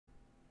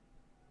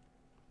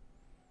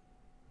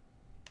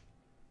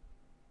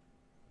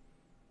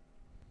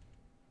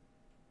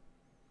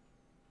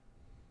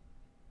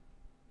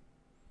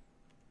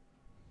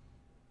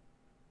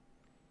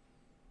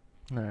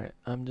Alright,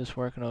 I'm just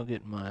working on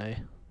getting my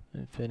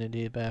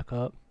infinity back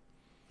up.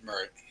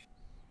 Right.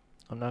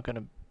 I'm not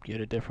gonna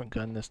get a different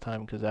gun this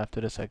time because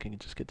after this I can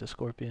just get the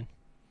scorpion.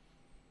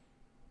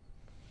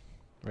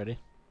 Ready?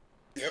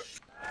 Yep.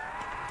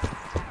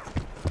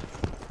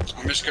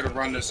 I'm just gonna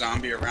run the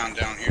zombie around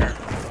down here.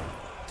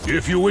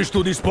 If you wish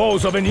to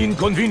dispose of an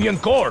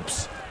inconvenient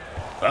corpse,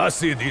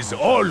 acid is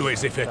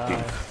always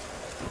effective.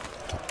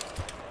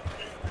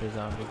 The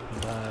zombie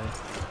can die.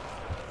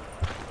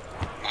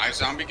 My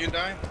zombie can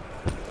die?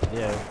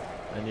 Yeah,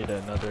 I need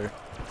another.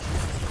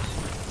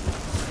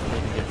 I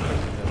need to get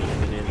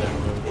infinity that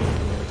will give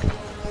me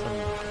some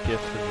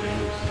gift to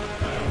use.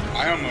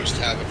 I almost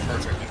have a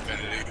perfect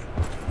infinity.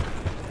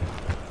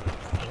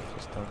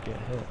 Just don't get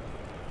hit.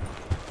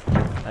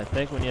 I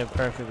think when you have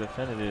perfect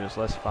infinity, there's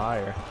less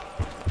fire.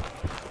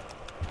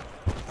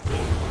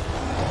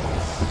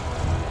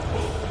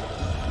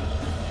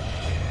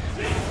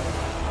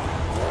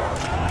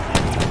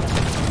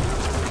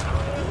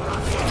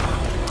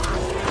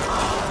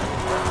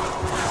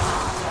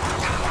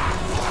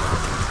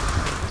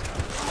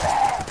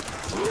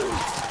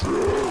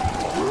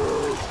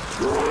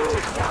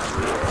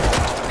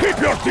 Keep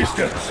your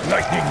distance,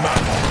 lightning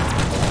man!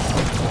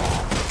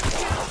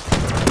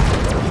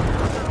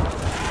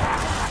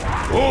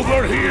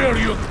 Over here,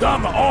 you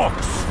dumb ox!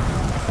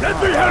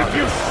 Let me help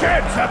you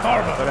shed that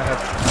armor!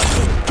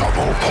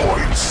 Double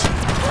points!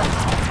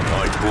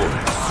 My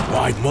boys,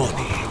 why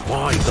money?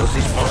 Why does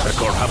this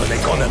massacre have an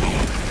economy?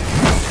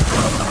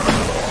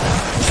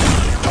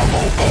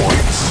 Double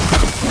points!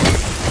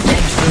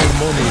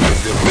 Money is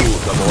the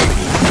root of all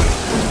evil.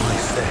 I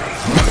say,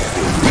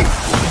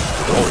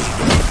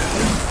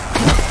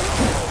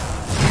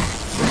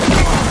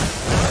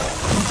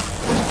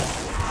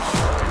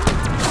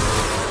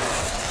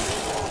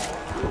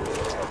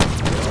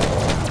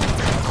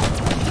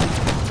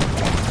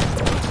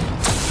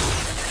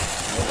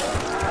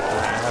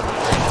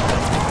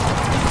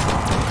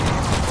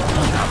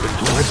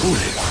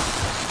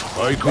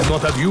 I could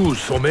not have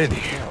used so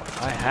many.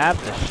 I have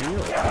the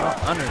shield.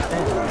 I don't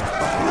understand.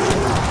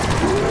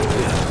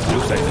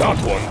 Looks like that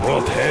one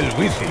brought hell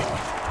with him.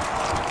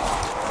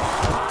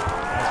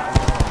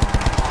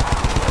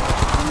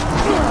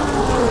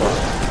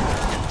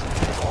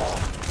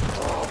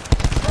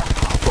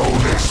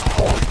 Bonus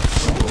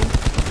points.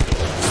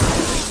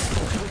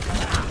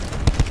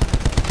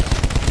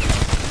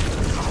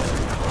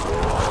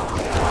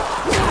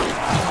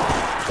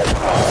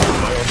 Am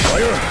I on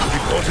fire?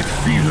 Because it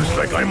feels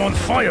like I'm on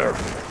fire.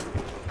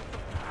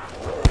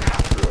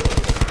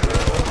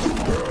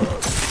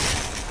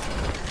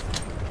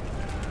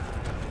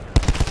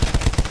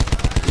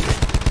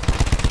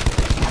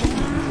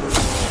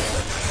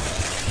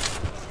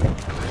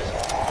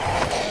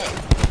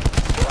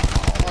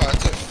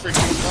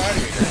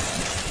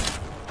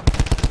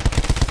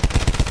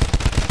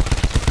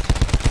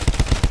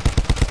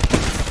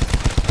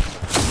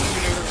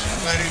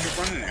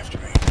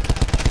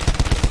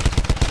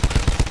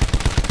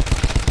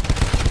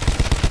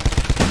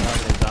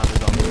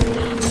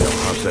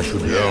 I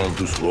should learn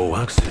to throw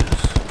axes.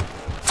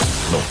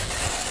 No,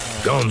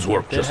 guns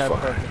work just fine.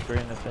 Perfect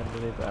green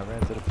affinity, but I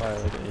ran to the fire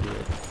like an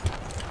idiot.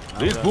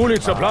 This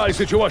bullet supply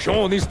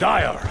situation is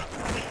dire.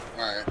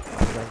 Alright.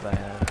 I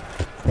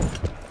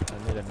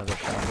need another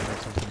shotgun or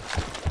something.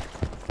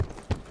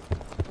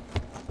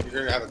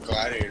 You're gonna have a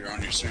gladiator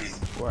on you soon.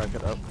 Or I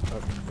could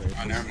upgrade.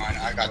 Oh, never mind.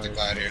 I got the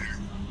gladiator.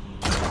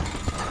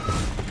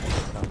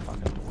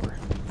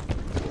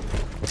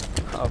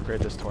 I'll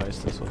upgrade this twice.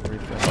 This will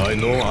replay. I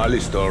know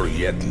Alistair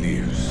yet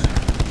lives.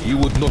 He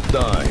would not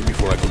die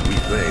before I could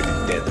repay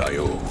the debt I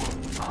owe.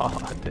 Oh,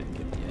 I didn't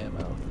get the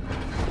ammo.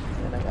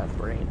 And I got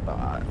brain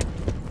bot.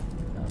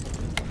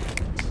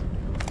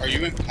 Are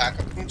you in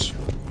pack-a-punch?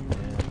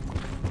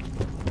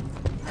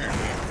 Yeah.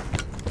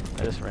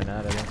 I just ran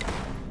out of it.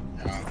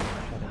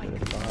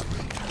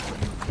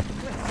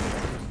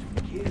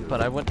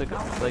 But I went to go,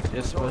 like,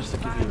 it's supposed to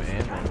give you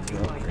ammo to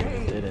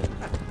upgrade, it didn't.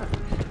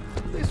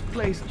 This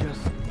place just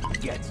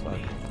gets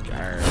me.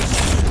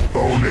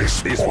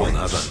 Bonus. This one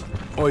has an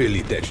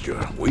oily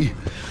texture. Oui?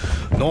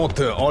 Not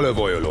olive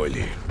oil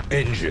oily.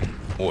 Engine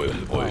oil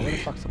Where the oily.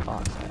 fuck's the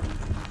box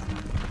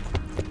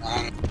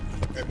at?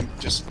 It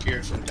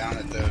disappeared from down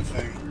at the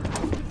thing.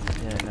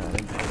 Yeah, no, I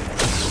didn't pay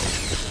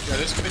Yeah,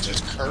 this bitch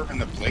is curving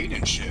the blade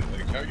and shit.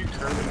 Like, how are you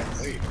curving the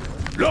blade?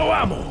 Low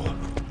ammo.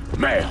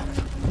 Merde.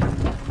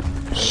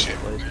 Shit,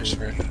 I just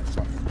ran into the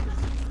fire.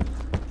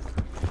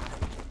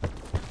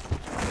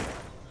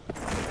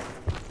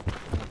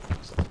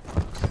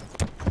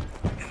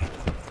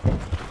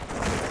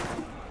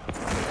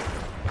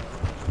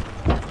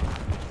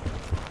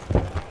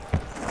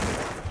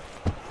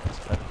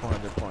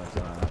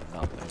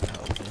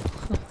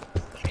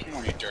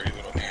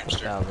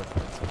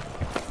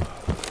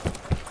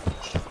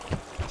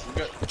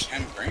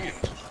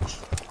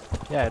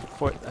 Yeah,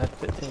 I had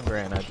 15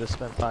 grand. I just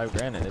spent 5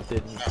 grand and it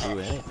didn't do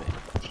anything.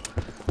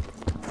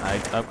 I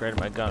upgraded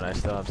my gun. I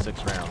still have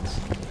 6 rounds.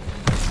 Oh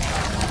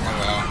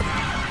well.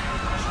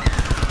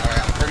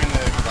 Alright, I'm bringing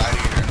the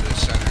gladiator into the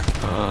center.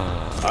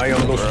 I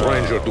am no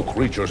stranger to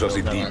creatures of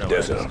the deep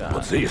desert,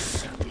 but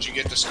this... Did you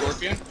get the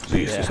scorpion?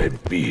 This is a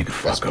big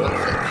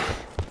fucker.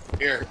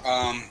 Here,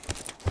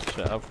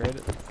 Should I upgrade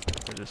it?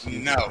 Or just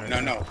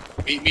no.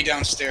 Meet me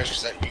downstairs,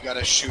 because you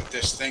gotta shoot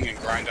this thing and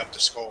grind up the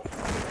skull.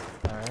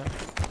 Alright.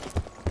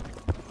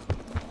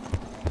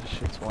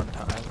 Shoots one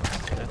time.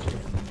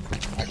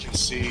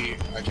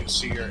 I can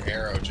see your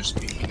arrow.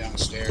 Just meet me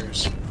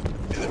downstairs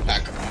in the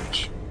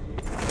pack-a-punch.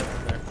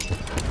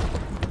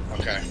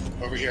 Okay,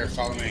 over here,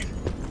 follow me.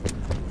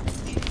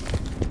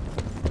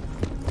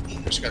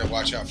 Just gotta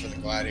watch out for the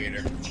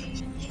gladiator.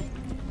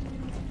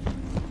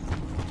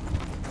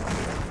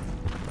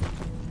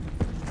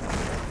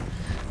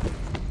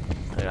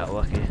 I got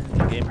lucky.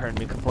 The game heard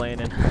me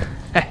complaining.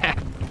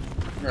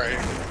 Right.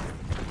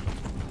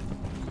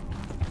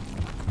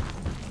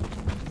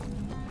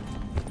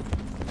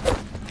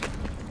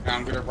 Now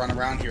I'm gonna run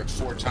around here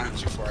 4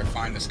 times before I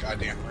find this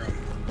goddamn room.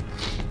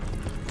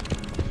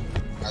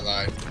 I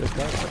lied.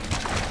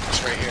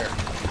 It's right here.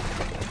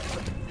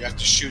 You have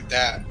to shoot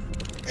that.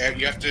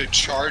 You have to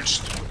charge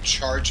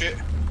it,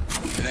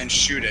 and then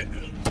shoot it.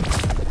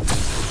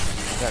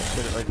 Yeah,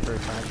 shoot it like 3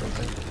 times, I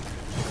think.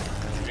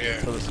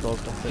 Yeah. So the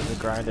skull's completely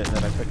grind it, and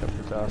then I pick up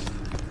the dust.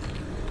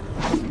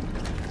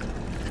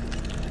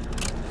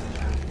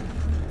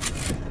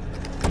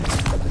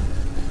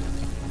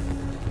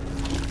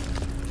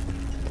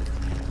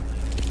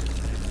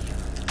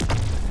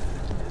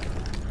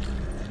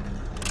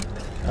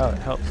 Oh, it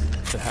helps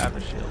to have a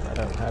shield. I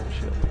don't have a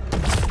shield.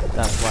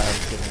 That's why I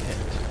was getting hit.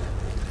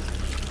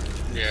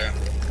 Yeah.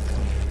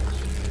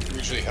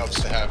 Usually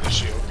helps to have a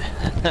shield.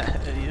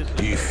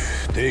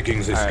 If taking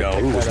the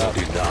skull was not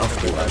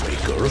enough to have me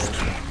cursed,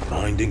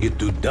 grinding it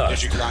to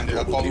dust. Did you grind it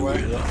up all the way?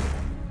 Yeah.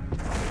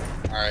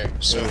 Alright,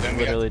 so then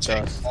we have to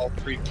take all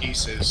 3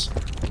 pieces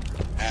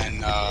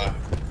and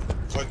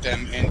put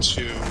them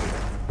into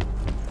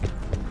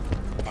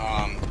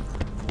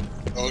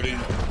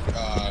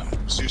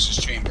Zeus's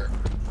chamber.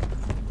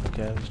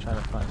 Okay, I was trying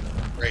to find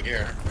them. Right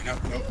here.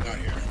 Nope, not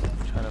here.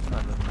 I'm trying to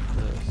find the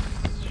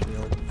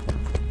shield.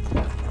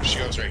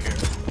 Shield's right here.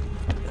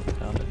 Yeah,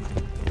 found it.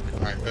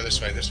 Alright, go this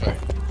way.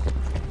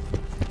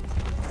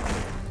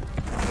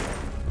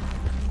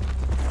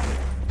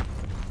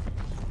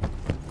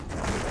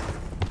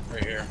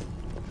 Right here.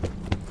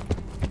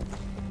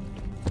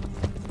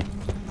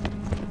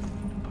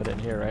 Put it in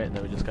here, right? And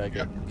then we just gotta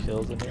get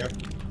kills in here? Yep.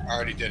 I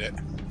already did it.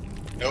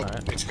 Nope,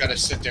 Right. It's gotta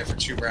sit there for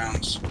 2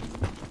 rounds.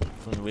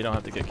 We don't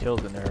have to get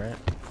kills in there, right?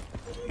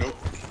 Nope.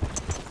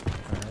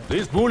 Alright.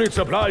 This bullet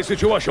supply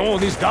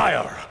situation is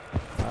dire.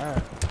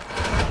 Alright. I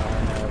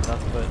have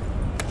nothing but...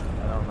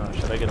 I don't know.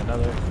 Should I get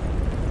another? I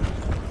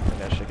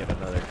think I should get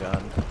another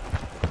gun.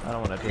 I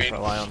don't want to just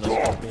rely on this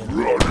scorpion.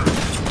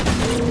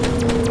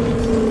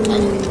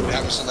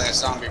 That was the last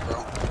zombie,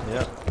 bro.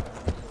 Yep.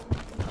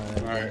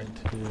 I'm Alright.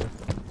 going to...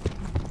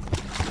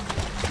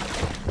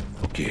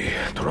 Okay,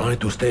 try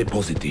to stay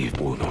positive,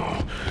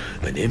 Bruno.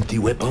 An empty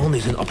weapon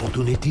is an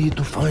opportunity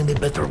to find a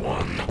better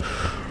one.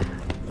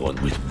 One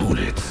with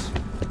bullets.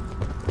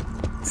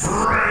 There's a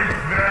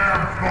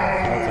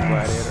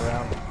gladiator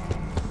around.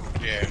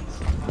 Yeah.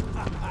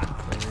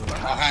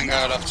 I'll hang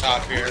out up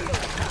top here.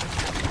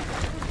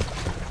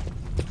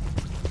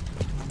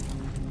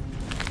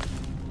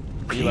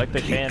 Do you like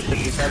the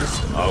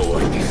KN-57? Oh, I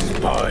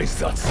despise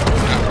that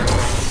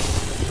sound.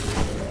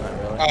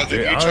 Oh, The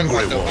you took angry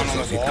like the one ones on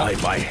of the the wall?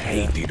 type I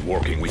hated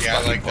working with Yeah,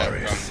 I like that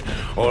Paris.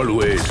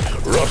 Always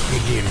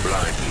rushing in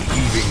blindly,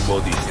 leaving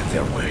bodies in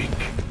their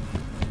wake.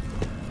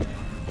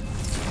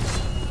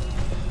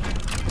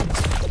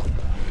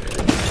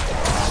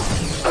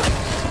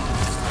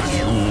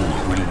 You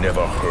will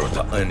never hurt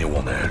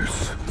anyone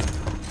else.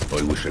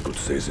 I wish I could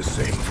say the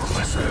same for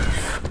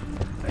myself.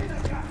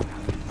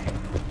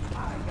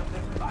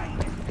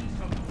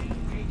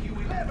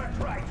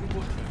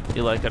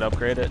 You like it?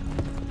 Upgrade it?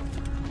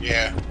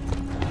 Yeah.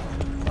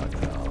 Fuck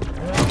it, I'll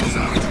upgrade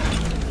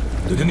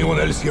it. Did anyone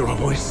else hear a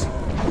voice?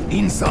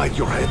 Inside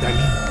your head, I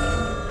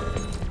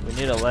mean. We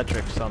need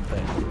electric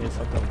something. We need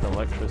something with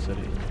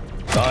electricity.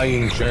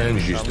 Dying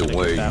changes the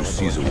way you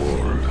see the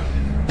world.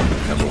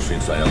 Ever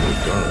since I have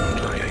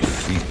returned, I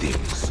see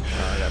things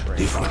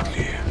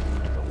differently.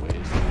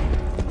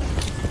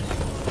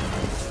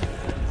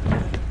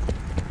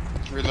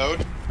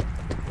 Reload.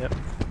 Yep.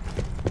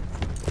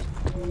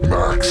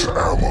 Max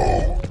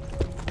ammo.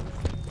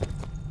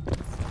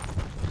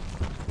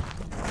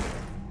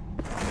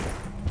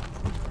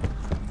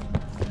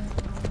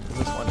 There's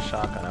this one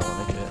shotgun I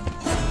want to get.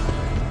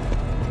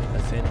 I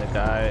seen the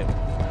guy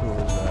who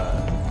was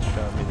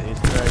showing me the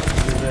Easter egg to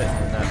use it,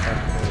 and that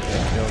technically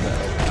get killed at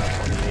like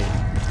 28.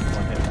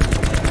 One hit.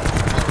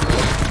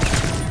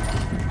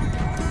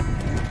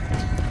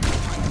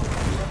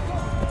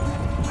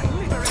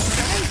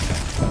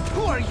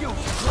 Who are you?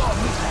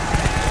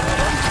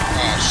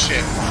 Oh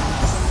shit.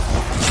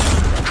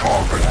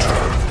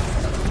 Carpenter.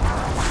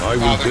 I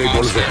will take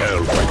all the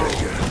help I can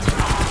get.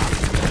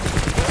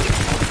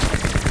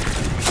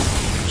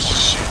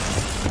 Shit.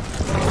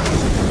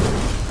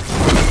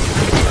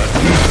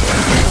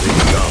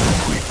 Take down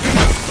quick.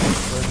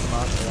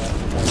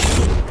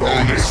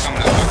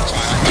 coming up. It's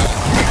fine.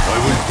 I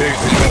will take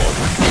it on.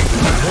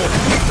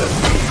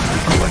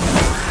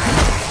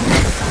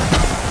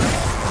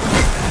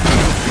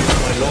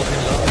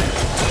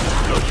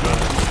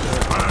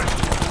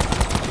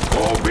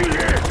 Go be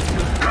it!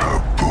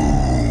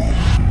 Kaboom!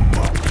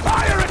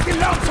 Fire at the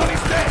lamps on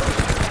his dead!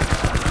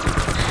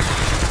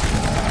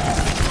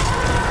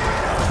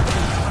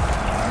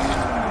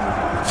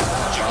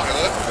 Did you kill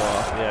it?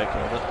 Yeah, I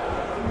killed it.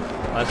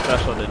 My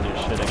special didn't do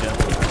shit again.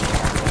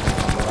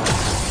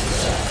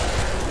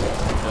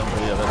 Then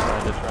the other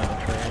side is around the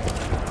train.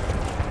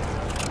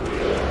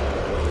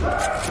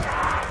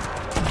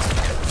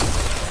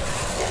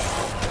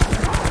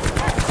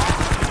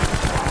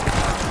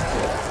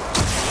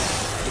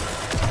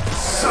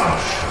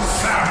 Such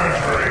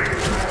savagery!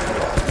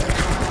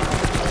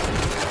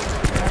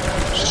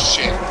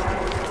 Shit.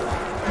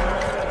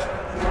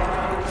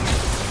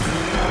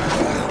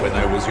 When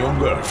I was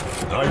younger,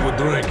 I would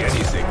drink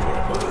anything for a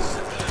buzz.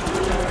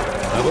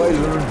 Have I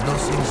learned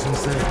nothing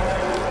since then?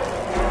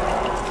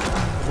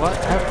 What?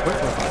 How quick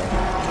was I?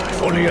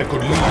 If only I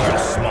could leave your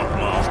smart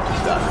mouth to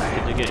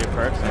die. Did you get your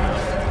perks or no?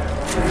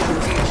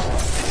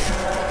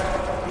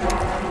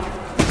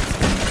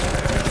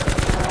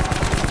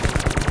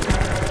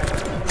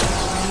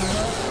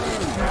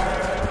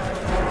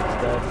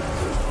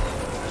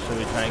 Should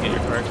we try and get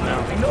your perks now?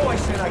 I know I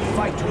said I'd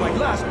fight to my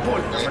last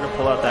bullet. I'm gonna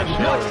pull out that I'd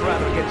shell. much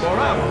rather get more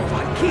ammo,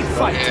 but keep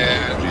fighting.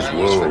 Yeah, This I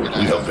almost world figured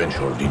we that have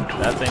ventured into.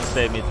 That thing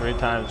saved me 3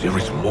 times. There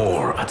is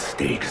more at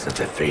stake than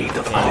the fate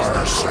of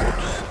our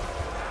souls.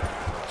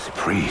 The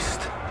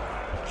priest,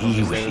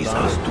 he wishes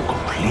us to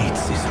complete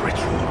this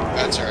ritual.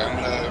 That's alright, I'm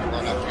gonna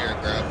run up here and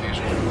grab these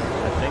real quick.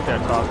 I think they're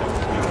talking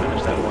until we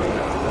finish that one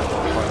part.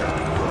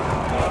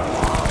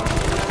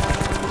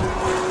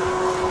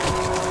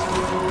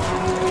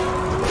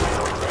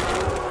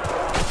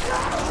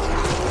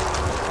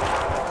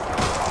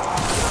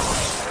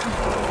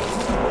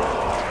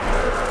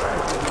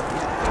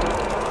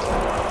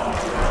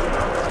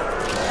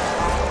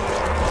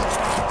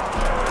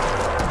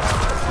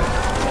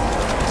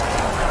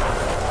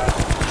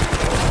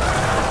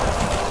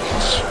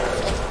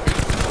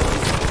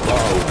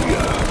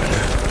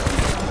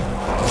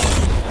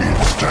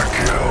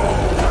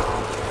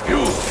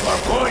 You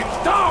are going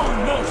down,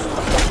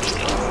 monster!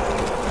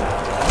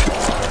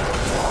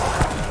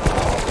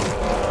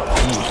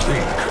 You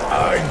think I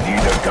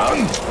need a gun?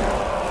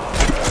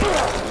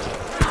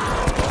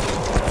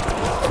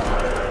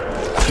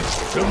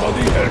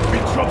 Somebody help me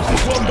drop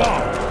this one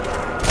down!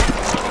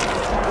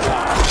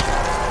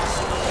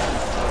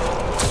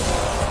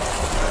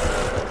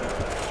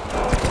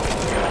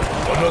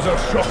 Another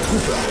shock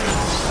trooper.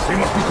 They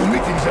must be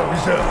committing their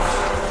reserves.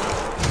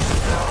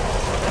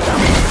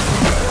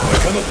 I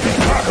cannot keep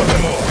track of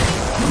them all.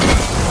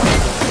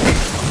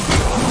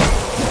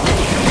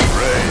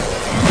 Brave,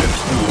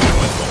 let's do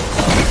it.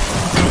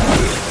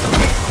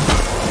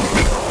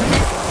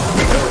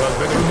 There had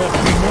better not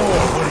be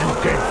more where you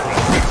came from.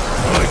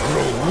 I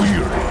grow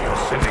weary of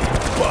sending you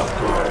back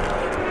to Earth.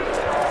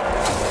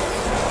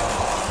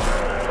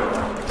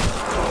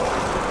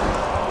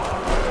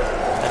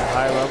 At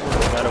high levels, you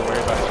gotta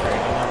worry about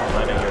training them and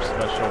letting your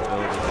special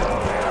abilities go.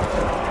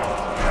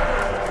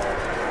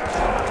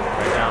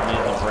 Right now, I'm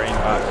using brain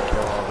bot to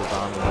kill all the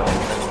zombies.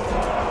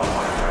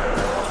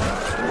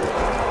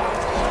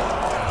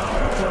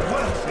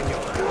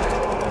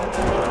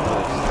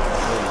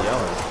 Really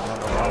yelling. I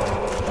don't know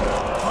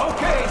why.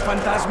 Okay,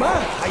 Phantasma,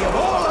 I have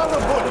all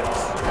other bullets.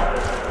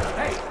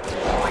 Hey,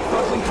 I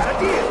thought we had a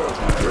deal.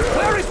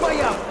 Where is my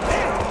ammo?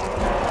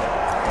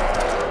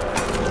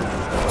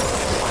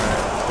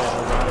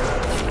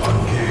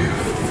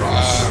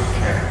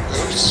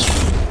 Oops.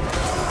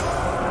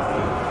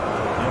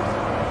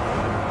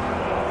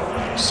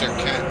 Sir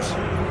Kent.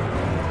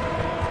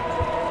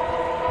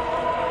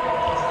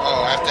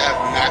 Oh, I have to have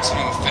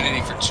maximum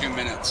affinity for 2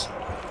 minutes.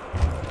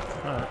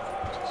 Alright,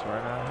 just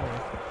right out here.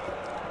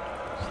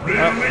 Oh,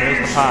 there's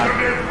the pot.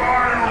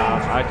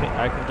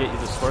 I can get you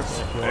the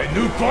scorpion if you want. A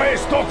new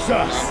place,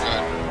 Toxa! Okay.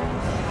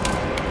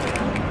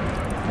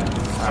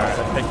 Alright,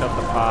 I picked up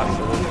the pot,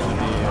 so there's gonna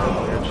be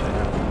weird shit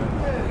happening.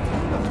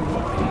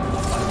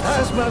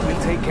 Phantasma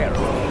will take care of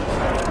it.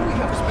 We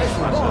have a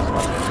special bond.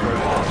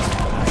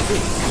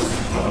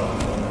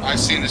 I've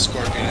seen the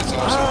scorpion, it's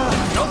awesome.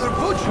 Another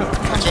butcher.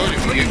 I told you,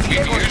 we've used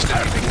it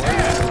before.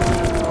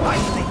 I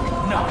think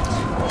not.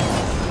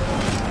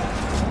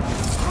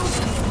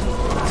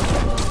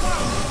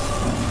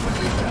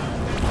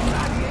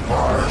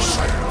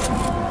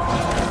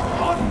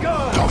 On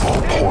guard.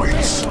 Double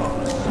points.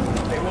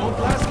 They won't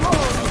last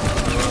long.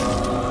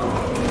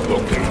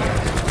 Okay,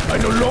 I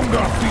no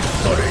longer feel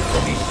sorry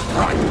for these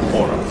striped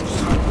horrors.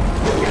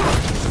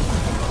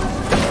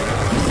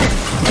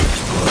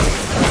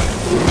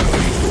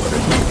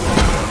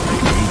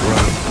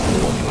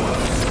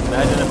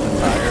 Imagine if the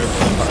tires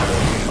were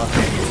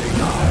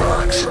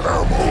Max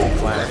ammo.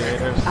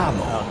 gladiators.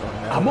 Amor.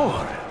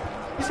 Amor.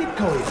 Is it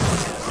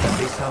coincidence that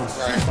they sound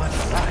so much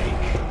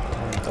alike?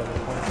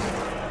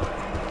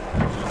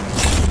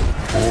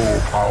 Full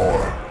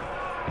power.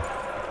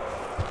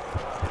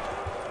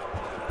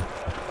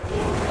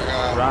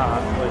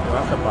 raw. Wait, do I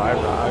have to buy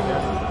raw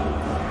again?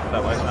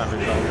 That way it's not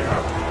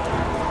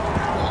resolving.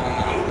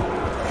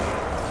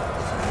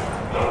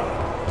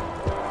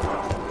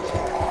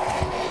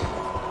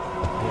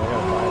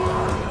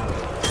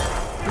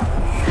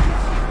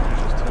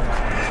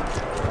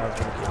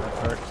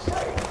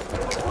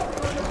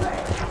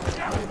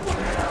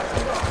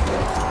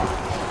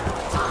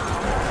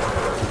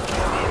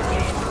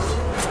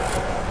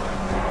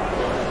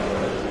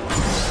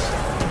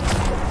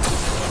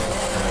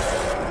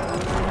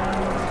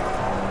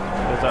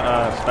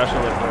 Special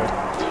if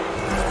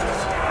there.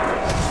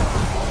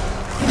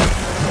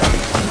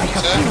 I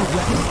have seen a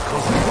weapon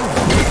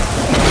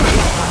causing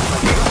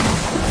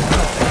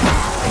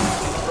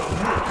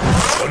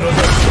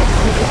Another shock.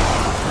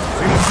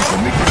 They must be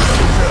committed to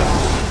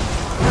themselves.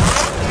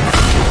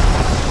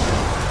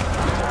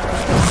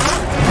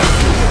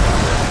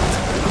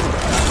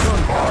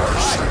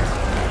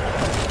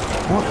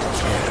 what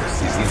chance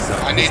is this?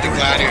 I need the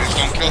gladiators.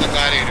 Don't kill the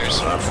gladiators.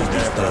 Perhaps it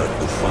is time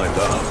to find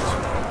out.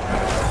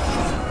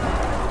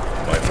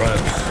 My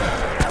friends,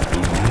 do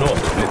not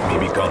let me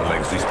become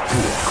like this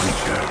poor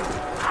creature.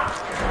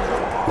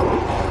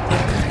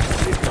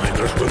 The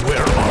Niners will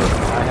wear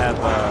armor. I have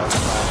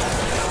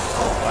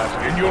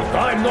In your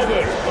time,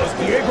 Noble, does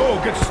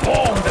Diego get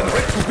stormed and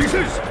wrecked to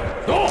pieces?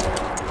 No!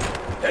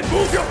 Then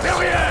move your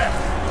barrier!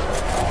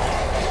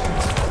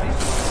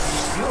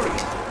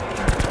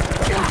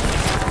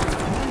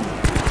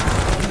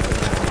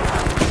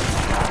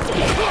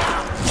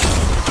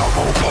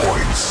 Double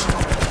points.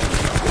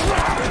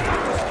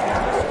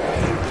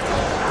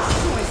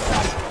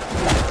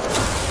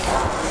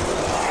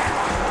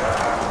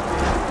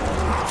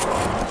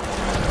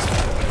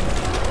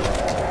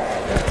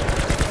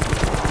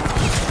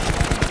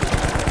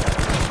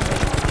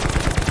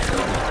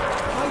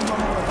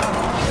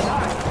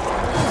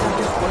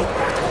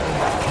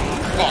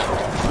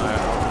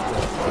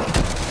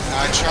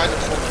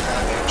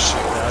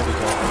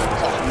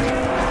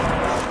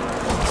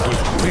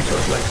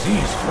 Like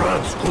these,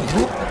 France could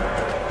rule.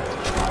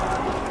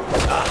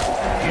 Ah,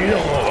 hero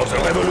of the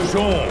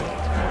revolution.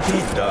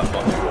 Keep up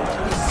on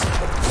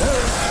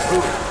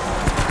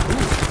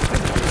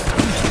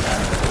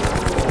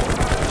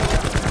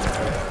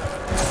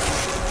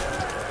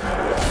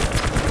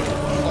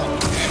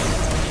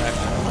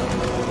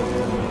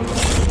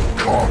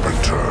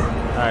Carpenter.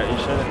 Alright, you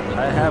should.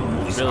 I have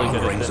really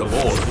good rings of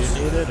affinity. oars. Do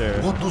you need it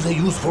or? What do they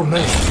use for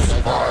names?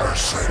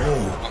 Mercy.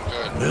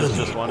 Many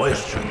Just one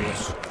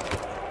questions.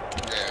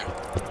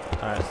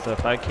 Alright, so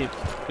if I keep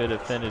good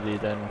affinity,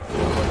 then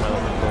what am I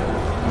looking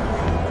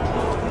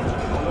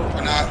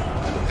We're not.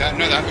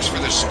 No, that was for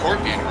the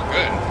scorpion. We're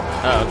good.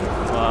 for? Oh,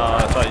 well,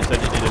 I thought you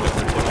said you needed it for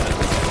 2 minutes.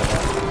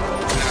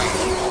 No.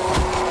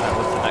 Alright,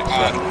 what's the next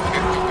step?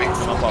 Wait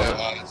for I'll pause it.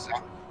 the,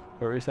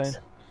 What were you saying?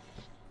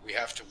 we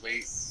have to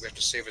wait. We have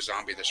to save a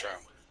zombie this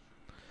round.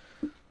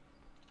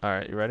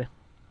 Alright, you ready?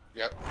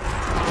 Yep.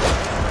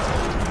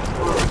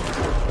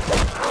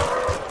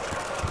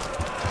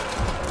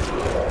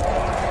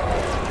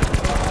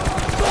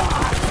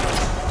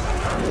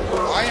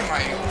 Why am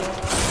I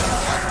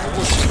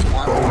bullshit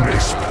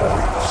Bonus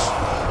points.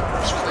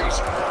 It's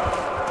crazy.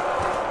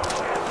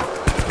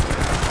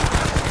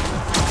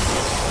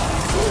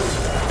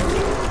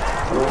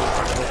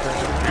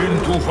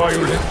 Into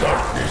violent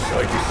darkness I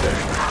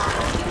descend.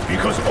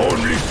 Because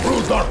only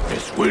through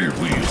darkness will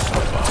we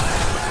survive.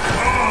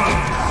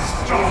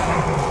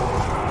 Unstoppable!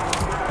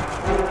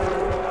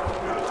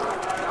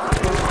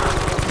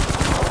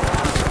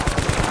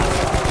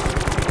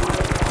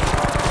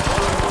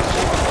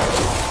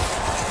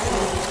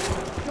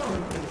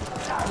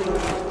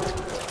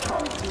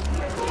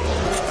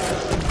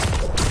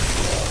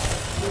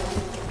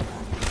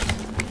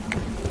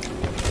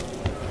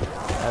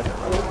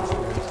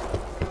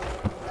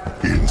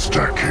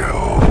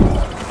 Insta-kill.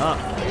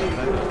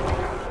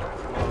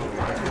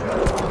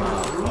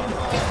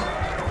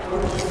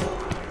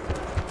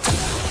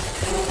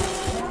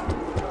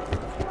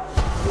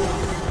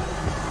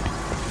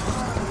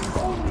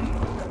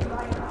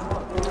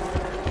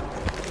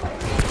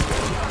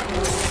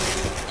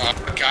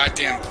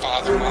 Goddamn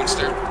father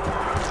monster. You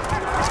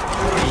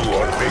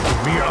are making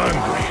me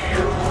angry.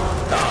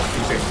 That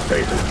is a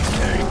fatal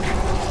mistake.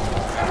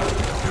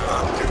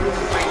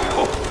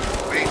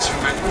 Wait,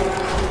 man.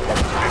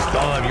 Next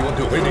time you want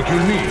to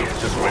ridicule me,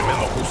 just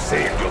remember who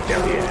saved your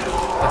terrier.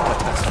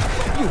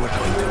 You were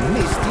going to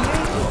miss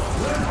Diego.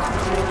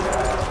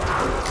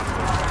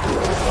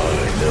 I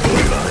never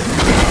lied.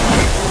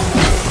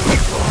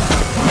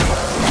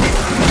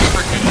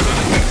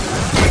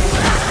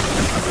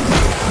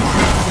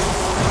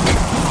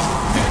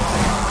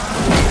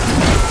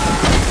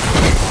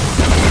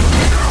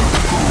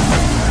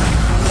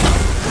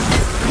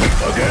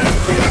 Again,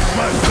 the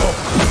X-Man stop.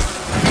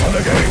 On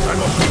the gate, I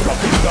must drop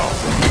him down.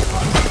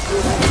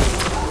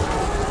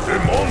 The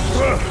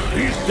monster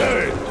is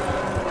dead.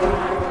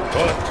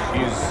 But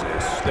his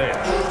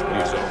stench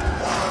is up.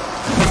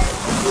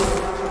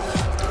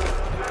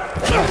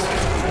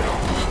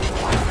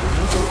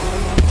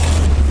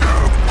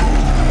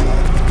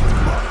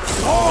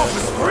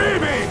 Stop!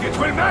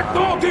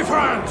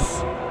 France!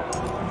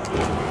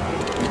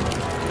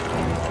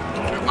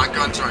 My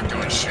guns aren't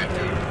doing shit, dude.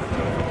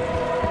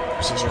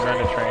 Did you run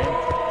a train?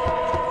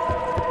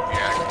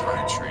 Yeah, I can run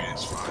a train,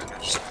 it's fine.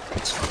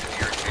 It's fucking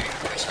irritating.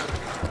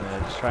 Yeah,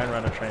 just try and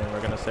run a train.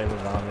 We're gonna save the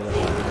zombie.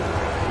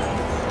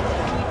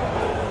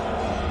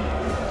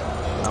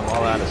 I'm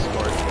all out of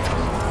scorch.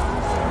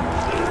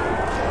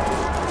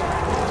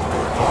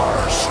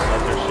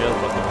 How's your shield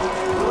looking?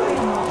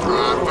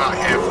 I'm about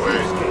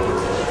halfway.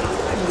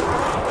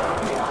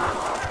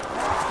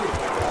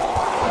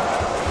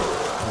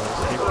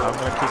 I'm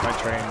gonna keep my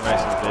train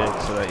nice and big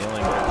so that you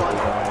only get a couple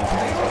zombies.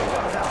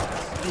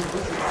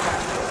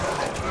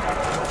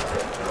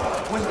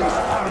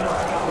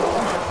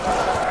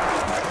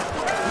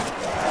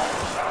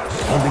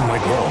 Holding my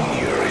ground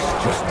here is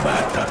just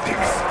bad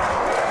tactics.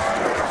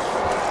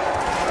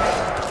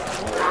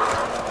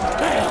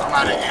 I'm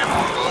out of ammo.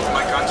 Both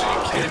my guns, are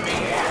you kidding me?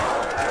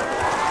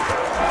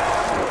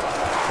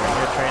 Bring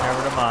your train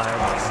over to mine.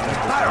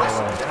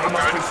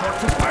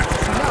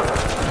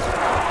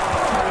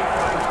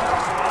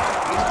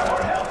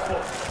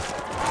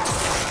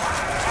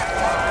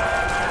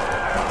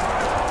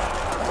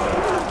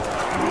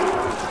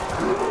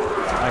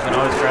 I can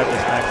always grab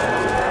this next one.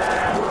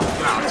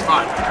 No, it's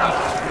fine. I got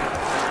it.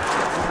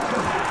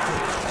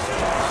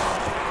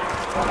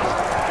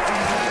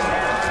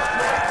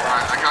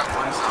 Alright, I got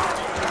one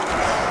zombie.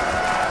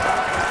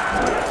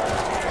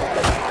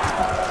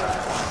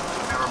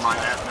 Never mind,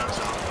 I have no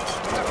zombies.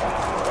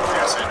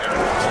 Yes, I do.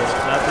 It's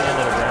not the end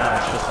of the round,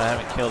 it's just I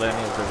haven't killed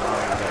any of the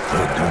zombies yet.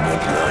 I do not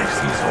like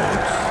these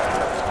orcs.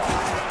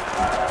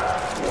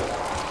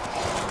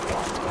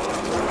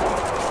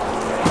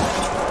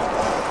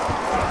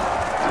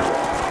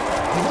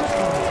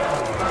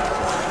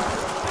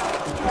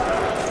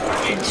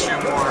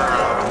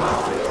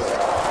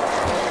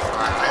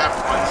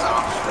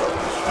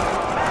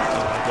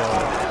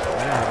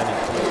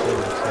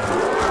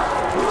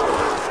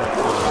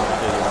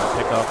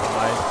 Off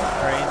my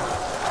train.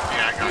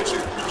 Yeah, I got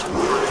you.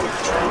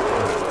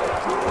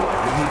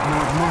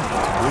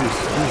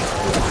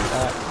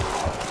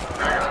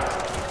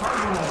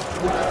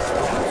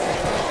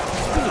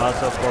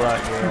 Also pull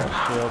out your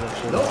shield and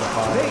shoot on the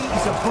fire.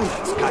 Raise a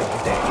bullets kind of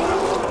day.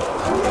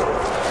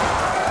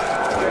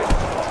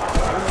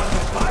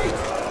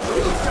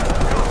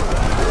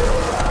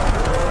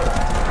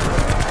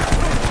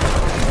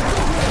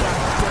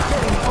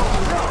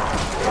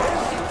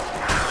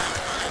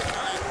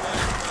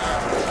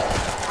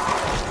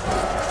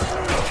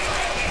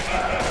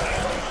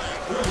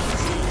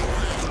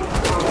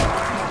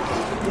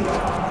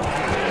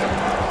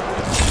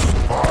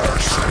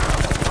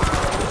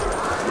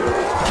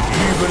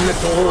 Even let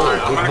the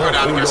horde could not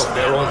pull off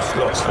their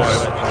onslaught.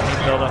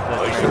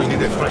 I shall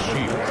need a fresh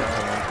shield.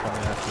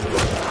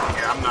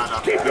 Yeah, I'm not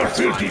up. Keep your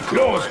filthy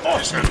claws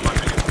off me! I'm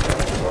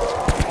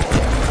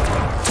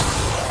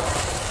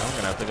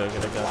gonna have to go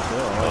get a gun too.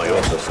 I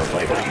also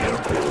survived here.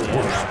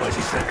 Once by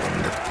the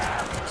second.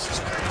 This is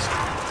crazy.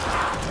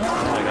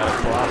 I got a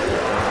closet.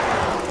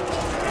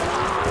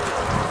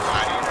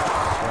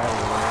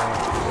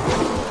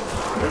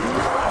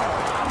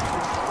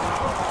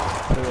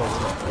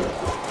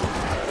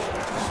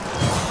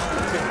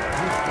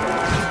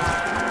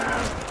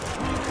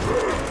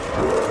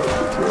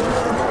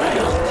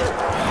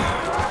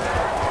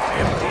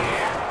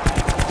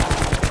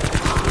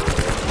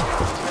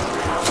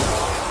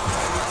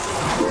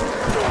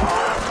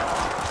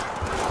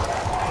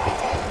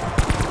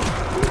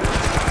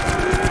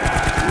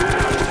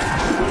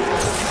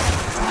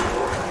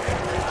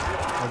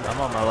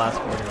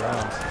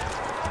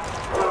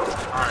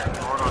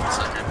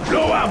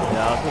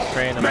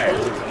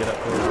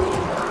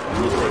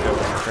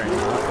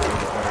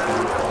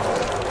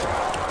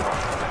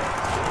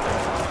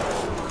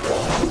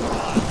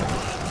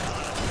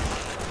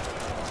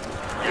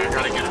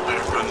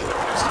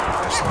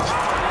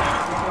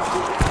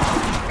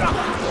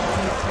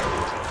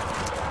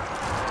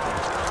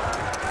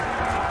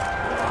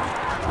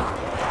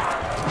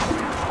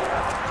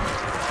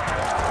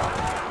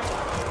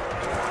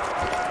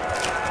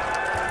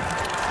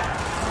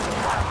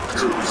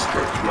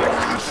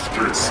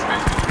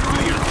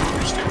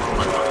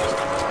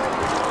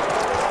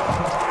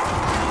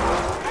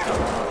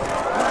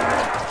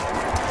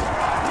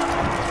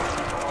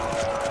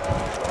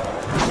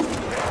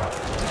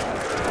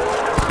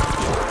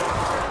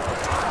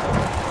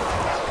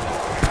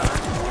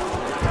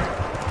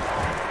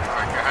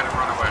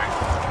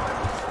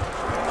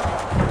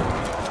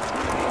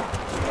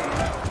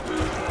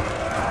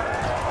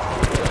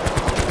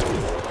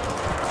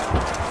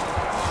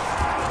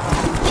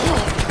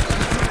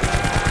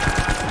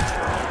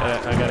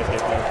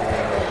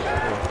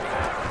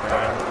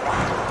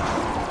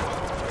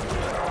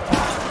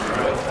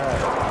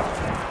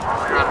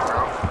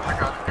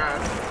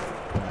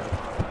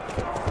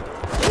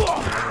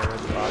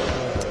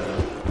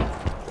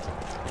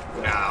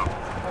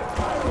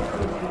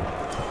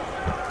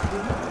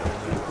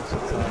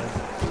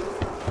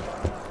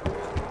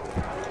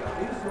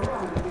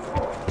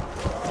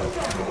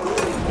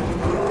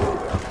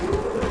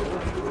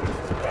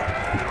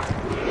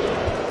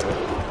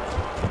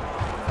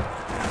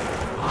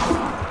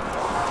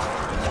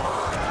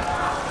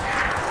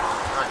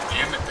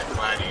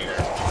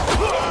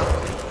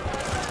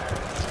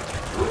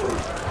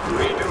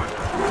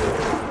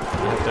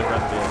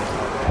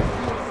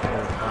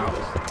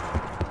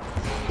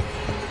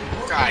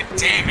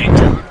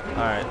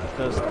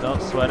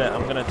 sweat it.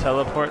 I'm gonna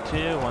teleport to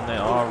you when they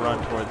all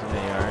run towards me,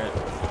 alright?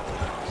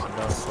 So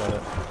don't sweat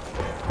it.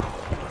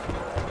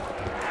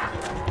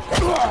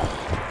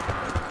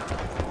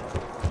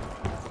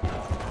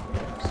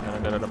 Just gonna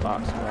go to the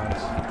box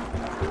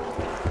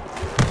once.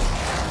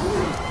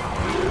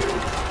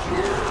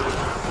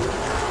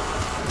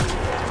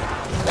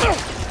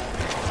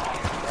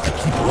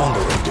 I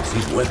wondering if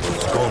these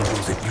weapons come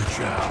from the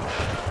future.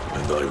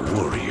 And I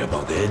worry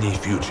about any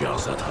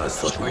futures that has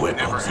such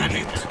weapons in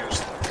it.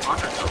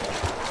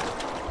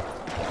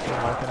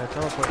 How can I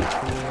teleport to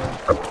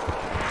you?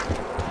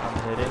 I'm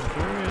hitting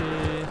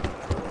 3.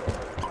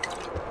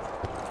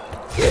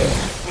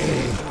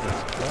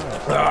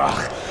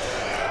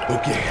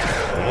 Okay.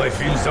 My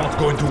fields aren't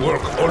going to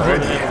work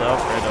already. I'm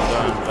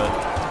done, but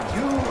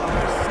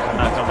I'm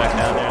not coming back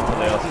down there until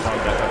they also come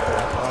back up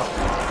there.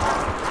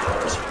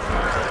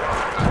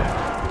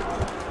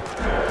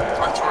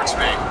 Run towards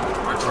me.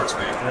 Run towards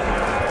me.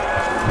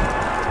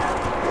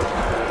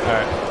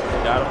 Alright,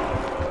 got him.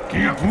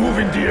 Keep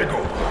moving, Diego,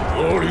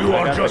 or you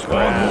are just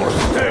one more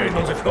stain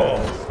on the floor.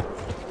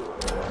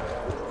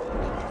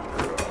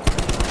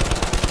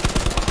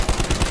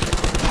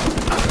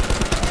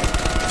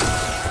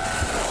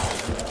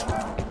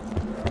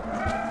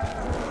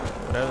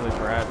 Whatever the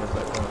grab is,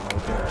 like,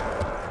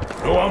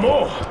 oh, No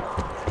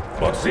ammo,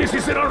 but this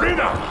is an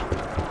arena.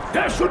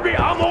 There should be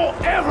ammo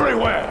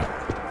everywhere.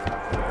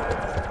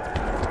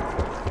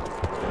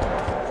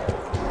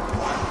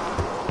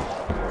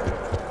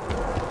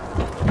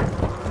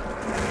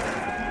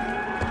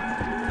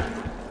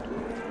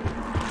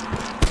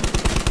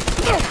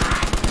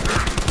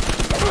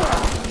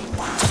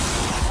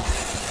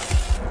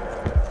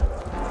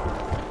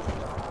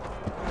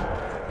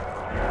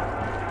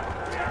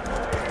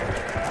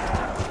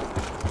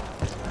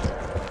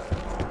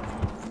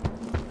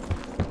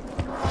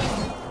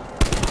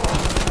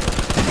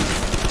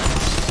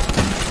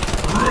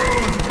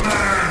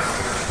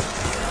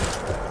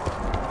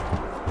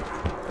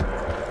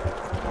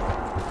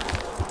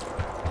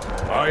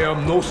 I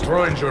am no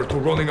stranger to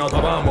running out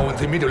of ammo in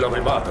the middle of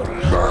a battle.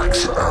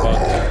 Max ammo.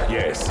 But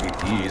yes, it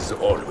is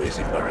always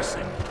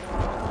embarrassing.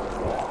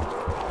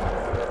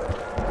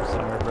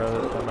 sorry,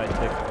 bro. That might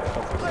take a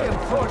couple seconds.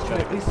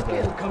 Unfortunately,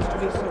 skill comes to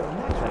me so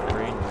naturally. That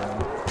green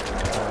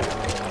room.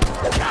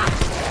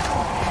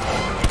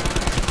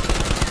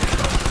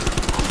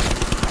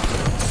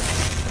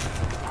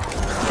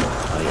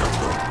 I am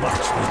no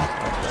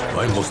marksman.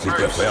 I mostly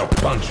prefer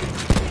punching.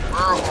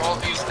 Where are all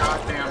these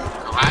goddamn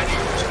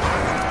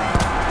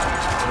gladiators?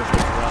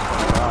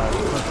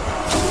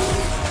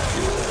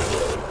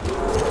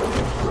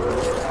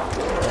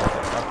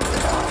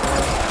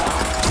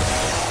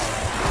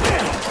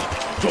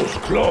 Those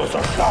claws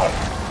are sharp.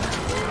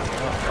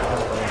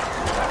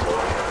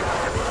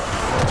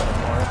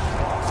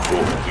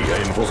 Okay, I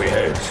am for the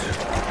heads.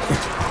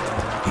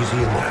 Easy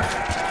enough.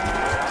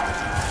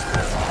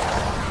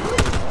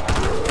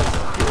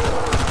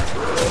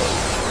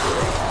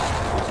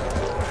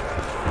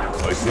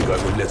 I think I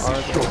will let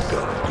the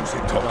shotgun do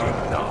the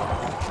talking now.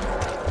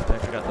 I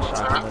think I got the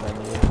shotgun that I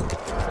need.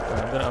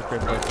 I'm gonna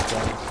upgrade both the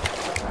guns.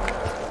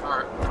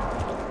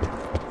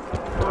 Alright.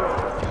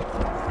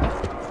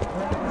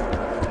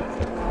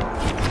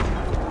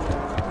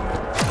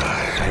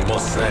 I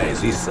must say,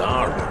 this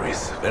armor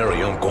is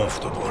very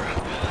uncomfortable.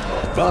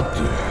 But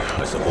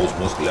I suppose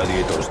most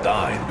gladiators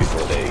died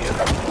before they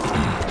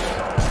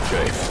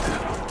chafed.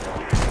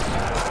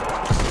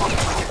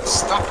 Fucking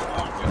stuck.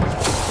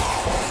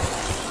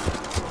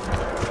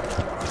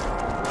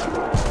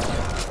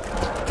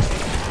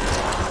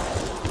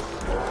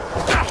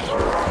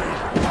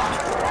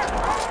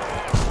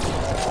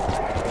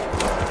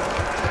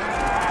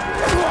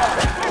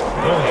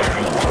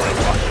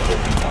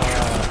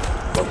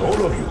 But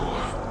all of you,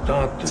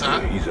 that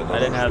is another I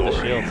didn't have the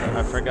story. shield. So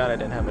I forgot I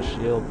didn't have a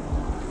shield.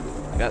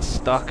 I got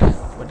stuck.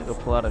 Went to go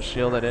pull out a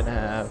shield I didn't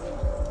have.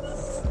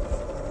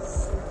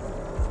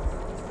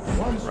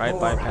 Once Right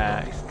more, by I got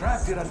Pack.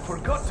 distracted and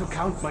forgot to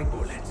count my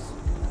bullets.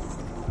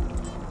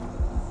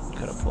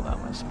 Could have pulled out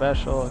my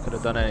special. I could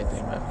have done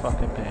anything. I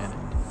fucking panicked.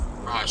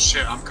 Oh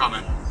shit, I'm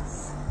coming.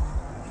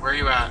 Where are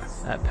you at?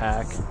 That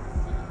Pack.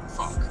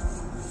 Fuck.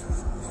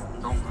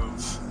 Don't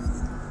move.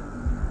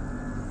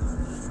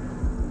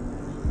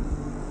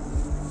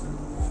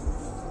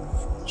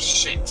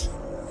 Shit.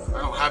 I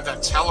don't have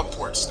that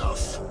teleport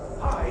stuff.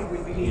 I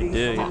will be You needing do.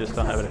 You some just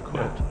don't have it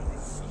equipped.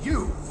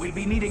 You will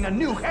be needing a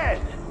new head.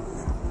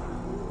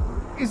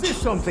 Is this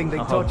something they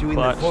Oh, taught you in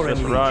the clutch. Foreign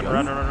Just Legion?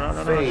 run.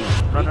 Fade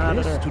Run out of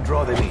weakness there. to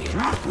draw them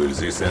in. Will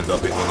this end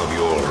up in one of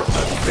your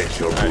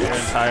adventure Your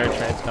books? entire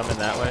train's coming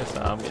that way,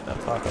 so I'm getting the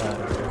fuck out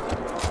of here.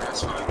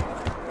 That's fine.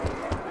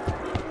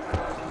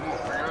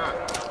 Where you at?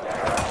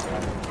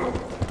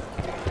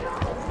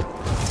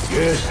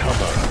 Yes,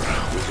 Hammer.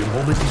 When the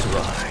moment is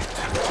right.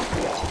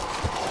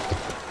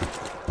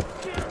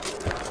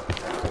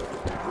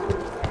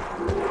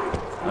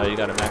 Oh, you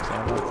got a max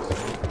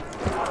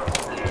ammo?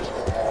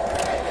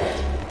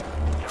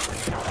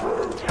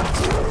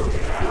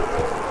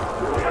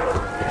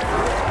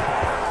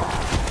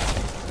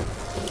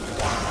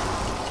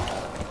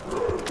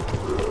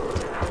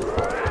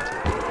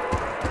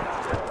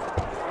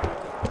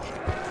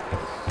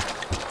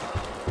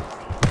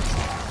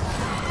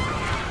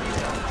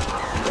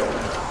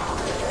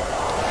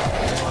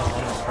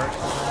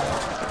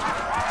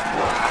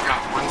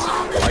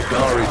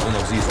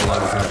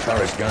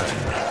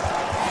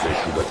 They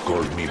should have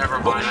called me Never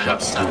mind, I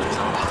have 7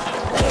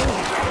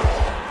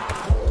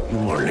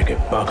 You are like a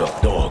pack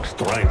of dogs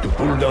trying to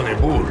pull down a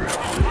bull.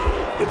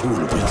 The bull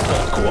will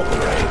not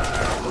cooperate.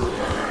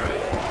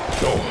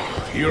 So,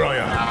 here I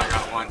am. Now I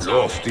got 1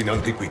 Lost in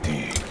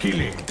antiquity,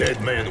 killing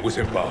dead men with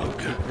a bug.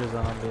 Keep your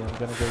zombie. I'm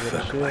gonna go get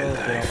a shield,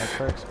 get all my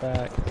perks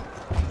back.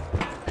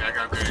 Yeah, I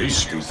got good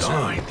This issues.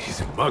 design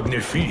is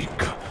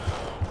magnifique.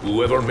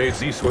 Whoever made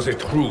this was a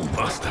true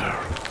master.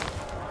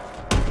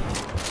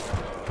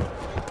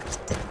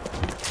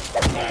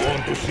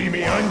 Want to see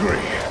me angry?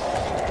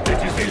 It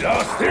is the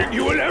last thing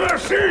you will ever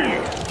see!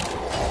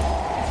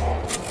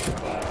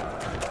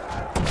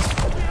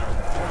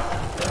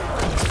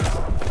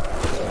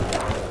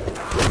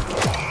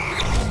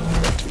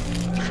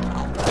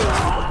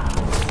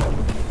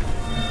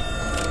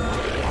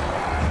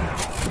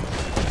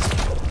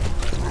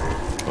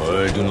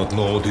 I do not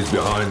know what is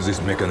behind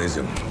this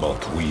mechanism, but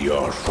we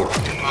are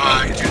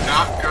fortunate. Do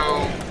not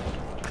go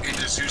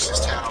into Zeus's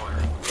tower.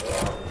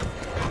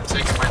 I'm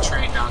taking my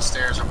train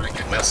downstairs. I'm gonna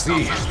get that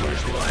stuff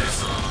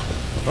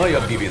out. I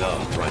have given up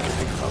trying to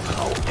figure out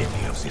how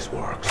any of this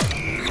works.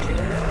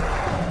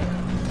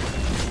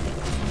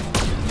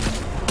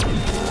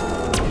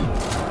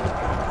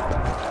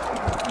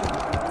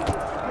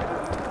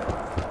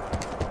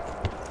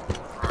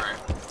 Alright.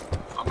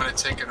 I'm gonna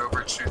take it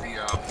over to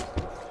the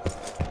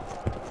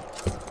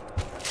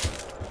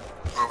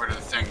over to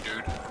the thing,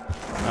 dude.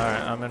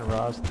 Alright, I'm in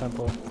Ra's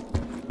temple.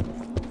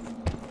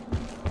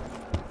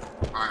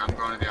 Alright, I'm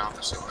going to the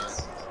opposite way.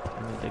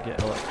 I need to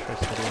get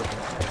electricity. I'm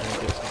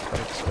gonna get some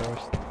perks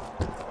first.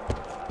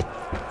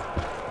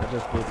 I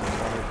just beat the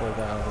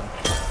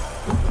 24,000.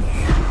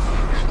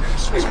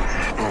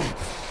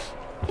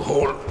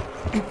 Whole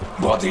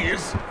body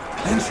is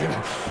clenching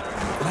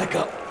like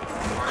a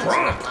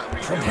cramp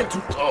from head to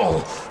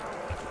toe.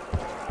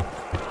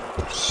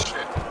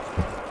 Shit.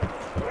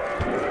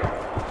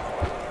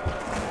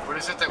 What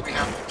is it that we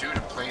have to do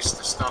to place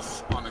the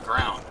stuff on the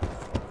ground?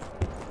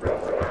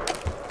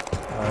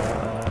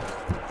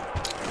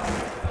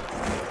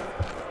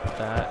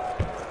 That.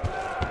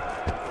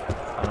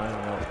 I don't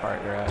even know what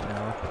part you're at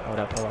now. I would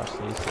have to watch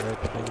the Easter egg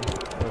maybe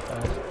real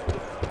fast.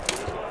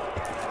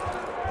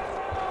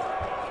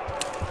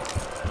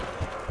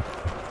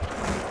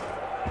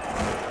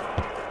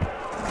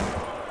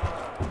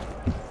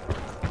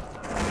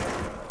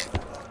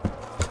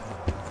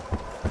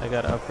 I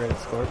got upgraded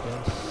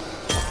scorpions.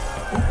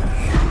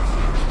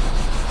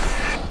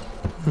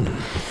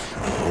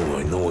 Oh,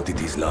 I know what it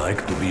is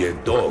like to be a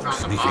dog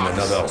sniffing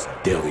another's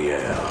derriere.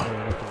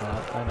 Oh, look at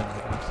that. I know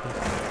the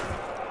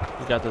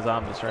boxes. You got the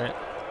zombies, right?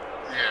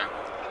 Yeah.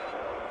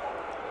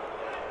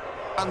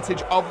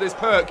 Advantage of this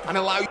perk and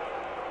allow you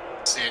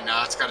See,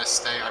 now it's gotta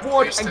stay. I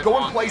forward placed and it go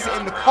and on place it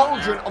in the ground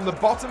cauldron there. on the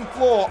bottom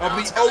floor Now of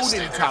it's the gotta stay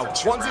Odin there Tower. for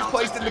 2 Once it's rounds,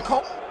 placed I in the think.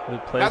 cauldron, We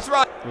placed. that's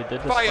right. We did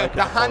this Fire like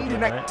the in hand cauldron,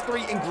 next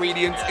right? 3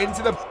 ingredients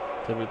into the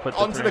Did we put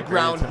onto 3 the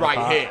ground ingredients in the right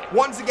pot? here.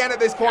 Once again at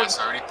this point, Yes,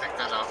 I already picked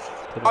that up.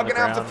 Put it I'm in the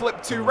gonna have to ground?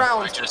 flip 2 Mm. I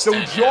rounds. just So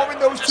did, during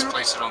those just 2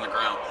 place it on the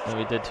ground. And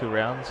we did 2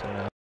 rounds, or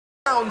no?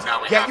 rounds,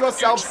 Now we get have to do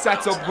yourself 2 set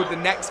rounds up with now.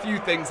 the next few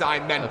things I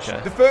mentioned.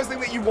 Okay. The first thing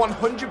that you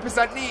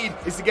 100% need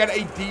is to get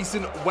a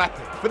decent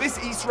weapon. For this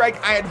Easter egg,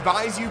 I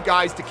advise you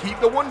guys to keep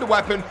the wonder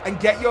weapon and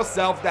get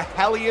yourself the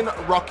Hellion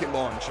rocket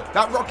launcher.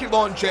 That rocket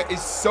launcher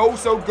is so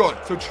good,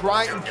 so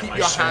try and keep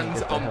your hands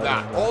Get the on Hellion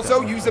that. rocket Also,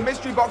 launcher. use a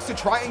mystery box to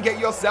try and get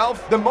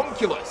yourself the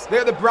Munculus.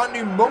 They're the brand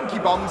new monkey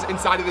bombs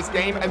inside of this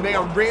game, and they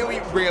are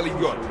really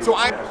good. So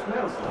I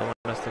want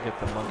us to get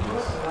the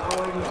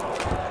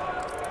monkeys.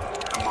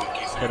 The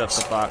monkey Hit up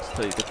things. the box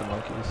till you get the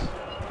monkeys.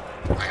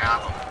 I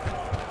have them.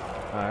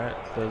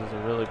 Alright, those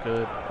are really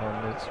good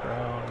on this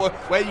round.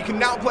 where you can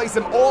now place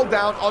them all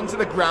down onto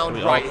the ground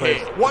We all right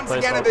place- here. Once place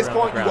again all at this around the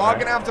point, you ground, are right?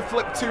 going to have to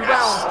flip 2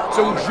 rounds.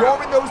 So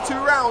during those 2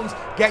 rounds,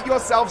 get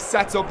yourself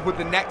set up with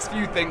the next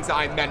few things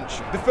I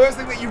mentioned. The first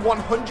thing that you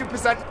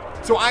 100%...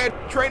 So I had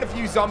trained a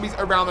few zombies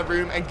around the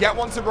room and get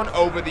one to run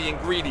over the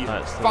ingredients.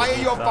 Alright, so Fire we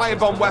need your zombies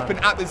firebomb to weapon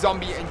run at the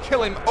zombie and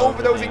kill him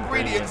over the those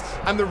ingredients,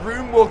 ingredients. and the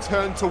room will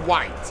turn to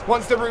white.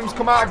 Once the rooms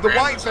come out of the I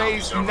ran white the zombies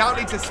phase, you over now and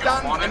need to killed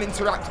stand one. and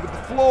interact with the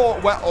floor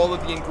where all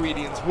of the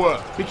ingredients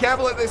were. Be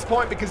careful at this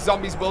point because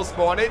zombies will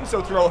spawn in,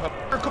 so throw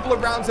a couple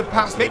of rounds have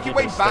passed. Make your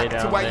way just stay back to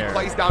down where you there.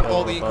 placed down Go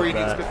all the above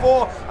ingredients that.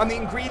 before, and the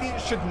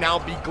ingredients should now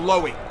be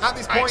glowing. At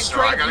this Alright, point, so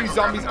train I a gotta few go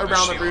grab zombies another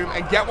around the shield. room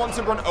and get one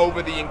to run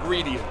over the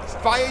ingredients.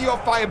 Fire your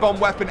firebomb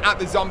weapon at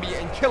the zombie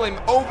and kill him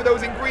over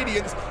those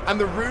ingredients, and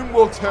the room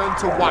will turn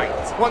to white.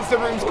 Once the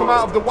rooms come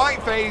out of the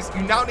white phase,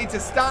 you now need to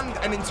stand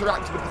and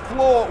interact with the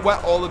floor where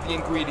all of the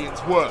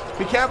ingredients were.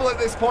 Be careful at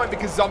this point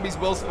because zombies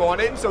will spawn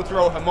in, so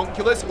throw a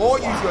homunculus or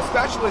use your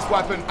specialist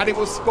weapon and it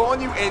will spawn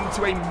you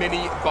into a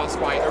mini boss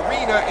fight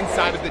arena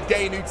inside of the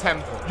Danu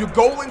temple. Your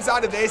goal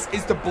inside of this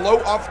is to blow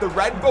off the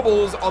red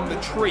bubbles on the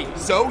tree.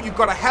 So you've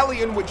got a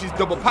Hellion, which is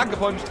double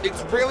pack-a-punch.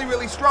 It's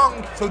really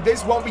strong, so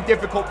this won't be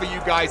difficult for you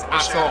guys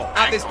at all.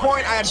 At this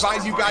point, I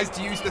advise you guys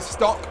to use the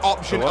stock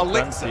option So what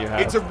guns do elixir. you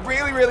have? It's a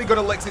really good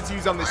elixir to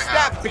use on this I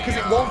step have because the,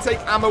 it won't take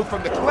ammo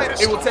from the clip,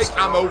 it will take pistols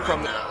ammo and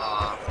from the...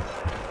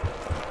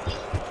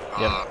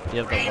 You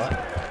have the what?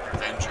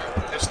 Avenger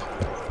pistol.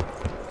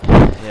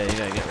 Yeah, you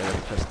gotta get rid of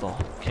the pistol.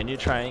 Can you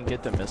try and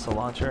get the missile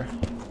launcher?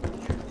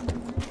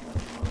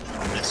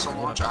 Missile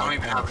launcher? I don't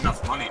even have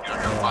enough money, dude.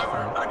 I got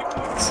 590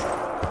 points.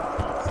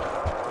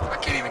 I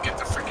can't even get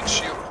the freaking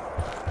shield.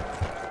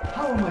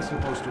 How am I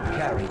supposed to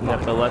carry You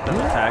have to let them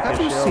attack Have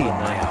your you shield seen and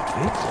my then...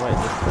 outfit? Wait,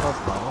 this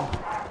costs money?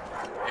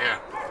 Yeah.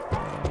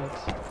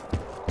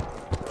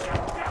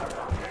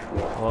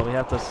 Well, we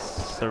have to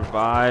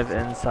survive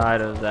inside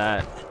of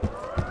that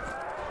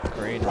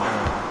green room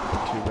for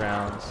 2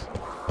 rounds,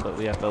 but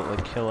we have to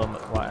like kill them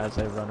as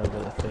they run over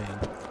the thing.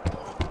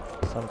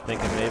 So I'm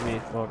thinking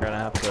maybe we're gonna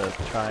have to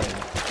try and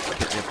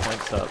get your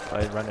points up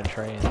by running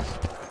trains.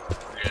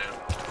 Yeah.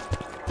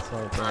 So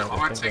Alright, I'm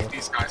gonna take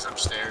these guys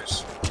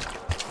upstairs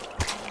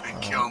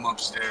and kill them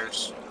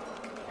upstairs.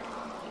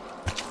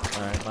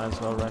 Alright, might as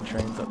well run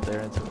trains up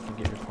there until we can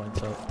get your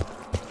points up.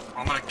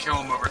 I'm gonna kill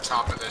them over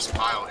top of this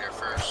pile here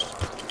first.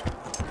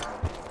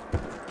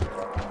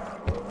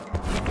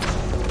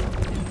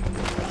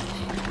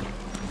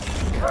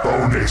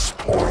 Bonus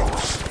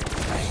points.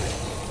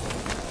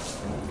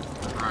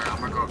 Alright, I'm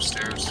gonna go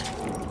upstairs.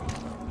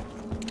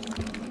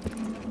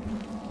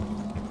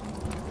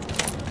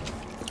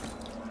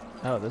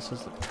 Oh, this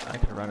is... I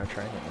can run a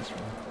train in this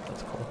room.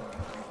 That's cool.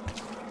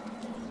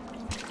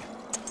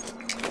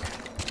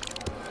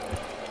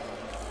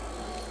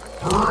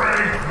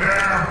 Break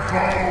their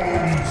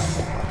bones.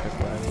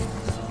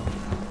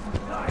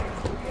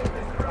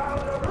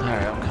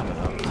 Alright, I'm coming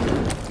up.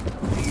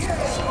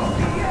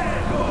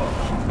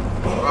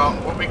 Well,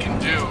 what we can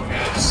do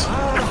is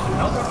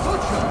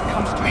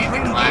lead the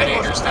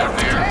gladiators down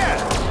there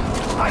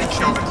and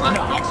kill the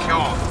gladiators. Don't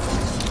kill them.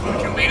 We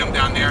can lead them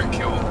down there and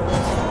kill them.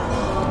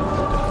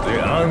 The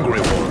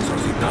angry ones are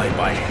the type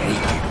I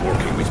hated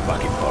working with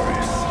fucking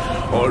forests.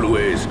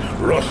 Always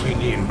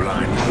rushing in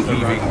blind,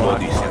 leaving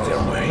bodies in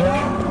their wake.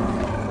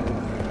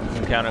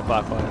 I'm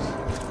counterclockwise.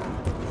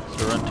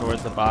 So run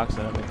towards the box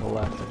and then make a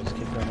left and just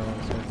keep going around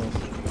in circles.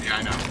 Yeah,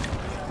 I know.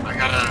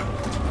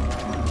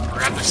 We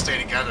have to stay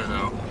together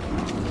though.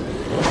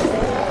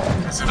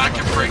 Because then I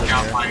can break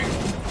out my...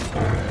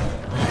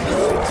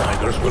 The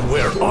tigers will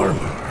wear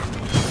armor.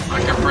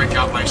 I can break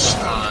out my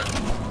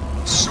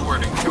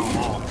sword and kill them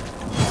all.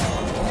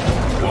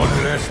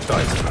 One less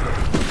tiger.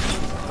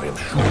 I am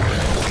sure.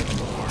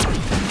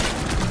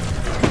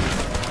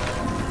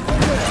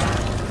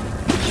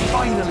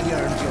 Finally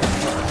earned your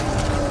trust.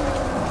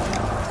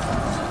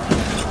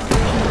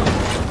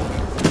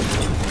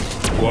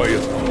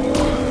 Quiet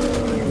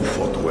now. You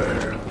fought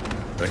well,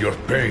 and your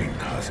pain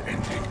has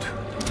ended.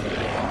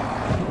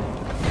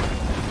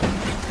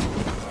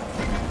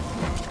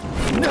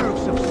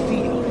 Nerves of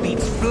steel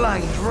beats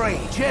blind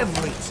rage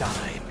every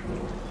time.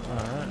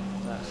 Alright,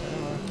 that's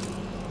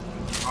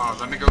it.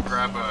 Let me go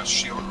grab a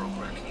shield real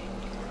quick.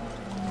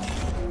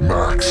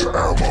 Max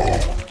ammo.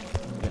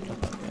 Get the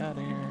fuck out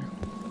of here.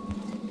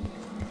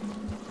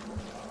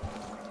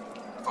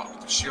 Oh,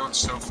 the shield's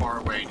so far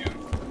away, dude.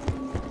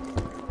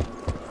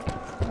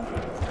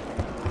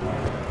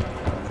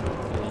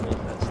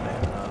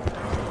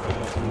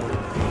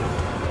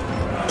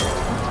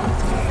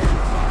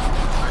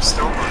 I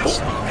still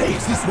burst. Hey,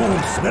 this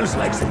room smells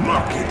like the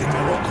market in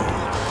Morocco.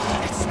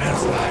 It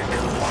smells like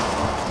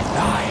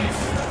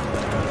life.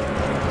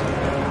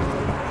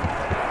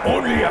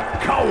 Only a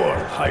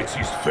coward hides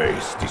his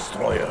face,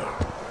 destroyer.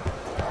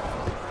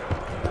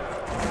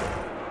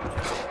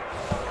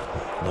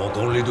 Not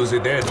only do the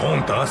dead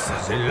haunt us,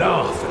 they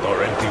laugh at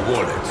our empty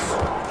wallets.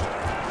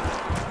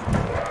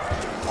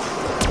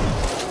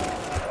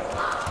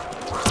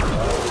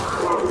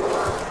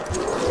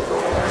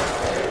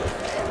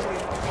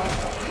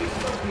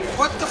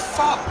 What the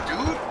fuck,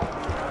 dude?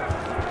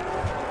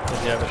 Did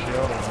you have a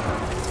shield or not?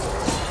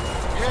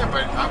 Yeah,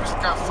 but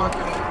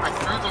I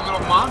threw the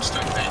little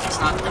monster thing. He's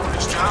not doing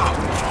his job.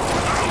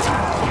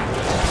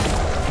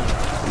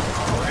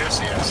 Oh, yes,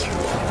 he is.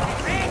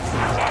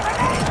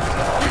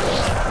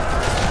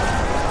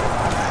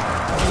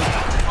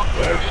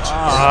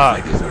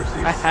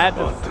 I had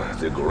to. But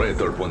the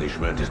greater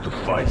punishment is to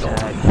fight on.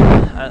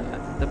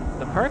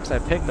 The perks I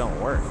picked don't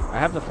work. I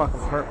have the fucking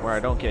perk where I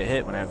don't get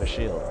hit when I have the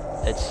shield.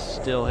 It's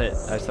still hit.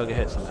 I still get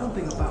hit somehow.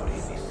 Something about it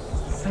is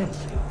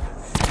offensive.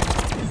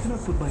 I cannot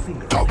put my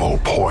finger. Double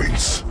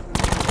points.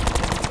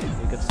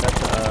 You could set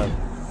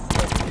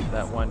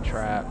that one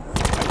trap.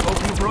 I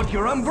hope you brought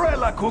your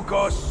umbrella,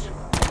 Kukos.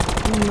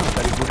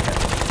 Very good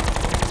help.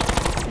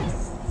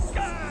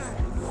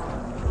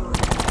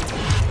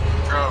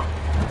 Go.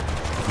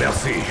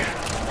 Merci.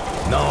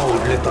 Now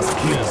let us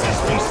kill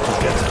these beasts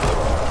together.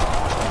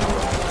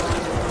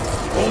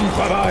 Bon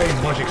travail,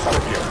 Magic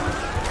Scorpion.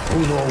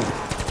 Uno.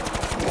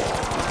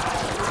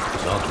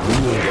 That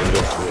wound on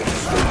your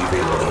face will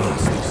leave a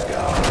nasty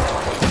scar.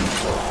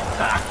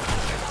 Ha!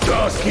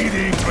 Just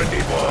kidding,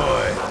 pretty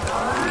boy.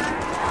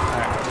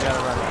 Alright, we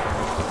gotta run.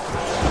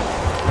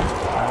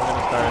 I'm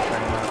gonna start a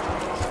train up.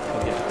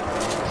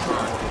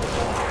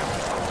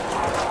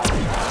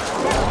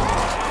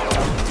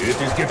 It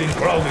is getting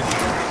crowded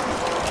here.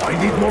 I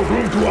need more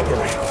room to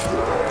operate.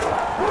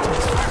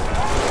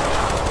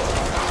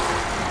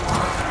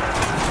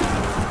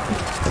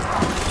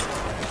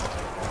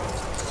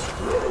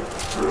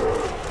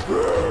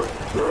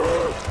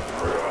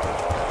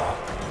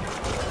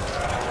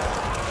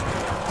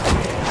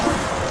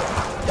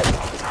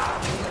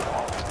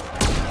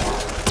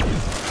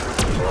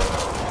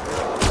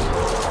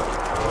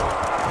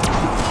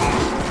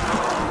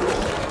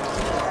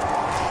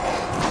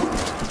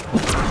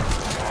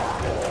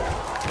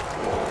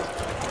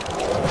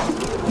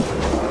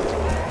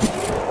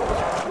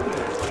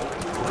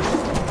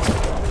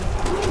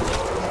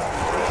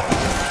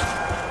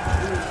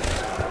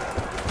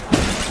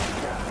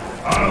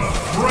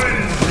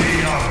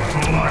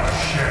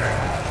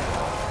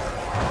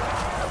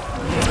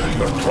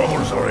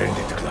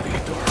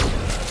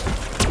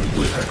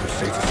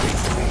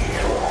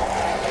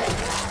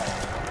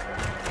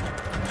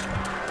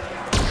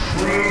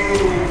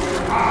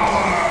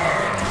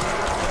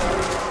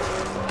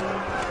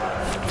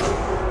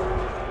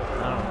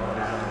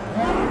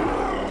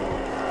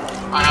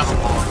 I have a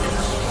ball here.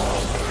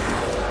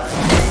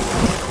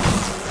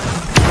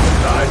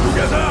 Die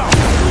together!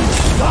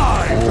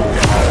 Die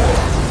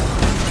together!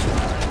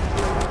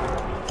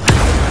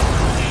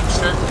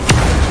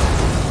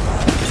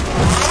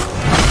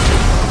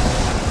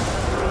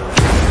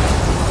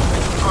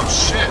 Oh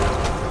shit.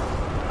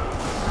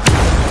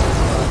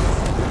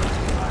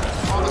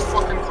 All the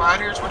fucking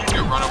gladiators, what'd you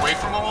do? Run away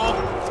from them all?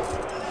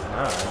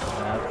 No,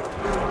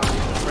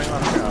 bring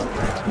on crowd.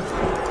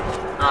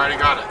 I already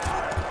got it.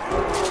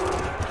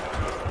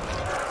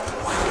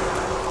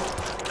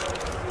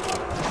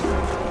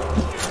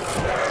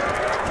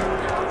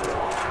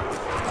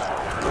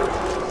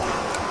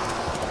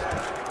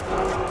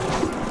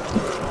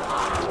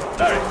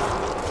 Hey,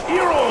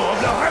 hero of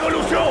the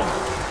revolution!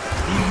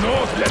 Do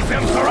not let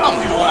them surround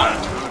you!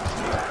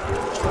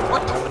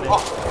 What the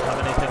fuck? How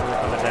many things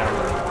are coming down?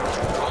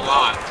 A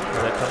lot.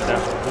 Are they coming down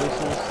from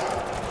boosters?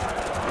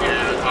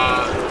 Yeah,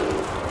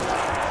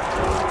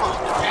 oh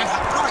man, how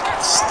do I get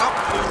stuck?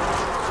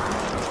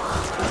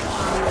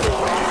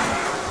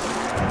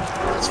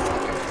 That's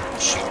fucking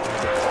shit.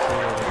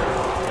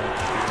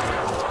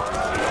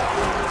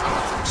 I'm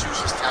up from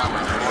Zeus's tower,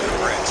 they're on the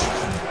bridge.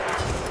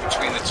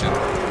 Between the two.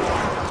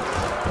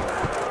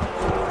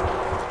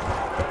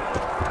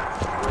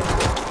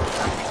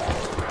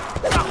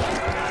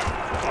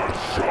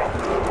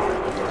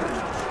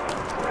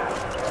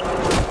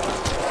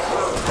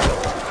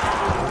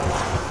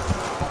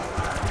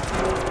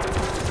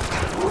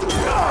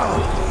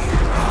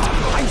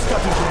 I'm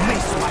starting to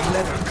miss my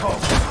leather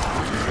coat.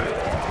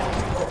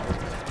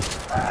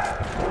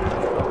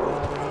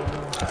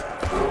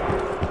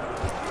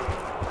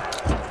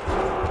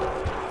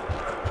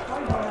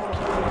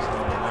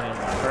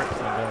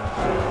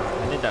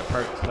 I need that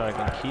perk so I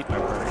can keep my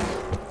perks.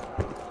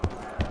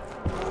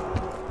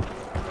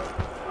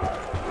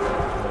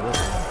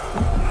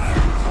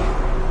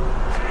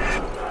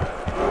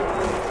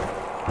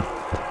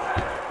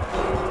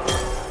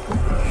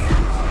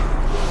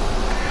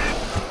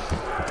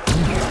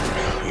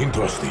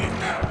 Interesting.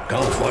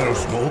 Campfire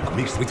smoke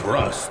mixed with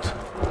rust.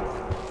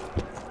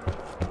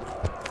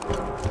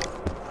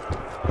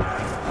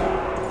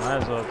 Might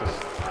as well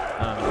just,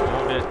 I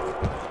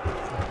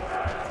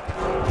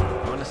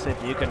want to see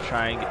if you can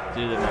try and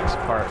do the next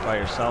part by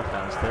yourself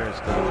downstairs,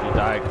 because if you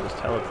die, I can just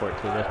teleport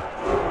to you.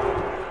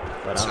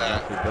 But I don't know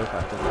if we both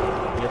have to.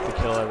 You have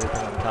to kill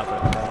everything on top of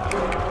the crowd.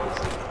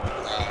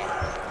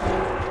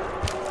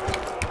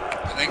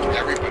 I think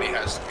everybody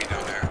has to be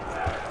down there.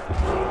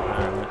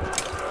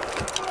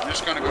 I'm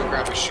just gonna go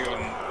grab a shield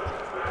and...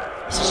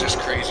 This is just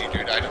crazy,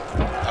 dude. I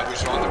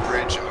was on the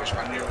bridge, I was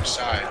running the other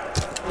side,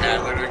 and I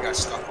literally got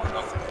stuck on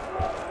nothing.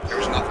 There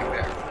was nothing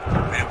there.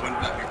 And it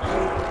wouldn't let me run.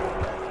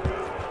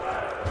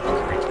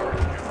 Fucking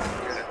retarded, dude.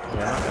 Get it.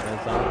 Yeah,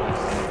 it's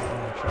obvious.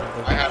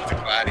 I have the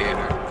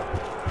gladiator.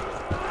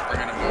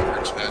 Bringing him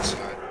over to that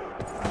side.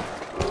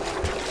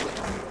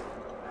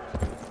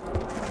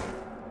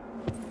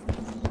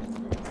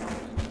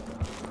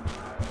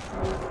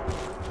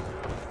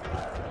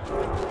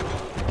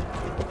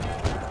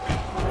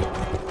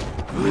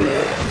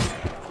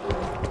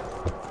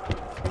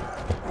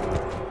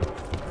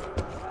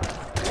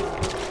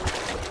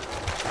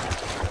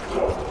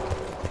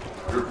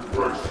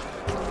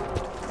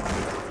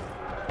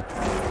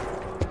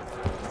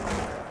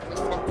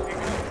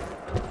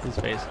 His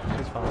face.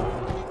 He's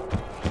following me.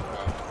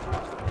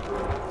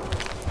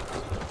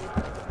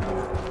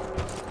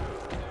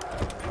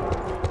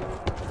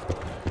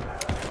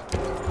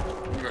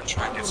 I'm gonna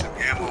try and get some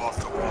ammo off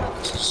the wall.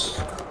 This is...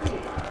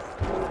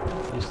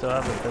 You still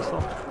have the pistol?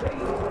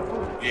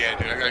 Yeah,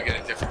 dude, I gotta get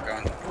a different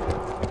gun.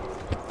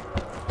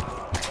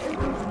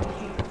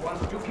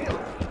 Wants to kill.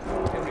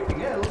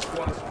 Everything else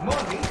wants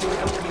money to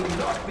help me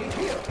not be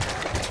killed.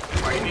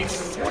 I need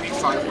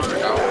 $4,500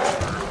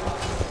 for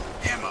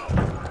ammo.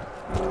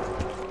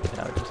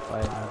 Yeah, I would just buy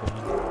another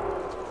one.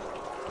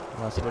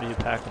 Unless, what do you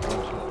pack a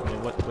punch? I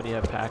mean, what do you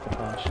have pack a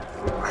punch?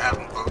 I have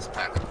them both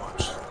pack a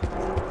punch.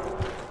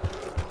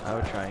 I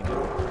would try and get a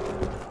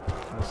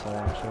freaking missile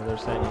launcher. They're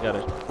saying you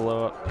gotta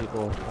blow up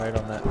people right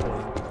on that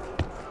thing.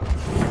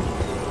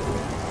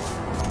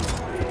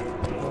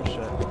 Oh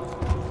shit.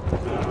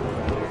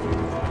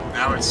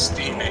 Now it's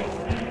steaming.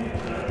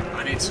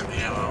 I need some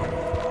ammo.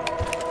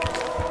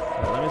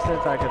 Let me see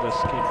if I could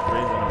just keep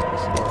breathing over the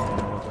storm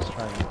and we'll just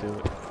try and do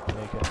it.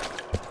 Make it.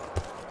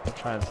 We'll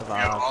try and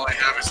survive. Yeah, all I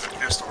have is the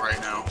pistol right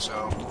now,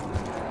 so...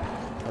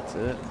 That's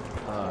it?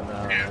 Oh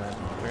no, Yeah. man.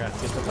 We gotta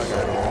get the fuck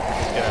out of here.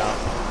 Just get out.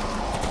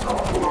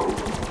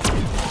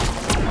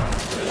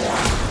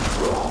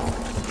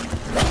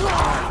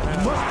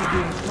 Must be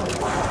doing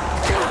something.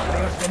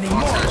 They're sending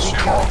more.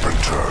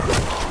 Carpenter.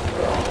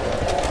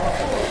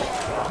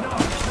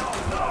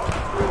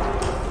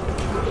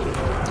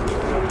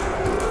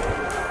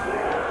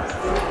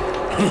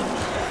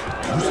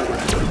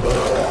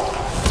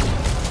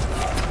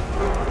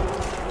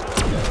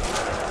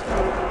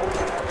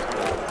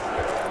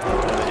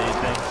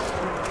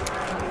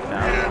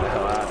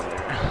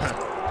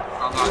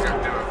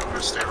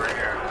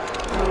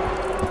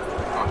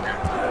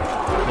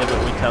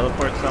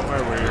 teleport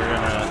somewhere where you're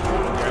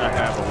gonna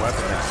have a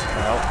weapon to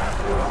help.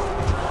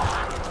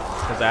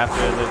 Because after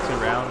the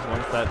 2 rounds,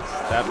 once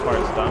that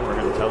part's done, we're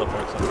gonna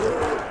teleport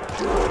somewhere.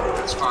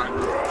 That's fine.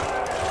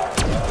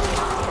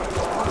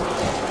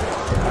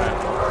 Alright,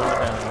 calm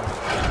down.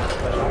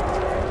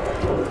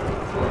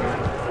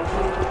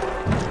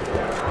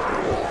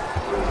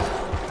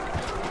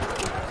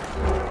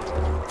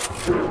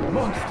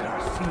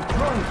 Monsters seem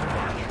drawn to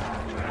me.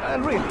 And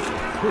really,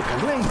 who can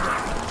blame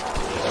them?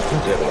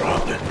 Whatever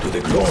happened to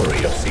the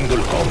glory of single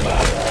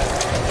combat?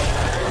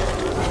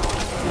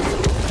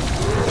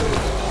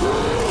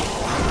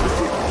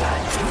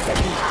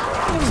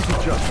 Or is it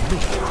just me?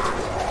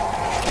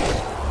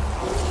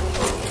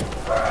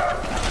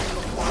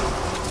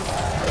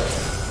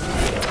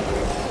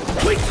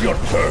 Wait your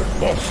turn,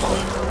 monster.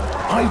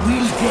 I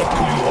will get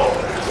to you all.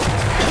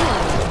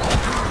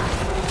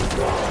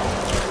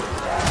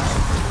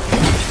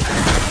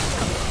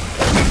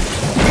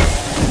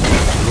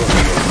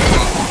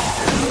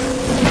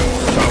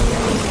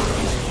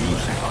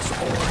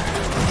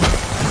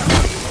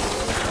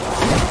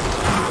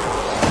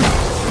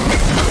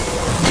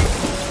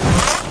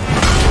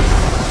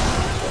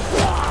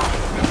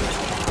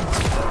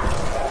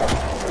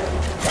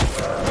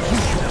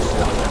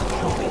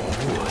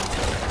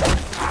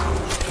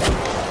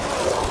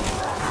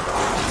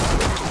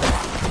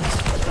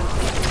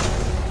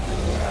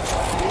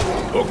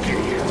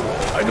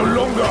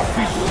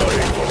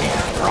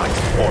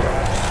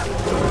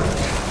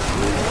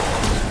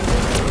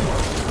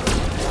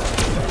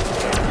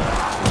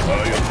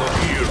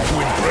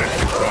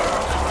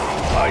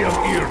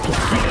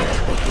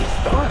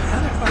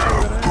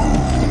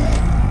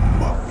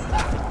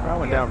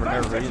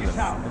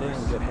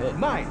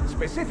 Mine,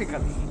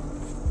 specifically.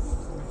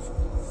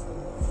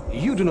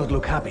 You do not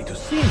look happy to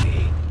see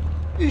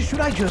me. Should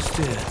I just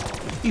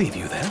leave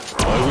you there?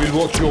 I will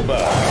watch your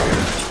back.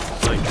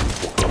 A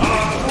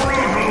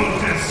brutal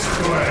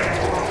display.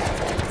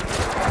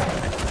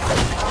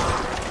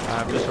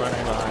 I'm just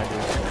running behind you.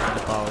 I'm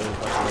to follow you.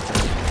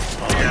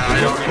 Yeah,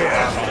 I don't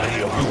have Any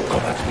of you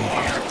come at me.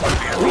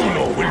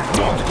 Bruno will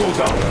not go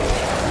down.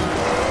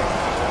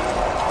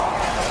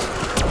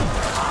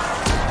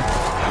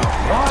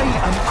 Why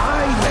am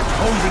I left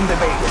holding the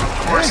bait?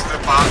 force the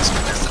bots to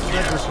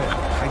disappear.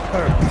 I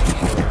heard.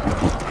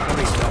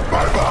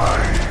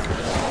 Bye-bye.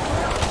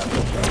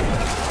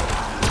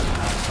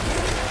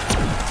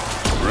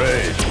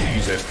 Rage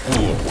is a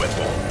poor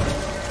weapon.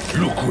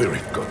 Look where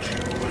it got you.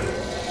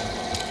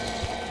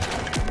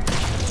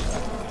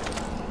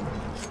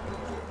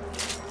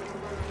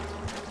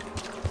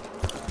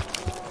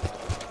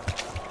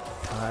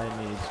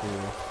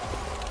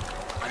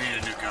 I need a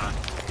new gun.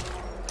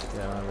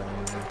 Yeah, I don't have any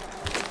either.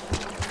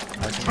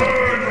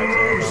 Burn the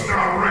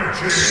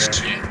wretched.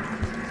 Shit.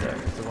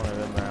 It's one of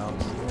them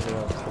rounds. We'll go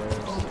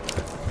upstairs.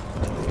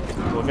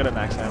 We'll get a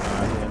max ammo at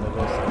the end of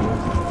this.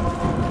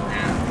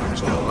 Yeah,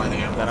 there's no by the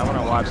end. Then I want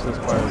to watch this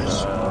part.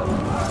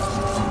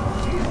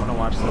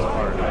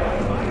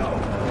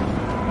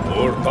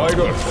 Or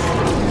tigers.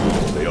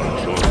 They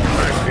are just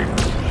acting.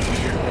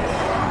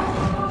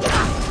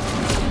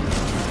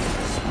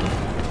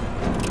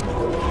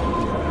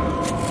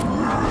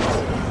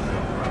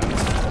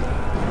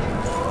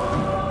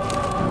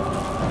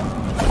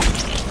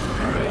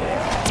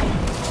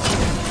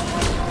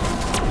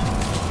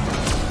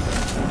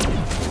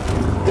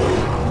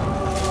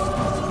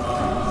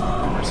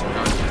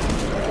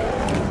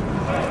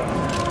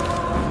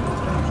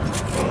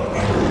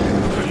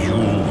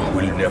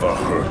 Never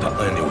hurt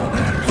anyone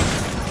else.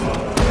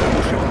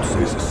 I should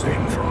say the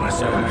same for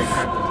myself. When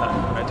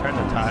I turn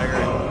the tiger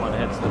and one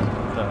hits the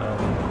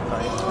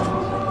fight.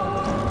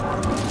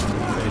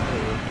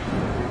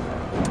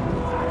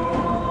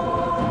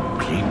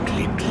 Click,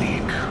 click,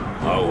 click.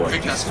 How I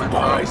think that's my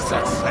problem. I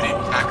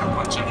didn't pack a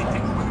bunch of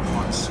anything at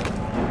once.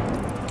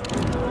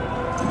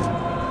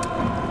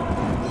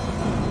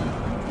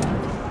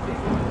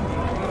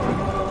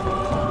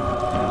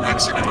 Max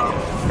ammo.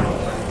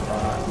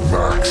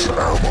 Max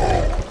ammo.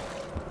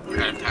 I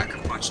gotta pack a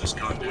bunch of this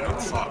gun, dude. I'm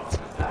fucked.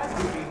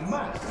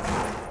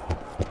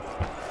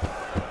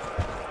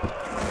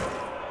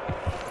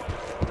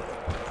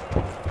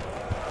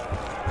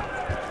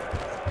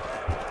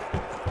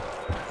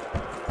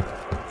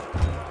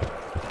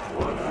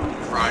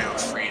 Cryo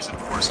freeze, of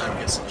course I would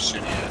get some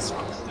shitty ass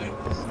fucking thing.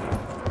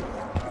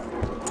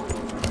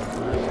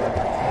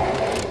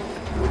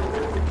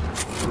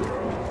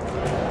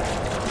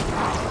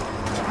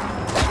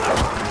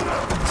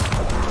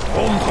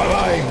 Bon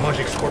travail,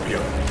 Magic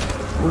Scorpion.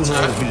 Bruno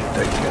will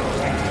take care of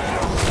me.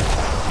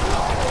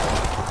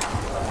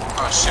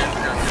 Oh shit,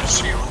 we gotta get a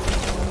shield.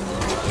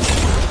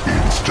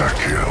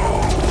 Insta-kill.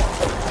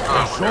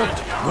 Oh, Shot,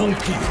 won't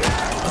kill.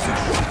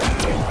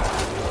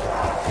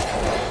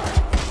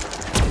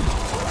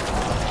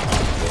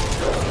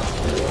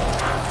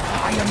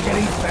 I am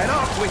getting fed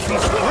up with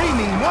these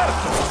screaming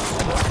muertos.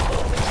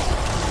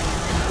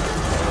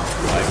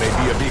 I may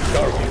be a big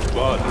target,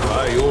 but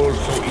I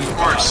also eat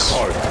course.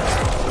 hard.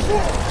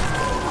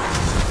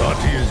 That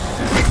is...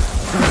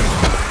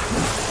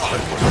 Oh The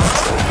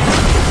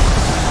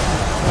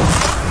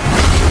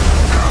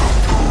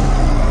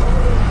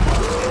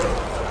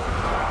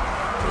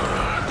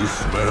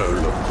smell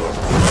of God.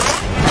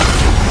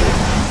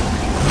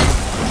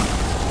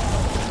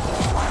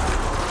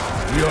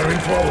 We are in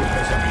trouble,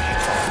 Mesami.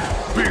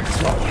 Big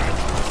trouble.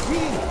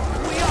 We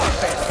are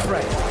best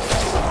friends.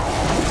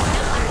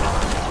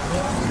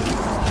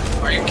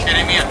 Are you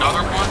kidding me?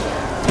 Another one?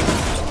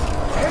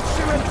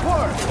 Excellent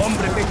work,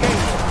 hombre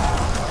pequeño.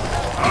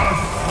 A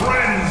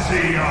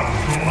frenzy of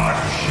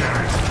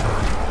bloodshed.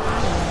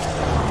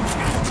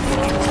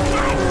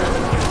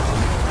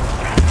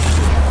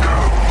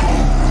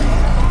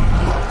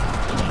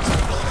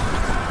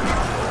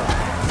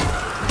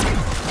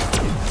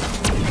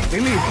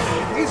 Believe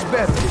me, it's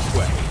better this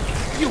way.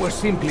 You were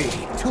simply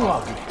too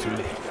ugly to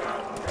live.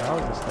 How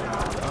is this thing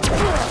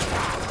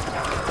done?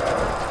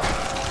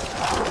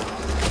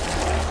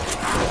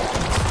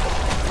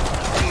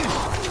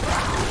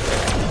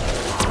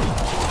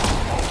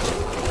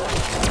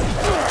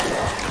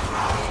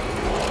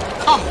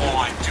 Come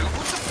on, dude.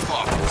 What the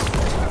fuck?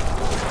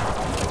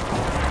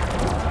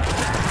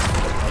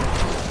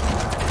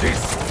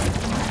 This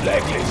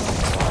legless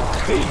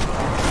thing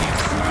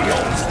needs to be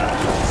on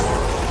standards.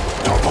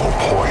 Double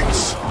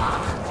points. I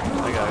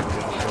gotta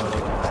get it.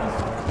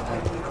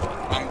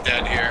 I'm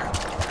dead here.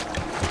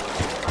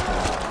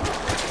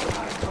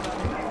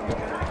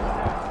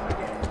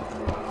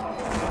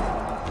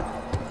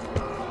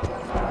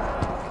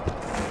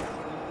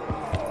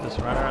 Just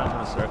run around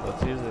in a circle.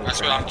 It's easy.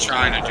 That's what I'm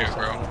trying to do,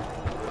 bro.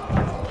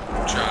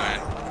 I'm trying.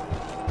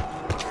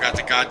 Got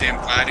the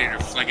goddamn gladiator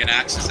flinging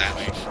axes at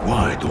me.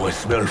 Why do I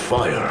smell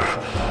fire?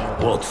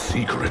 What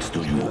secrets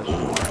do you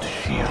hold,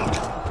 shield?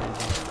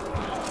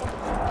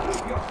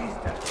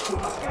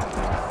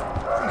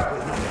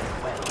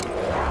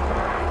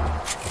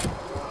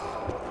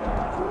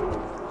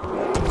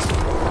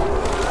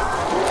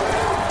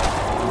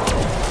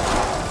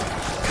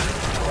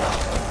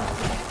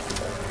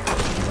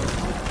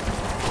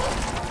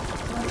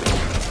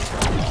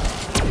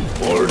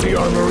 All the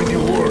armor in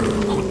the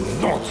world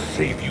could not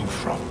save you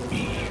from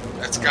me.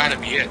 That's gotta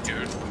be it,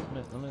 dude.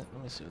 Let me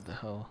see what the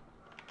hell.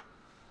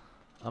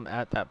 I'm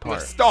at that With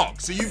part. stock,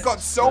 so you've got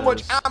so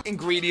much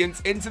ingredients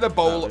into the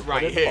bowl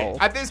right in the here. bowl.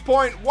 At this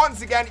point,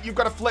 once again, you've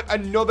got to flip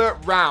another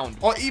round,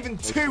 or even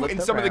two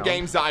in some of the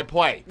games that I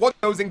play. Once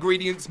those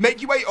ingredients,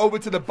 make your way over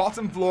to the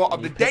bottom floor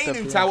of the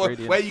Danu Tower,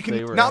 where you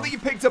can, now that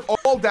you've picked up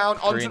all down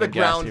onto the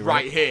ground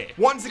right here.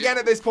 Once again,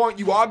 at this point,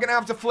 you are going to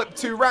have to flip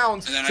 2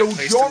 rounds, And then I so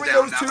placed them during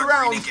down. those Now 2 they're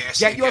rounds, green and gassy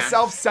get again.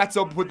 yourself set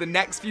up with the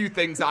next few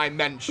things that I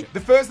mentioned. The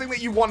first thing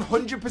that you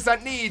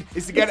 100% need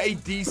is to get a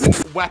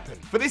decent weapon.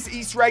 For this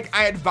Easter egg,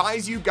 I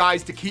advise you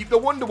guys to keep the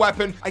wonder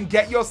weapon and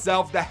get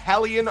yourself the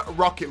Hellion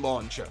rocket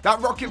launcher.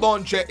 That rocket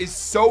launcher is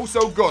so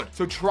good,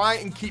 so try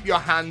and keep your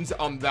hands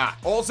on that.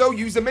 Also,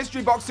 use the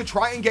mystery box to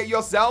try and get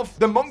yourself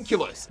the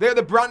Munculus. They're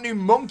the brand new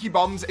monkey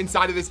bombs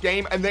inside of this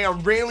game, and they are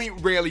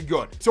really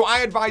good. So I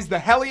advise the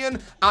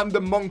Hellion and the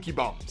monkey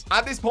bombs.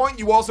 At this point,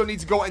 you also need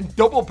to go and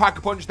double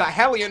pack-a-punch that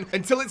Hellion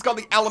until it's got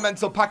the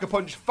elemental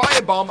pack-a-punch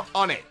firebomb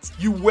on it.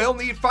 You will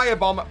need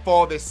firebomb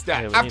for this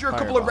step. Yeah, After a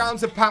couple of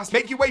rounds have passed,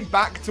 make your way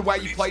back to where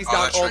you placed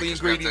down that's all right, the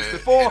 'cause we have ingredients to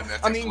before, get them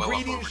and the to blow up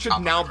ingredients over should top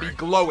of now it, be right?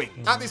 glowing.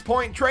 At this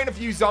point, train a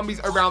few zombies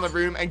around the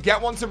room and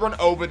get one to run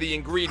over the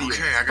ingredients.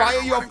 Okay, I gotta Fire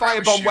go your run and grab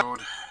a firebomb.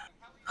 shield.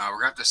 We're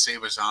gonna have to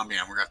save a zombie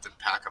and we're gonna have to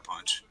pack a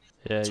punch.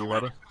 Yeah, So you we're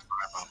ready?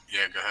 gonna-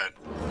 Yeah, go ahead.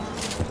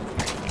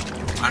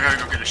 I gotta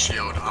go get a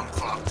shield. I'm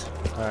fucked.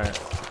 Alright.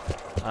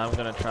 I'm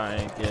gonna try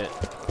and get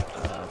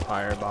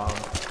firebomb.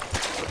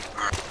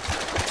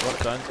 What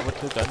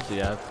 2 guns do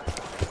you have?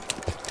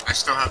 I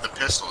still have the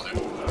pistol, dude.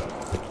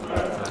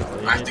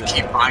 Well, you I have to need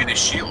keep buying a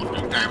shield,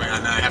 dude. And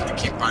then I have to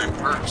keep buying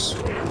perks.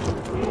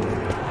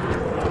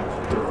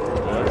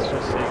 Let's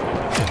just see if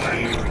we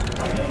can get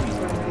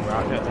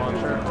rocket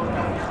launcher.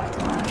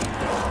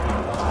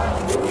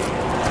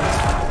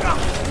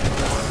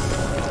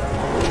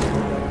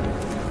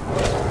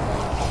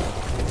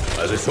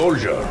 As a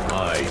soldier,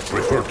 I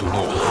prefer to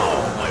know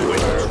how my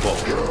weapons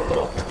function,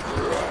 but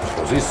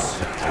for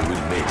this, I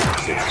will make an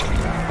exception.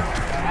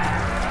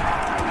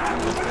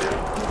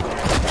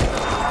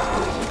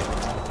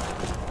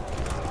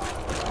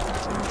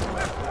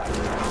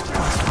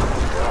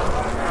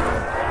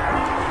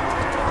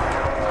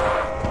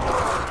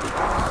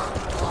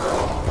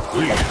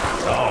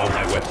 Now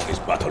my weapon is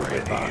battle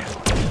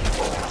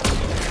ready.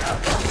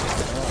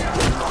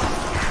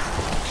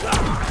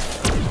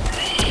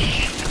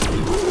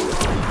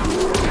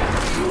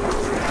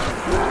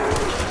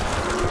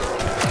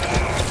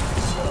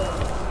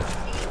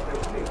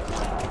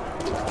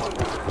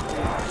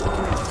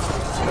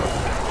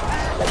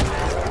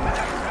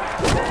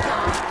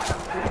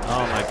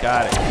 Oh my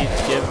god, it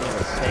keeps giving me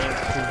the same 2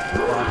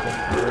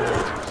 fucking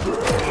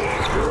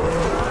birds.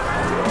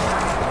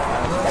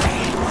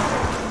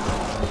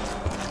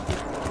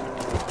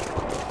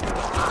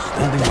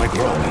 Standing my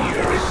ground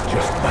here is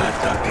just bad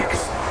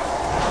tactics.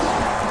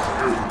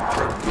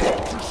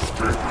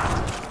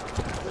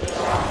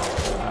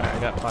 Alright, I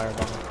got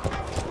firebomb.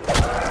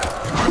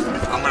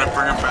 I'm gonna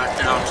bring him back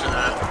down to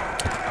that.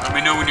 Let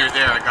me know when you're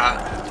there. I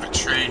got a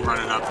train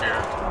running up here.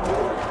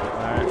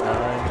 Alright,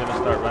 I'm gonna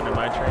start running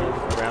my train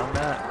around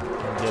that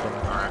and get him.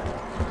 Alright.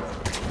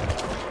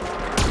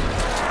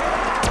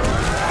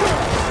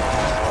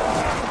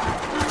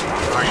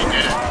 Oh, you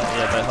did it?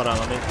 Yeah, but hold on,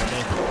 let me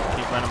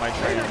keep running my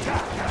train.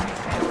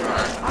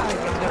 Alright.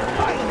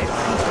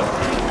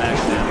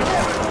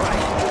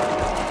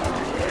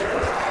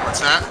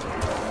 What's that?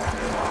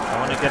 I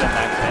want to get a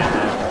max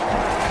ammo.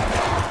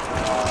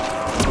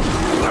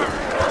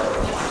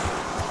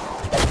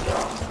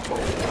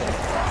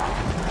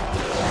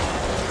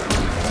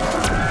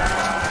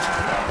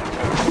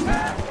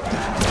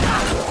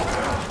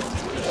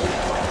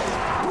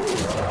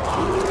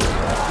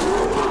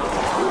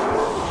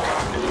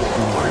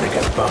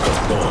 Pack of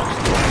dogs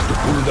trying to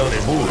pull down a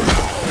bull.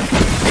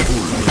 The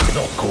bull will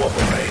not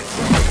cooperate.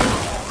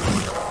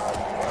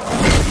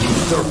 You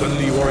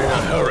certainly were in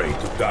a hurry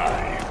to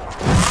die.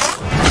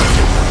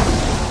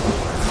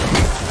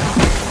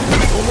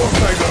 No more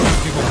tigers,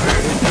 people.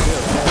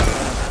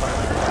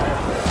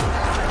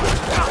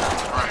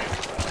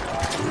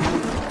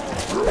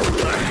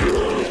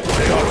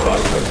 They are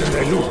faster than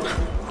they look.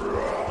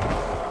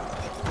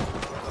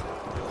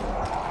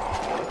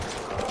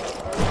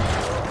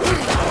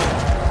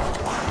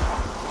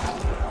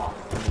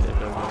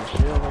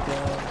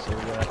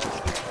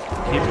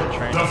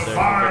 The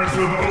fires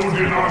of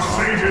Odin are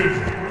sated!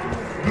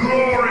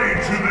 Glory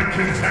to the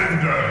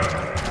contender!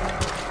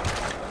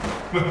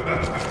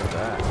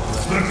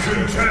 The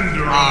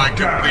contender I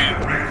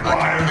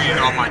completed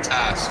all my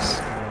tasks.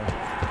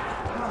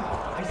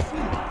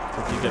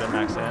 Did you get a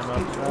max ammo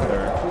for that,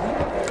 or?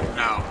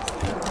 No.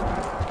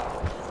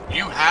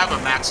 You have a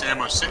max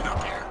ammo sitting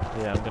up here.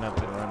 Yeah, I'm gonna have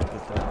to run and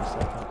get that in a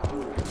second.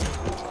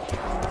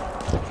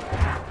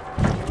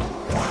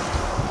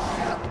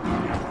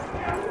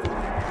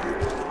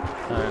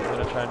 Alright, I'm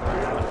gonna try and run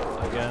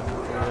again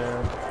over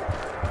there.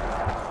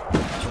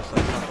 Just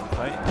like something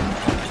tight.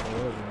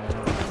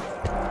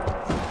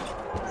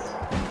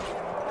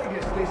 I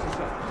guess this is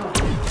a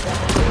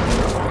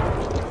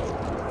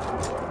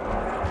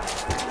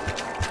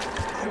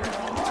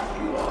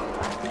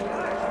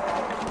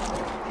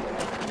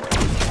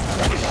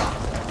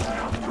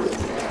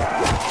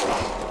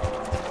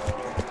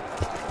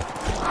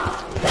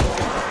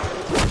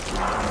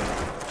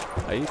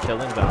Are you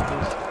killing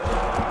zombies?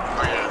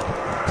 Oh yeah.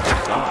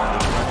 Don't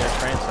run your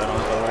train so I don't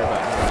have to worry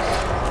about noise.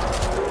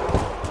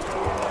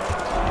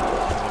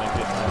 I'm gonna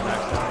get my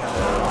max ammo.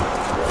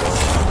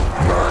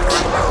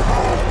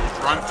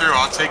 Run through,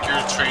 I'll take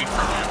your train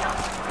from you.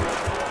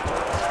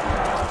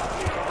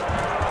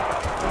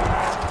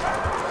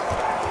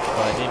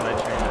 Well, I need my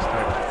train to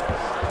start.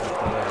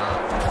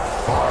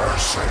 Fire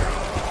sale.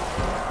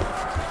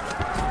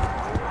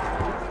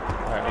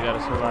 Alright, we gotta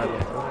survive it.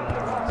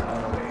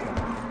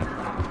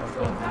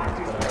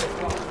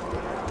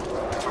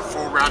 A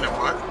full round of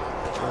what?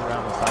 Full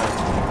round of fire.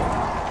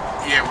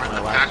 Yeah, we're in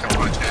the pack a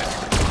punch it.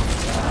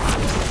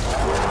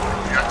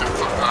 You have to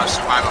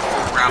survive a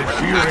full round with a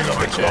pack a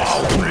punch it.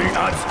 Only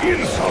adds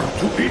insult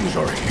to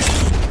injury.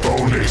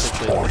 Bonus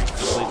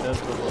points.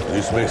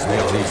 This makes me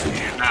uneasy.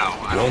 No,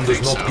 I don't One think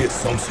does not so. get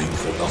something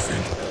for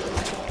nothing.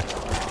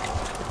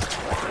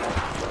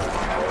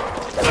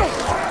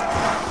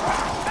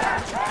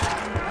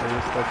 Are you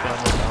still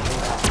killing the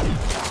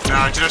zombies? No,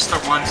 just the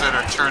ones that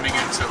are turning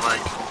into,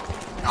 like,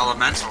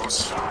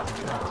 elementals.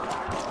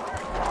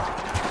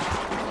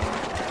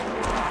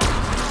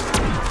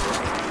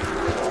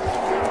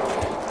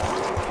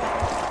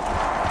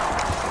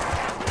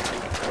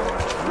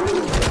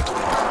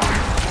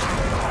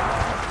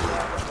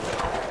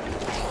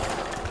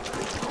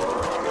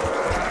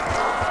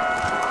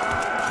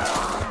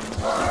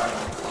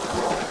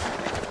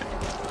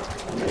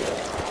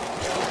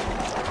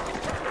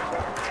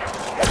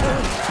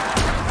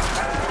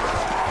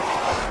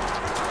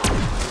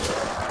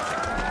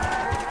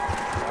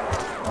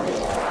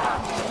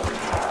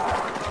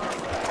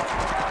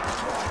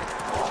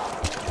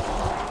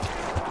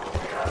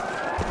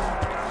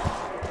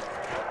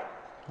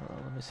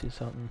 Let me see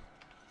something.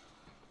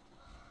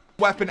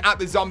 Weapon at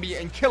the zombie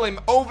and kill him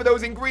over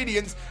those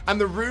ingredients, and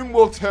the room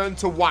will turn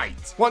to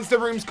white. Once the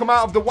rooms come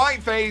out of the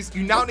white phase,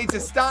 you now need to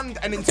stand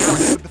and interact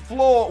with the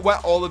floor where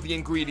all of the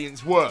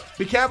ingredients were.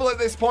 Be careful at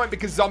this point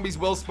because zombies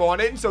will spawn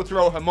in, so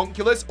throw a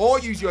homunculus or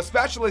use your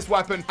specialist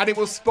weapon and it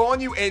will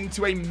spawn you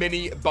into a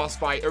mini boss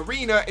fight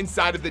arena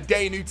inside of the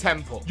Danu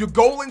temple. Your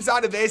goal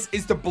inside of this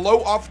is to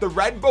blow off the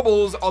red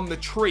bubbles on the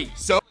tree.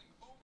 So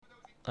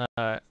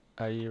Are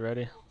you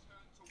ready?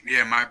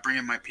 Yeah, am I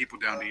bringing my people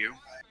down to you?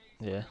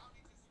 Yeah.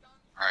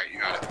 Alright, you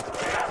got it.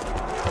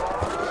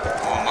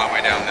 I'm on my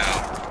way down now.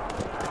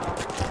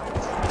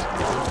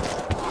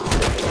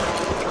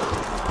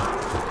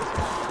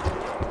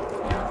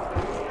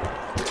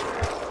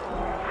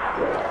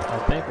 I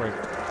think we're...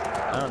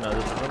 I don't know,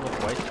 does it look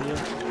white to you?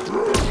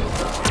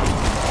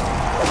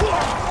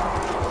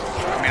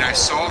 I mean, I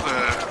saw the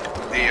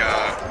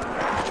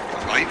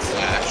light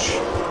flash.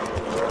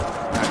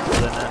 Alright, so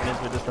then that means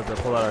we just have to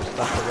pull out our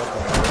stuff to look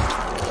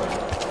at.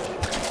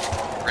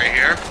 Right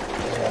here? Run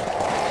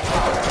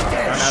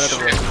out of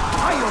the room.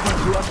 I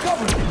overthrew a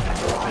government.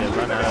 Yeah,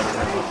 run out of the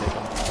room.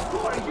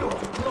 We'll take them.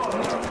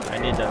 I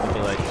need them to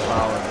be like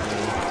following me.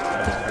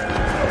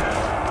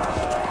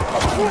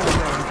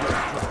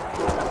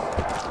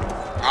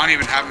 I don't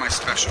even have my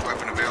special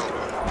weapon available.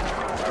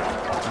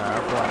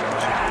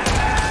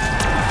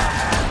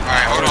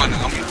 Alright, hold on.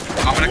 I'm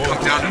gonna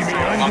come down and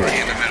throw a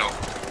monkey in the middle.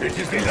 It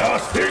is the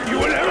last thing you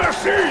will ever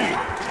see!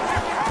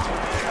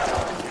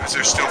 Because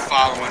they're still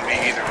following me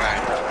either way.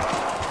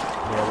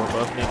 Yeah, we'll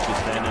both need to be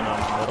standing on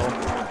the middle.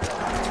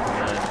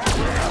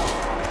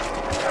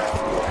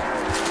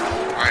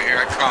 Alright,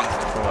 here I come.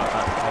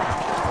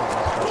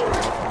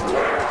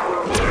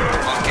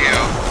 Monkey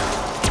out.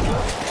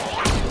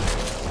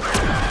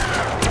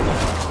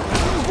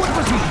 What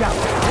was he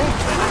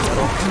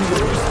shouting?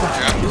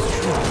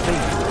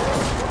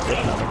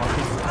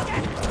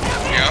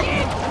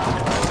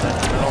 Yep.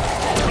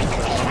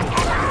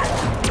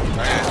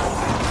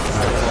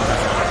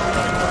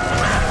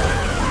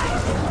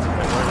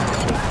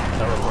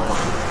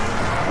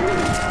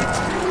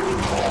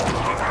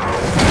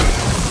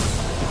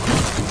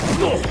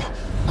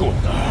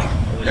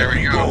 There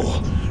we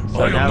go.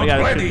 So now we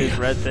gotta shoot these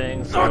red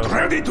things. So not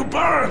ready to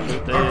burn!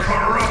 shoot these all as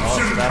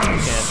fast as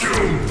we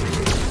can.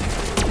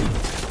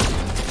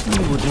 You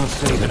would not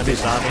say There's that gonna be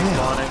this zombies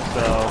spawning,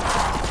 so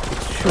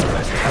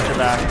watch your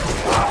back. Die.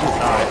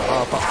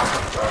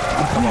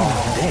 Come on,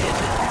 dead.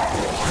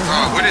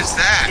 Oh, what is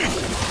that?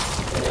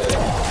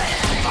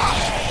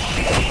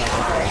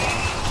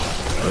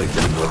 I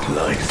do not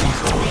like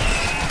people.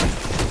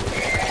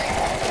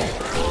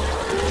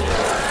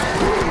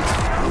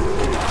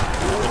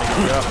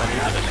 Get up, I need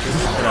you to shoot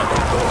it out the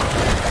door.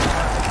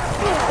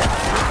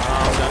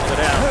 Oh, we gotta go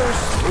down.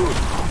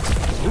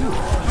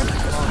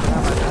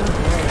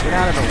 Get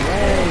out of the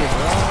way,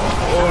 bro.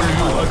 All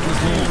you had to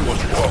do was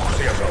walk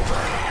the other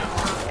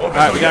way.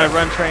 Alright, we gotta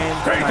run trains,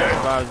 try to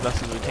survive as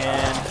best as we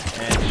can,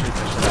 and shoot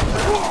the shit out.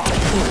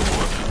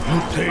 You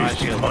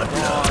tasted my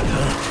blood.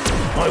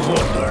 I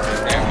wonder.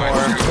 And my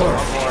One more,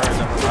 and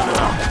then we're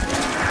running out.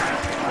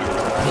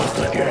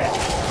 Not again.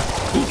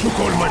 Who took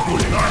all my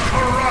bullets?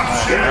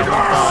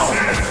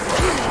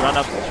 Run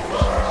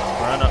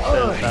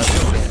upstairs fast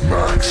as we can.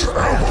 Max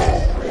ammo.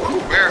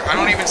 Where? I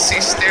don't even see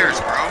stairs,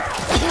 bro.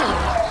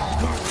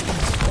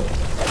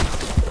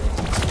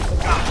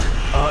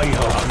 I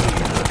have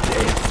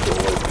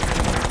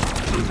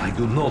I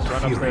do not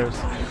Run fear upstairs.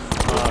 it.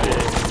 Oh,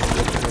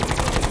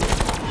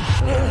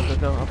 yeah.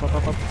 Go, up, up,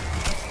 up, up.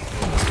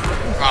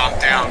 Oh, I'm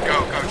down.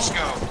 Go, just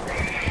go.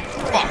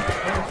 Fuck.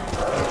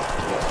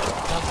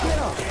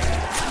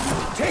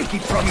 Take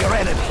it from your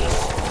enemies.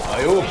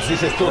 I hope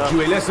this has taught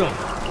you a lesson.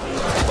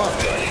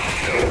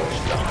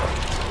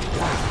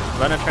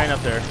 Run a train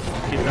up there.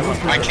 Keep them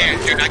up. I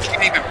can't, dude. I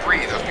can't even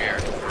breathe up here.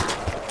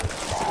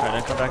 Alright,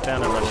 then come back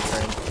down and run the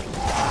train.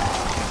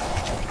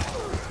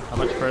 How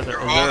much further?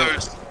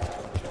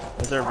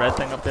 Is there a red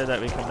thing up there that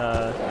we can shoot?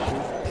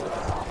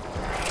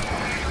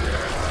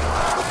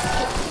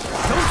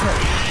 Don't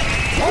worry.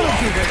 All of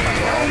you get my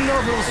own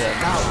novels.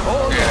 Now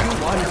all of you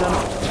want them.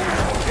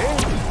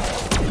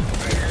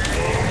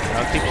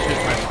 I'll keep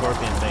shooting my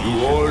scorpion thing. You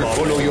all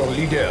follow your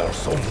leader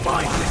so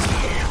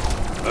mindlessly.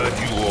 And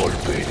you all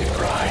pay the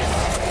price.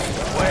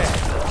 Well,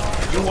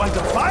 you want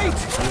to fight?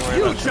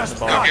 You just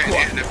Go got get hit in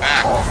one. the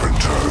back.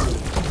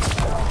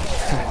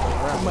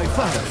 My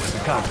father was a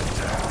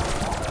carpenter.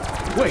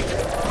 Wait,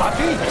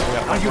 Papi,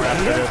 are you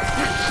here?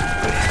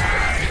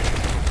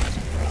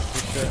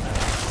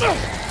 Oh,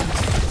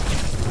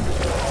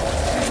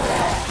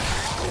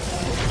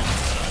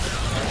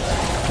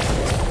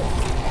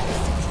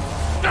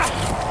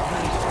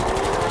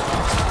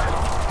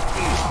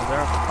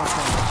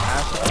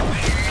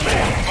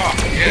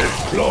 yeah.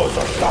 Blows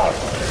of blood.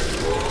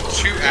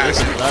 Shoot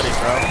acid. Bloody,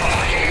 bro.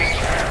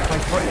 My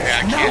friend, Yeah,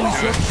 I now can't is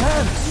do your it.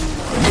 chance.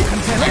 You can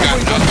tell I got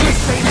everyone nothing.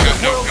 this ain't I got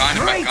the no world's gun and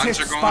my guns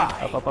greatest are going. spy.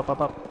 Up.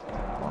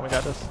 Oh, we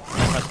got this. Get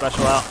my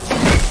special out.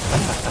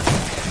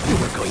 You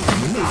were going to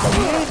make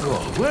Diego,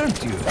 weren't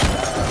you?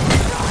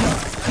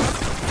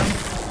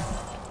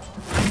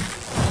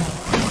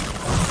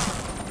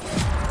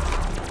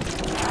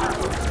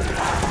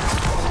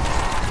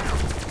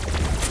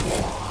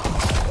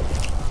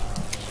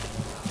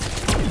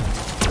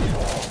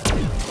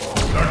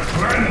 The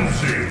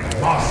cleansing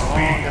must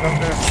be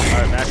complete.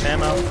 Alright, max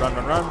ammo. Run.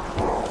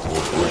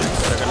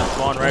 They're gonna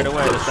spawn right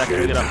away the second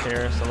we get up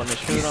here, so let me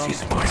shoot them.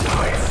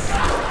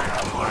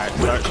 Alright,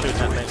 start shooting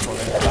that thing for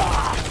me.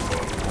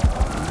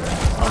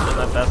 I'll do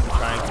my best to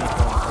try and keep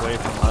them away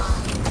from us.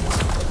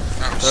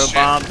 Oh, Throw shit.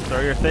 bombs,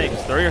 throw your things.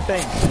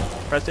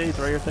 Press A,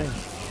 throw your things.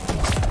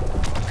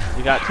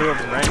 You got two of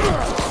them, right?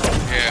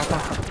 Yeah.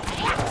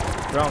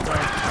 Throw them.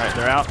 Alright,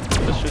 they're out.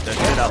 Let's shoot that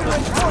shit out.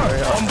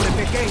 Hurry up.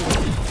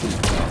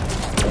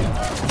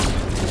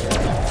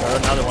 Throw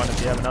another one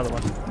if you have another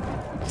one.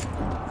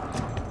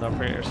 Don't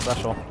forget your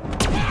special.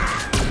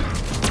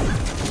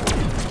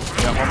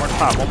 You got one more to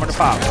pop. One more to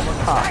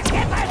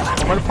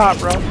pop,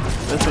 bro.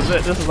 This is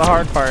it. This is the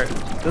hard part.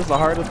 This is the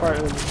hardest part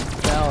of the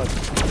challenge.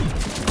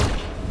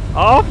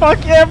 Oh,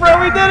 fuck yeah,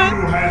 bro, we did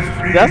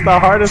it! That's the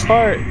hardest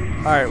part.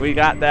 Alright, we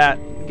got that.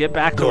 Get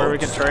back to where we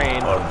can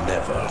train.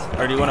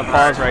 Or do you want to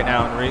pause right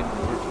now and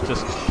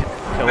just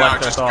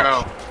collect our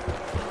thoughts?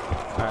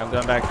 Alright, I'm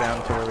going back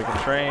down to where we can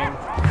train.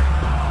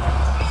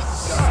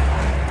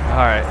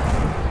 Alright.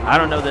 I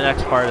don't know the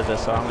next part of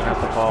this, so I'm going to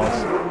have to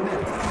pause.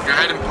 Go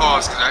ahead and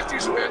pause, because I have to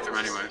use the bathroom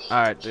anyway.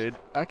 Alright, dude.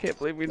 I can't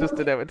believe we just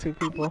did that with 2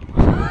 people.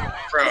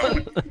 Bro,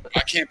 I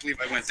can't believe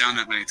I went down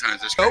that many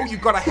times. Oh, you've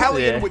got a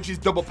Hellion, which is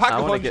double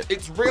pack-a-punch.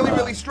 It's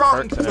really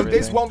strong, so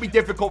this won't be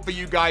difficult for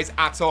you guys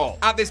at all.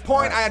 At this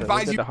point, I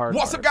advise you,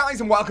 what's up,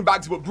 guys, and welcome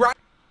back to a brand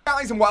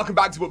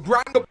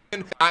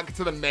back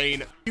to the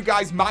main. You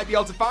guys might be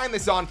able to find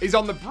this on is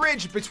on the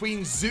bridge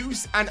between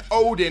Zeus and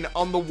Odin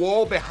on the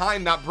wall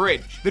behind that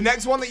bridge. The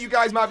next one that you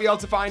guys might be able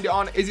to find it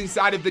on is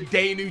inside of the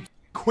Danu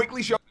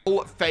quickly show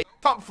face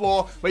top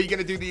floor, where you're going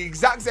to do the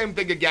exact same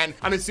thing again,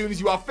 and as soon as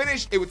you are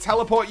finished, it will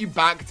teleport you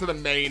back to the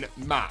main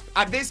map.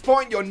 At this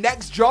point, your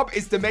next job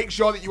is to make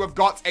sure that you have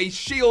got a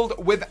shield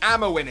with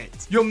ammo in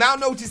it. You'll now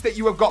notice that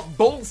you have got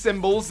bull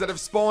symbols that have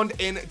spawned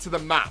into the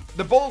map.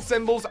 The bull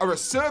symbols are a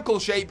circle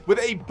shape with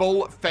a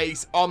bull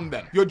face on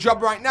them. Your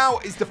job right now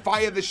is to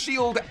fire the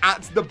shield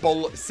at the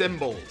bull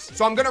symbols.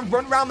 So I'm going to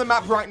run around the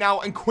map right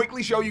now and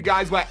quickly show you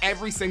guys where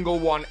every single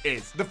one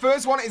is. The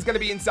first one is going to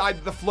be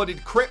inside the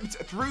flooded crypt,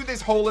 through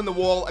this hole in the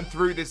wall and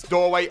through this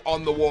doorway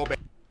on the wall.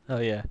 Oh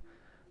yeah.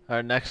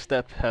 Our next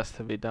step has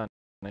to be done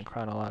in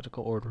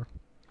chronological order.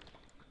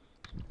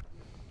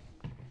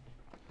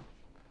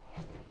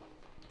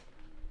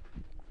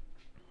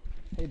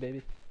 Hey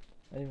baby.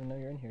 I didn't even know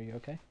you're in here. You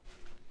okay?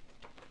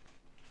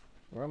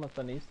 We're almost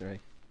done the Easter egg,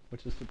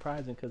 which is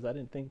surprising because I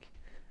didn't think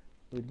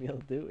we'd be able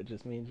to do it with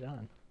just me and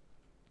John.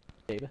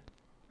 Baby.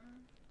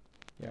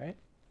 You alright?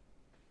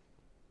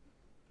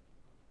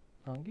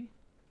 Hungry?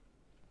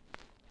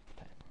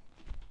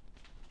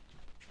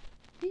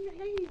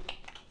 Hey.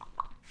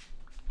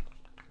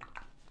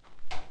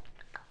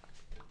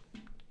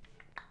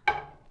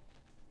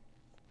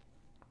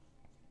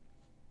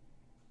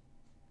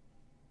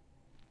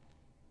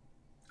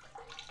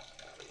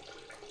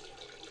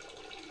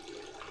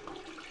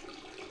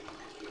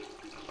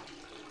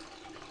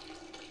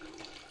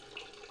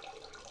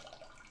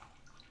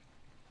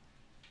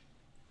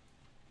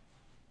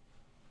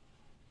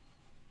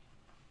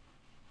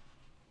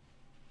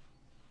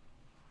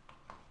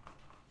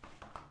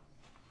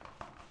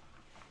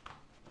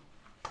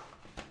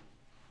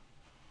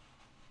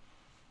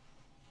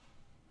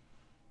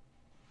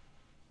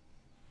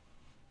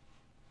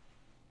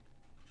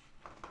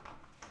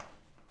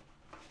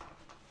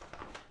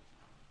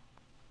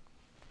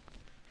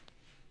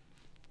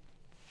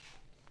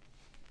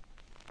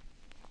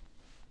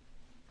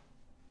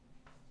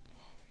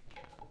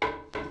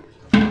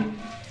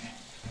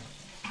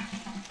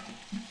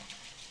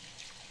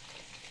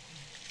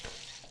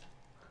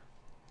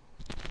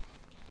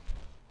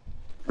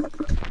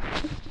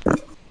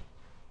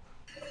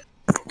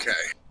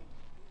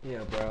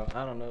 Yeah, bro.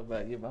 I don't know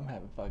about you, but I'm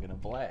having fucking a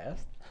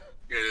blast.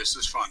 Yeah, this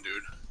is fun,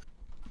 dude.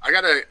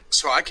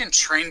 So I can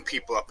train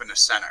people up in the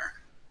center.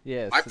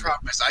 Yeah. My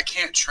problem is I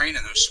can't train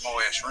in those small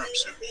ass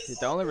rooms, dude.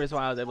 The only reason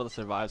why I was able to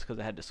survive is because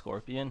I had the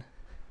scorpion.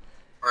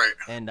 Right.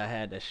 And I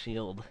had a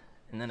shield.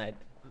 And then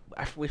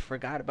we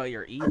forgot about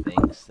your E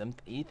things. Them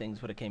E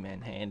things would have came in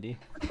handy.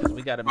 Because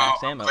we got a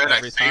max ammo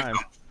every time.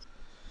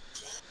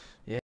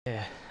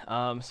 Yeah.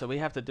 So we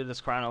have to do this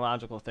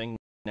chronological thing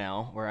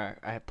now where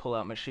I pull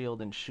out my shield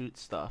and shoot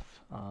stuff.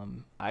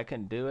 I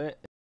can do it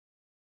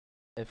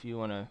if you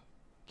want to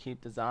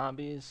keep the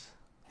zombies.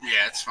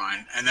 Yeah, it's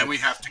fine. And then we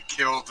have to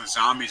kill the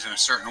zombies in a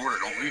certain order,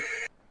 don't we?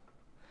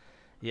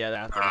 Yeah,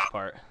 that's the first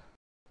part.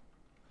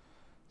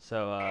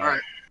 So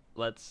right.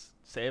 Let's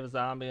save a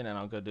zombie and then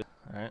I'll go do it.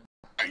 Alright?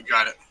 You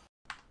got it.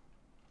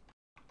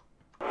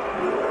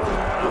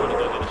 I want to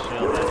go get a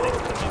shield, but I think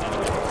it's the beginning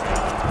of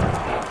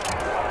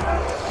the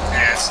round.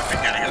 Yeah, it's the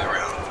beginning of the round.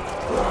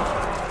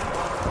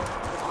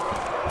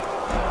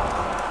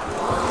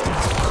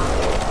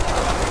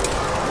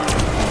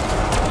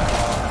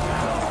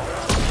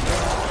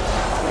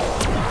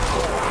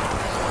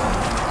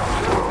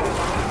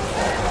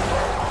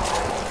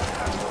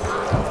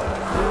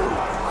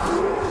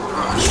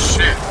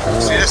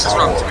 See, this is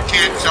what we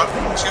can't.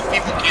 Two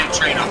people can't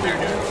train up here,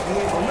 dude.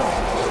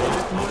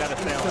 We gotta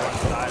stay on one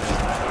side.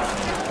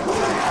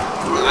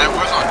 Well, I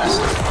was on this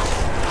side.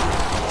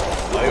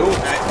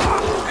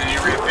 And you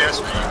ran past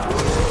me.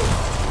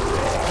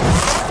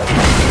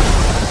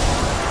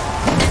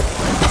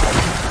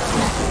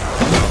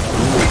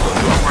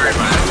 Don't worry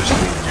about it.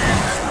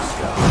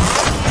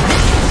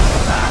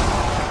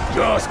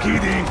 Just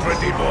kidding,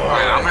 pretty boy.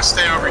 Alright, I'm gonna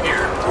stay over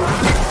here.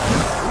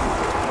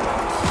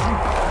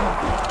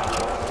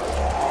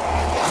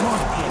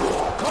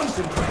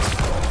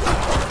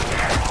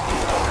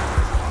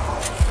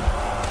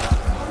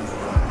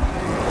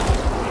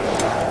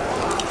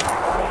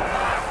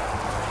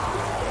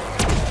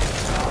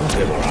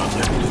 Never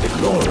answer to the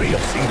glory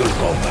of single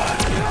combat.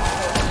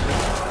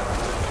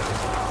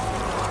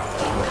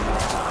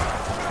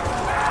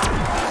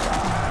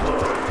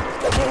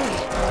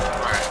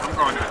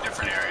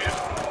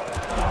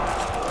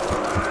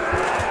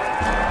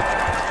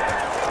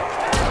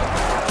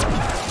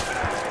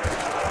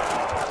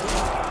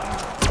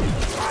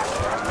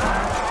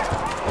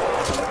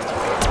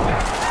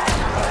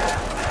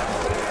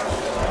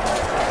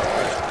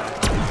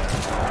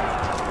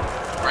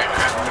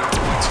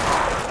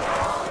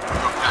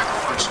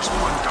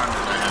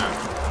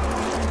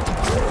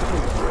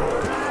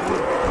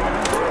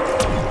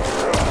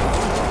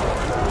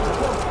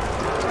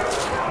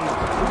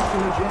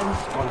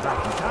 Romans, gone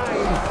back in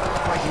time,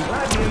 fighting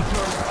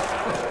gladiators.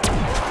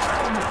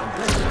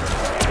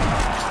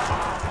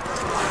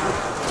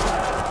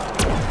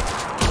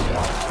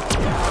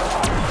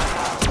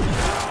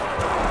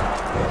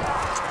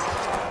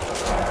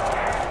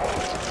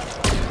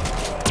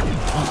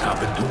 What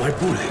happened to my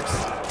bullets?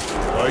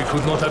 I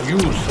could not have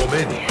used so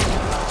many.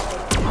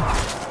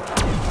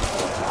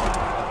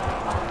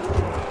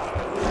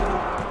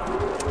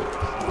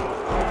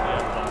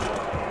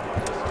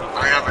 I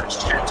have a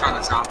shit ton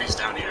of zombies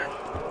down here.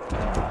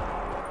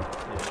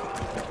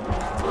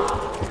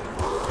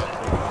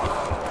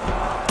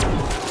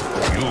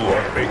 You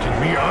are making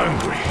me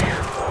angry.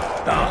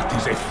 That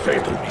is a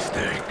fatal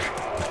mistake.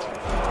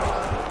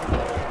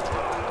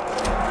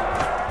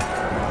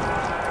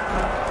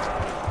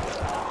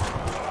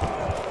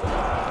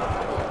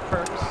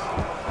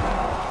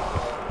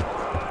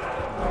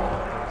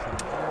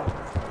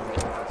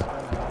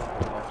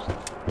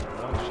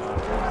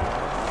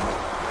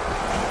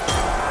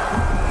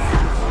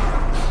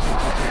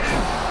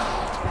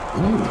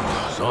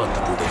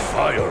 That put a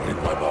fire in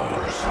my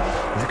bowels.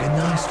 Like a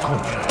nice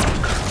cognac.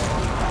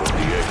 From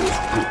Diego's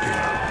cooking.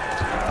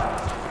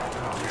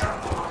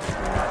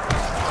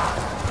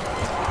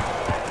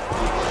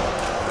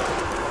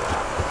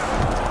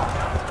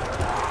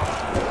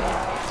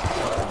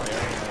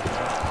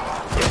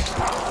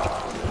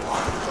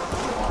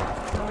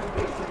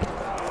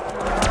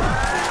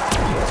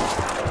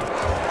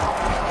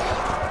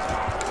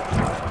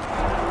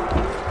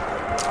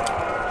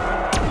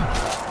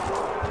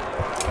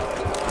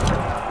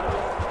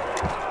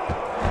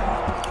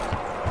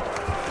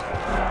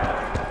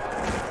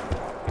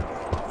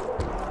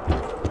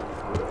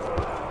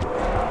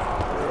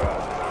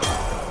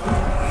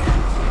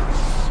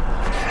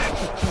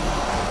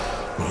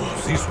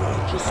 This one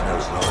just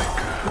smells like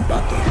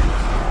battle,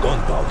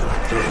 gunpowder,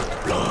 dirt,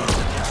 blood,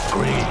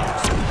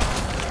 screams.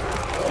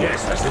 Yes,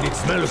 I said it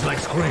smells like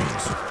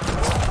screams.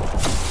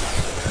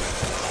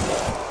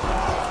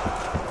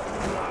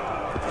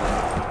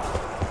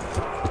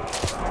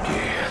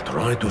 Yeah,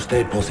 try to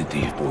stay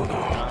positive,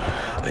 Bruno.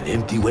 An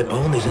empty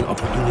weapon is an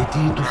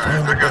opportunity to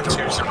find a better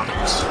one.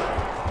 Zombies.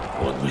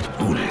 One with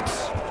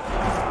bullets.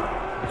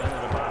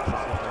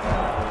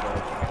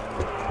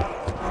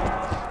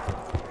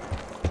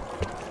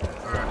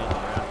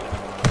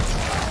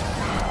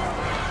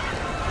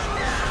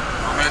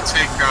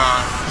 Take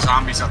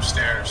zombies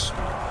upstairs.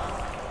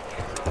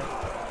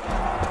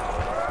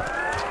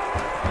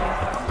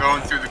 I'm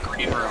going through the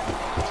green room.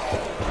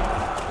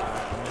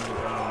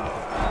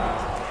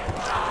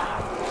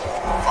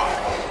 Fuck.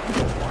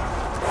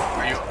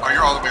 Are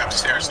you all the way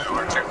upstairs though,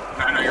 aren't you?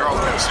 I know you're all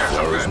the way upstairs.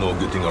 There is no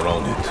getting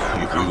around it.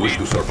 If we wish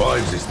to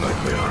survive this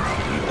nightmare,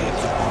 we need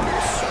the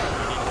bullets.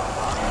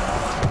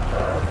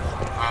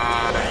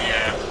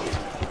 Yeah.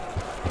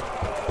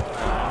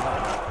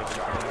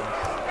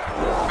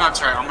 That's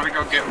right. I'm gonna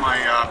go get my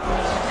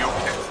mule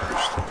kit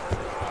first.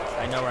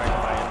 I know where I can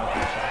buy ammo for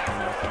the shotgun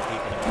now from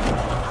people.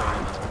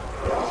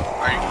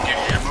 Or you can get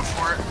ammo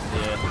for it?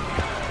 Yeah.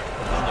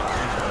 It's on the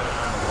green room,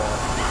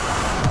 on the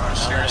wall.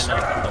 Seriously?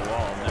 Now that I knocked on the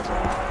wall, never.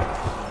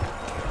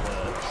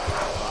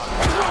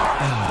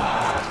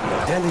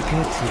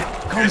 Delicate yet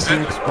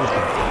complex body.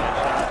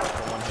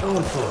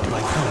 All thought my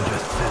tongue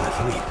just fell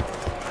asleep.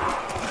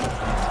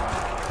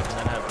 And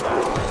then have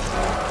black.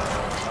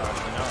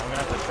 I'm gonna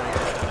have to trade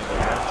that and go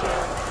back to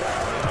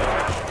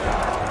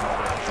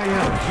I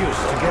am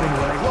used to getting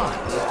what I want,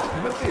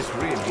 but this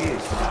really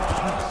is.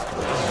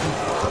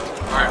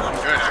 Alright, I'm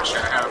good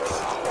actually. I have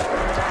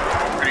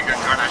a pretty good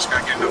gun. I just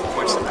gotta get enough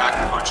points to back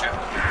and punch it.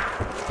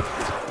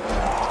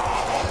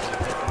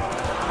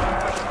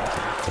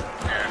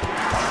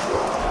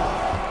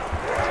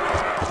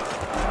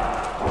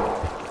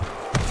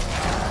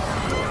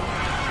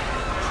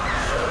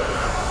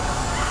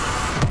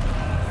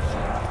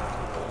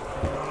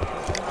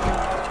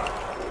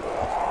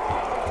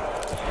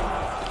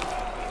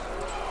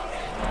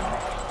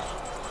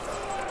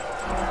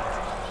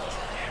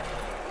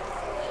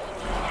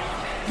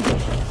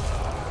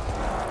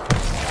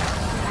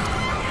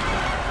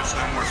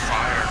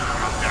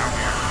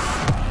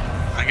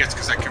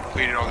 Because I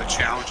completed all the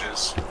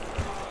challenges.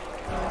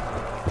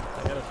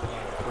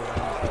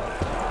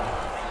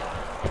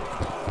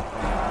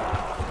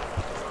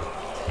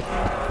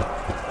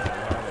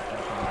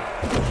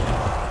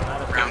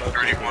 Round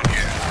 31,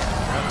 yeah.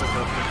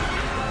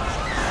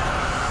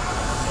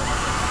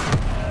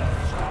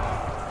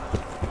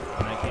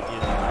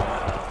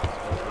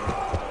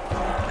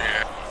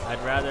 Yeah.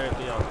 I'd rather it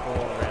be a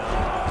full round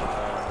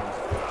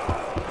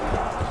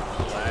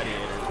of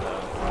gladiators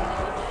though.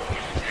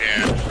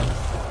 Yeah.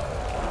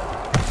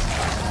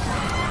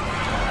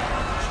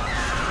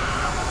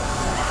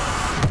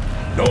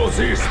 Know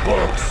this,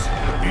 folks.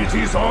 It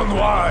is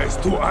unwise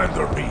to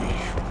anger me.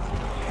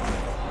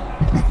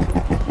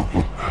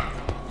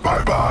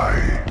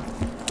 Bye-bye.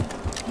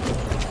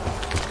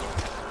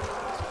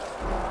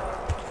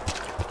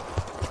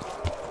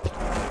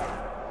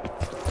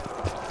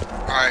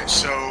 Alright,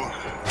 so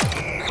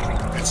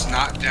it's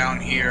not down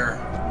here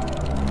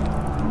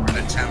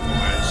where the temple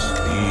is.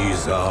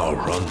 These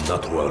are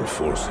unnatural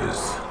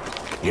forces.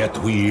 Yet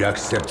we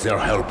accept their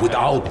help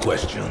without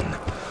question.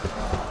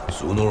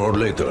 Sooner or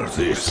later,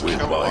 this will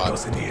bite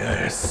us in the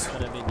ass.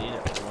 Gonna be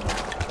needed for one of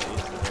the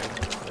Easter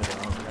eggs. They're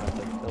gonna have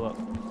to fill up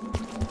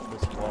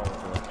this wall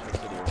with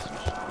electricity or some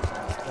shit.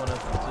 One of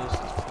the Zeus.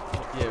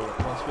 Yeah,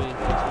 once we do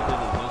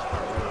the Zeus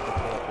part, we have to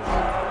fill up his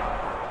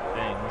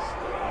things.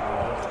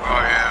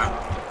 Oh yeah.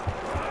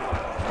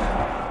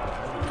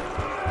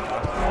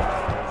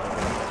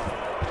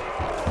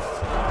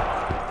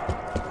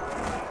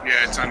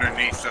 Yeah, it's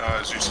underneath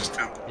Zeus's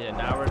temple. Yeah,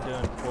 now we're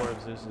doing 4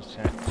 of Zeus's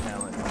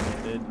challenge.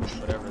 We did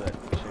whatever that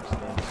chick's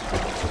name is.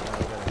 Now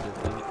we're gonna do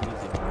the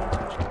easy ones,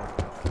 which are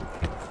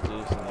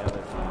Zeus and the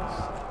other dudes.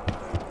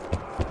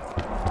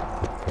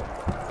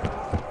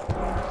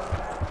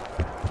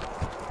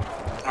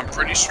 I'm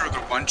pretty sure the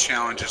one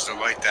challenge is to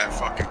light that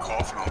fucking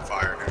coffin on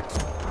fire, dude.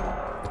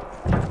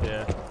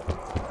 Yeah.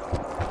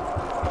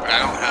 But I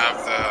don't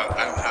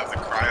have the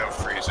cryo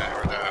freezing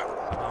or the.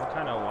 I'm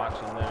kind of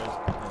watching theirs.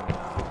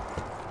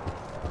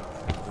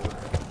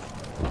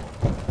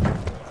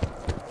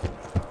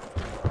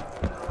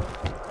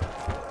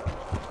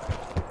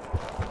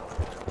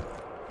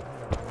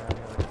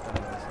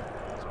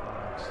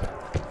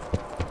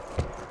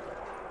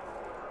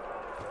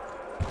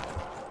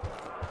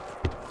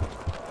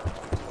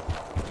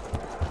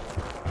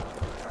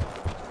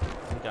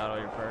 Got all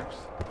your perks?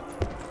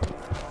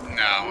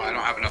 No, I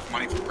don't have enough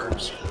money for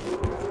perks.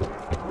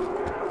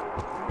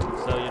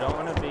 So you don't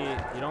want to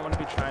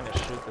be trying to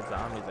shoot the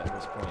zombies at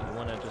this point. You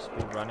want to just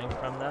be running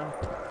from them.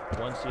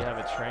 Once you have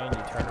it trained,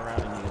 you turn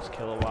around and use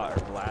kilowatt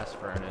or blast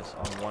furnace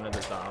on one of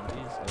the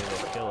zombies, and it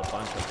will kill a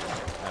bunch of them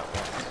at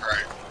once.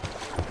 Right.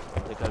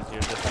 Because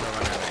you're just gonna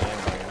run out of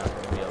ammo. You're not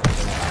gonna be able to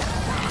kill them.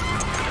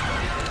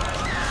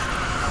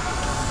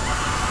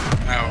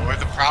 No, what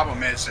the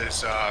problem is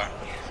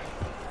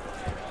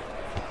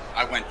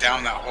I went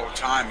down that whole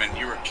time and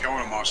you were killing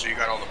them all, so you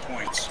got all the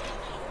points.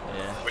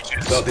 Yeah. Which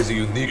is, That is a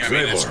unique I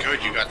mean, it's flavor.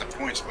 good you got the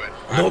points, but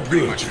Not I'm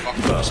pretty good, much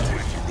fucked but this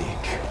point. unique.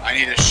 I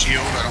need a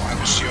shield. I don't have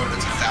a shield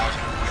that's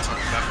 1,000 points on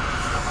the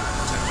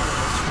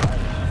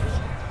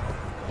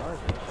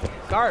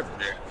left. Garbage.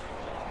 Yeah.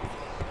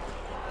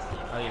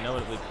 Oh, you know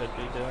what we could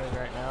be doing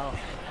right now?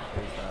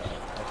 Is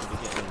I could be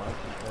getting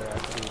monkey, or I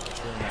could be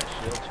doing that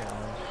shield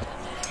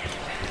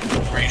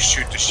challenge. Where you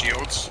shoot the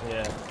shields.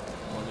 Yeah.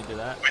 Want me to do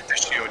that? With the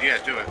shield, yeah,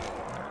 do it.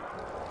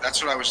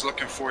 That's what I was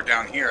looking for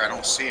down here. I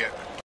don't see it.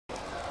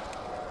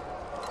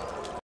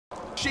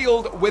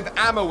 Shield with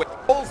ammo in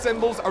it. Bull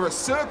symbols are a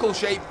circle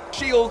shape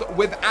shield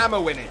with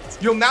ammo in it.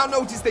 You'll now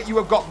notice that you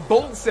have got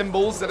bull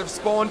symbols that have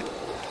spawned.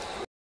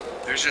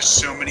 There's just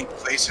so many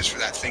places for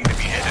that thing to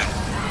be hidden.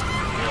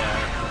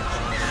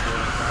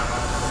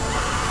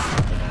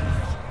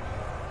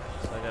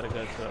 So I gotta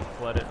go to a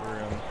flooded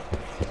room.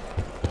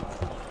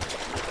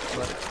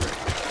 Flooded room.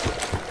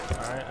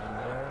 Alright, I'm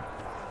there.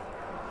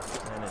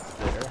 And it's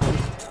there.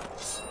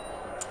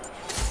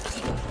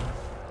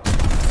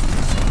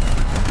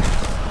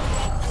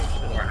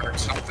 I heard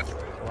something.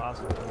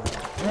 Lost it.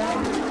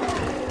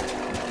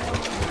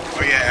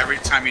 Oh yeah, every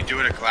time you do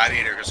it, a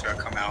gladiator is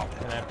gonna come out.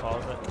 Can I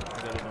pause it?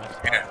 Go to the next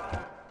spot? Yeah.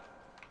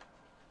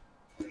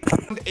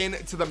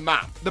 Into the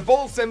map. The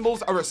bull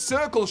symbols are a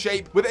circle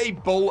shape with a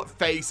bull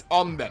face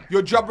on them.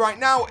 Your job right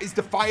now is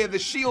to fire the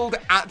shield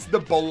at the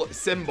bull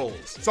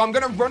symbols. So I'm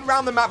going to run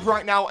around the map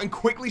right now and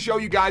quickly show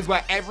you guys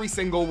where every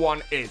single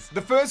one is.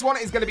 The first one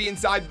is going to be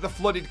inside the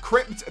flooded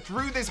crypt,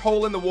 through this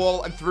hole in the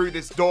wall and through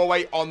this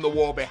doorway on the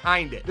wall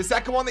behind it. The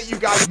second one that you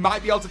guys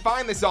might be able to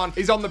find this on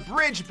is on the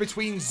bridge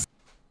between Zeus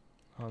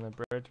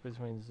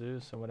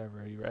and whatever.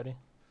 Are you ready?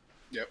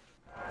 Yep.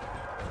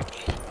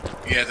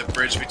 Yeah, the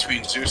bridge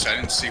between Zeus. I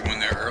didn't see one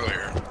there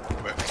earlier,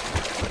 but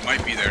it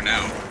might be there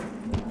now.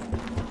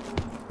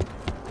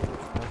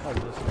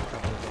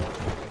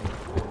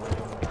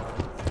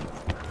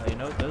 You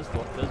know, those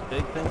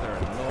big things are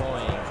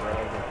annoying, bro.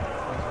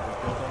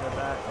 On the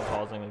back. I'm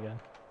pausing again.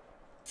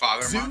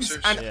 Father Zeus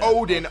monsters? and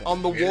Odin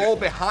on the wall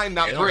behind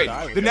that bridge.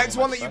 The next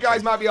one that you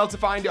guys might be able to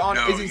find it on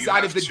is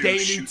inside of the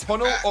Danu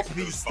tunnel up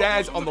these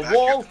stairs on the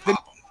wall.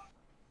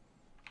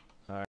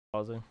 Alright,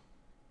 pausing.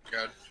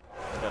 Good.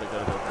 I gotta go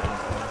to the thing.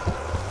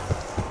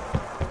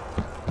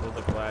 There's a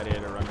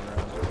gladiator running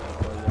around.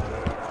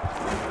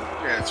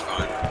 Yeah, it's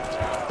fine.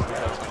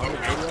 Don't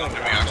come to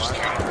me, I'll just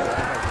kill him.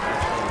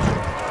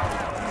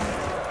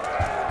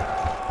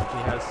 He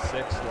has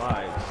 6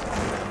 lives.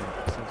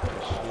 Seems like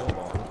a shield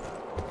on.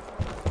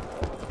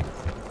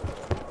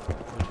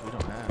 Which we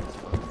don't have.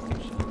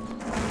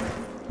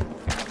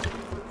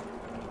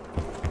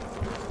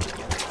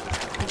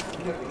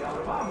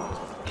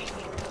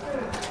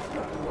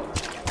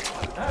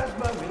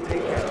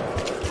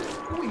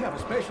 We have a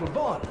special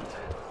bond,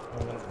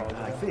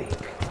 I think.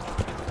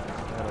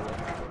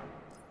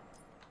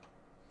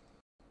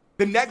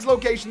 The next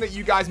location that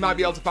you guys might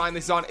be able to find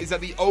this on is at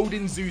the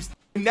Odin Zeus.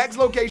 The next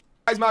location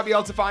you guys might be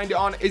able to find it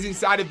on is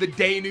inside of the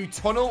Danu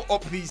tunnel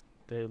up these.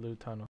 Delu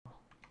tunnel.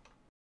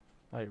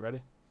 Are you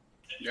ready?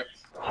 Yep.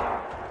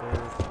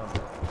 Delu tunnel.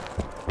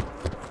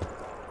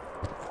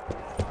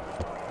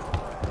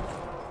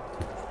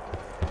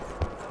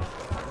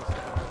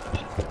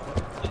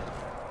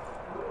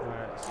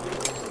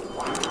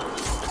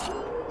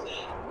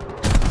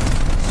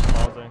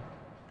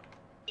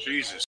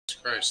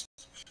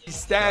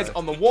 stairs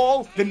on the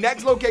wall. The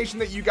next location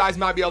that you guys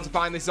might be able to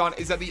find this on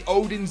is at the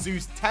Odin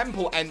Zeus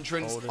temple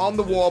entrance on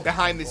the wall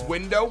behind this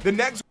window. The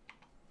next...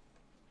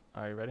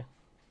 Are you ready?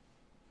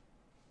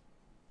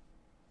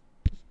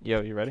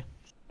 Yo, you ready?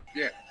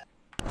 Yeah.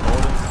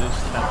 Odin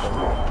Zeus temple.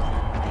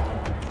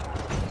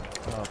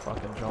 Oh,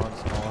 fucking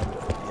John's gone.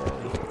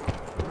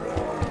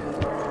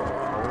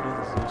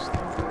 Odin Zeus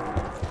temple.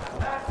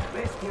 That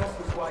best guess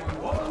is why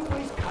you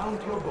always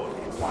count your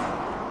bullets.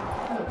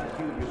 Not the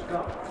curious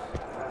gods.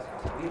 That's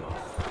how to leave us.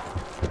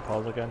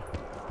 Pause again.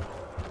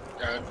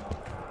 Good.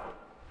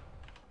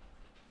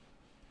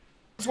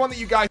 This one that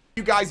you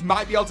guys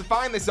might be able to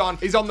find this on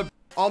is on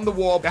the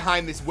wall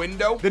behind this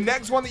window. The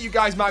next one that you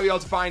guys might be able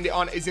to find it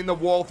on is in the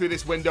wall through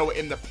this window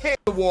in the pit.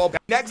 The wall.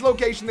 Next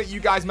location that you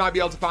guys might be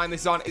able to find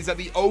this on is at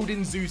the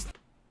Odin Zeus.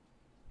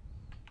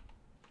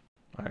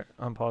 Alright,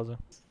 I'm pausing.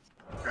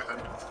 Go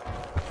ahead.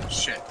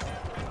 Shit.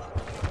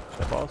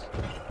 Should I pause?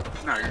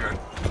 No, you're good.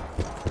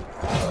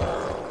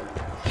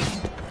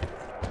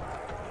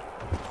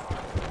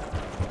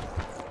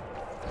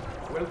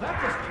 Well,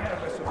 that was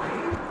careless of me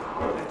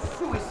and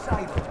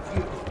suicidal of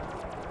you.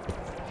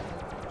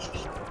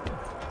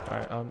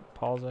 Alright, I'm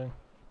pausing.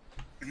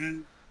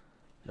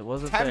 It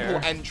wasn't Temple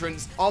there.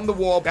 entrance on the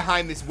wall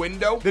behind this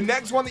window. The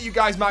next one that you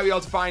guys might be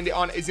able to find it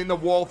on is in the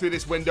wall through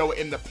this window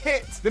in the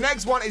pit. The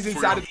next one is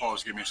inside of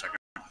pause. Give me a second.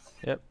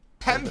 Yep.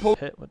 temple.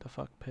 Pit? What the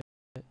fuck? Pit?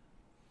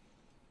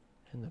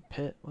 In the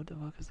pit? What the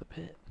fuck is the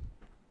pit?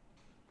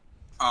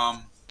 I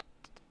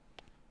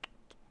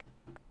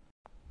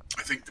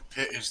think the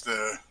pit is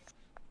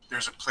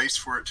there's a place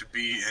for it to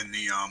be in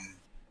the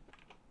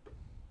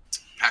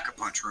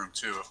pack-a-punch room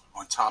too.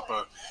 On top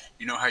of,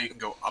 you know how you can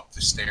go up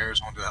the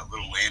stairs onto that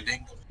little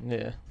landing?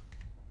 Yeah.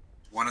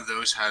 One of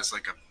those has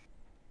like a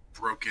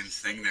broken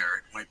thing there.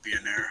 It might be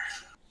in there.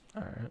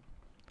 Alright.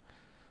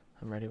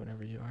 I'm ready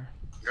whenever you are.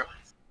 Yep.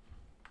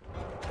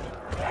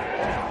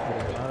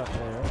 Not up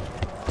there.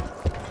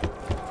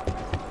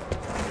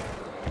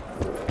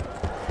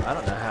 I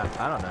don't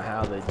know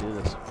how they do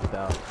this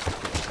without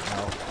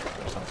help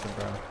or something,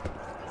 bro.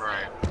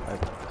 Right.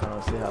 Like, I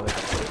don't see how they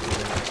can do this.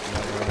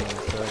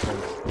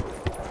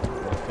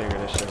 They figure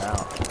this shit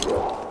out.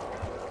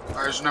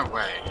 There's no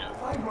way.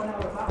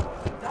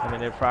 I mean,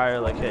 they're probably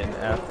like hitting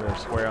F or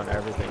square on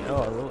everything.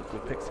 Oh, look, we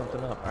picked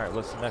something up. Alright,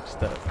 what's the next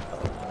step? You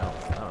know,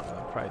 I don't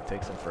know. It probably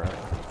takes them forever.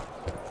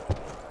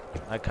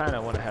 I kind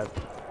of want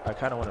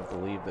to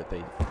believe that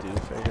they do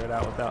figure it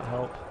out without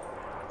help.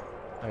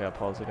 I gotta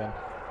pause again.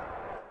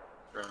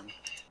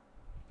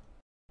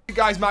 You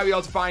guys might be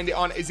able to find it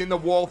on is in the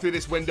wall through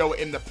this window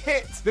in the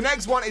pit. The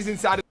next one is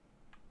inside of...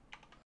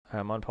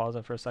 I'm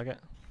unpausing for a second.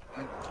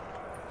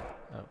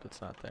 Nope,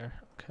 it's not there.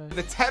 Okay.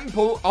 the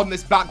temple on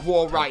this back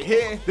wall right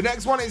here. The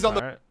next one is on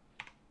the... Alright.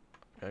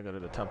 Gotta go to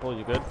the temple.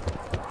 You good?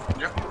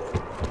 Yep.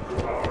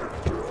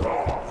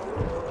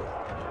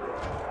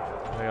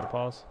 I gotta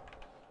pause.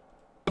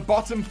 The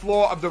bottom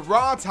floor of the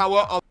Ra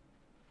Tower on...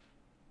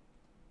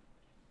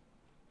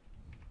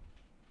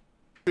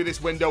 through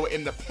this window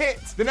in the pit.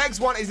 The next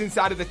one is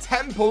inside of the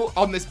temple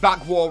on this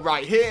back wall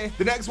right here.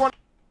 The next one...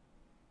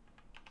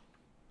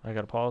 I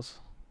gotta pause.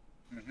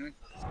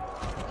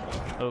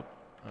 Oh,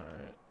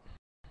 alright.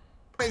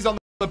 is on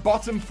the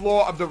bottom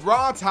floor of the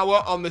Ra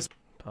Tower on this...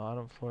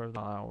 Bottom floor of the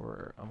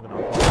tower. I'm gonna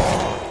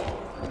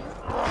unpause.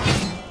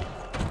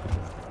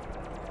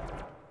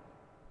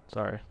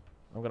 Sorry.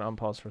 I'm gonna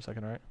unpause for a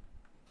second, alright?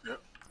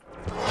 Yep.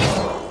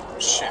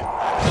 Shit.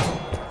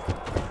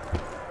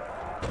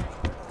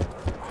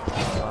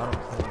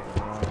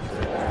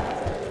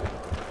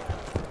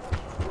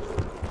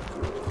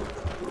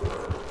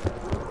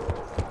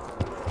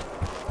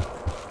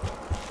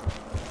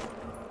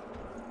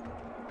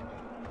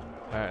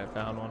 Alright, I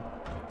found one.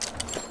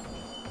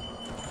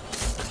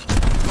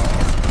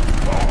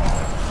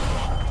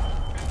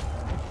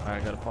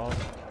 Alright, gotta pause.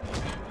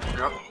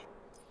 Yep.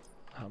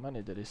 How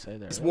many did he say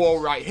there? This wall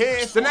right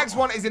here. The next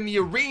one is in the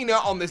arena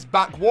on this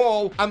back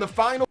wall. And the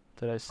final...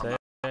 Did I say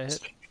I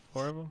hit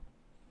 4 of them?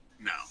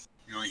 No.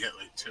 You only hit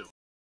like 2. It's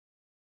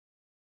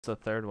the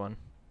third one.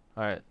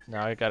 Alright,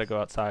 now I gotta go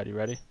outside. You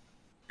ready?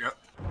 Yep.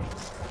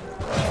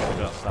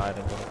 Go outside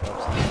and go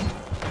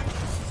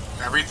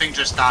upstairs. Everything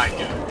just died,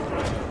 dude.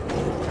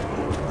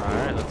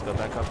 Alright, let's go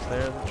back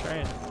upstairs and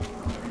train.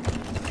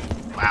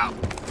 Wow.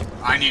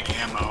 I need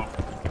ammo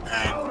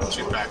and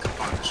 2 backup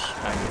punch.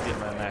 I can get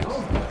my max.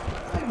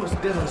 I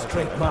must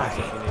demonstrate my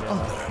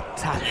other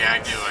talent. Yeah, I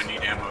do. I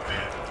need ammo,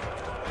 man.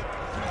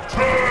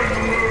 Turn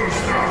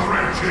loose the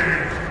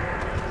wretched!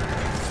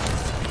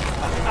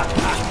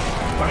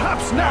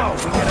 Perhaps now we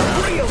get a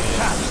real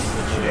challenge.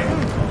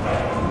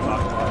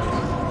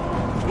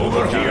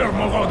 Over here,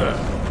 Mogada.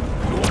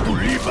 You want to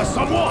leave us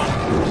someone?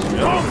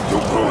 Come to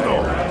Bruno.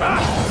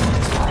 Ah,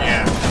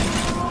 Yeah.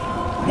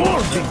 more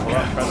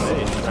Vinca.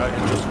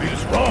 It just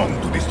feels wrong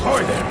to destroy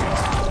them.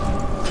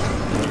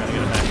 We're gonna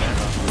get a max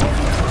ammo.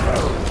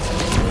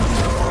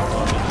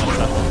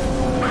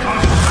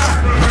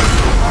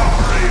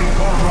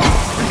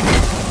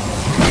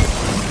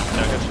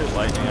 Now I gotta shoot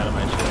lightning out of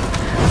my shit.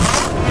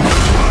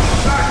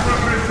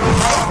 Sacrificial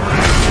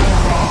offering!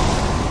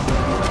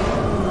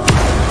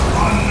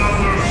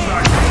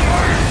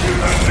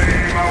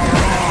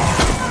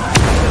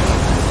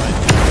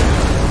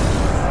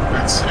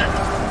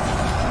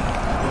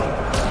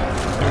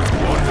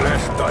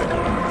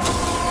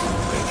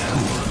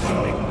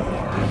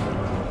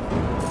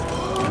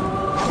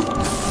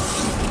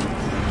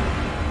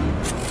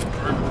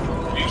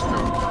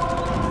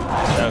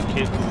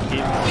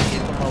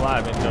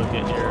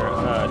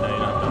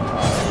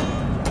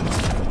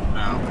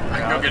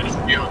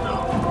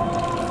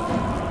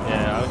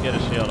 him get a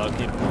shield, I'll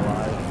keep him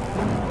alive.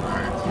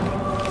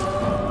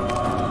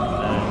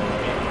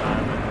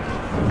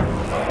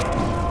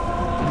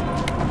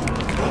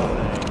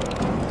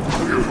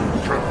 You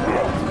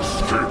cannot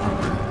escape me.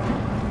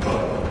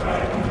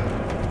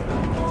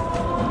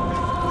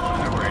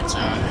 Where it's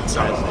at. It's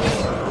out.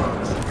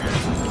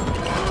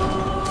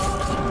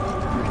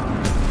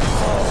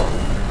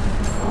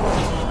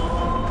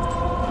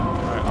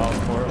 Alright, all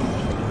four of them.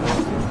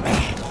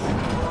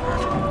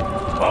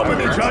 How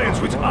many giants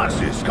with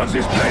axes can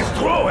this place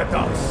throw at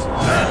us?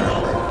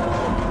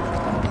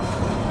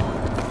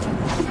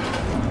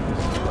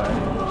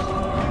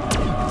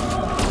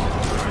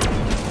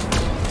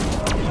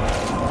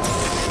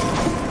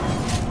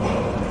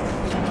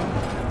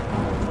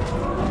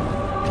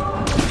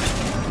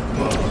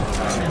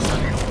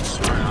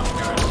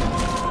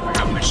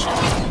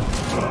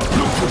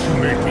 Look what you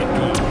made me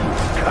do,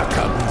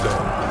 Kakabudo.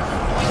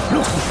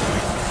 Look what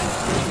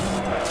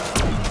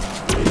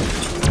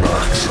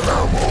Max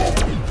ammo.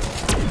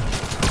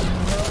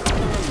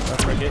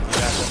 Don't forget you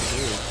got them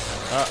too.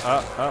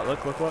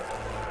 Look.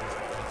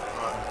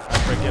 I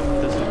forget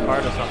this is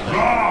part of something.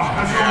 Ra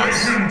has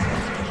awakened.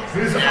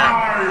 His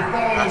eye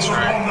falls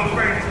upon the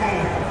faithful.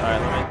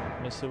 Alright,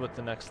 let me see what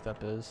the next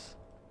step is.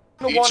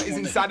 Number one is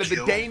inside of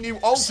the day new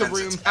altar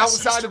room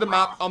outside of the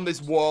map on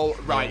this wall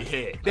right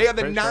here. They are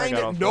the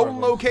 9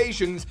 known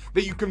locations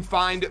that you can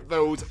find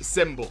those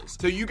symbols.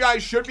 So you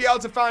guys should be able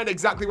to find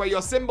exactly where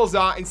your symbols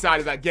are inside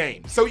of that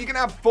game. So you can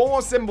have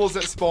 4 symbols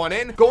that spawn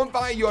in. Go and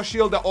fire your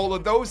shield at all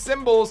of those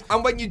symbols.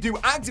 And when you do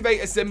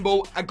activate a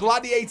symbol, a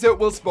gladiator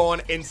will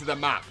spawn into the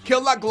map.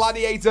 Kill that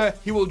gladiator,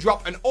 he will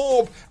drop an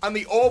orb, and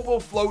the orb will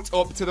float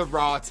up to the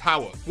Ra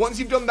Tower. Once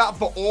you've done that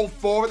for all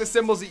 4 of the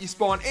symbols that you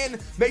spawn in,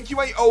 make your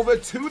way over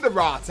to the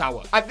Ra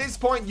Tower. At this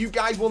point, you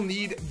guys will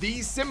need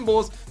these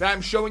symbols that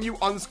I'm showing you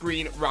on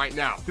screen right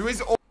now. There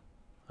is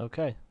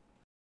Okay.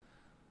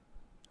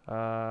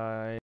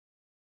 I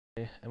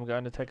am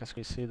going to take us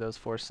to see those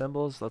 4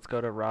 symbols. Let's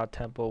go to Ra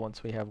Temple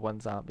once we have 1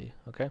 zombie,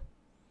 okay?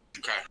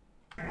 Okay.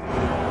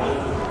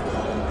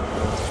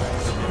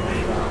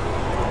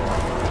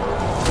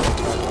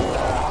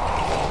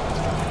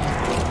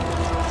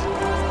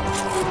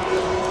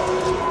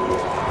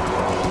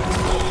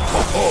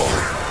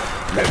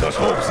 Let us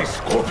hope this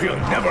scorpion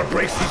never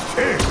breaks his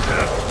tail.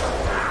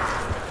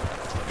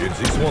 Did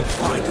this one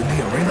fight in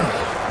the arena?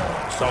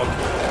 Some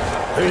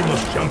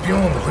famous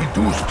champion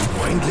reduced to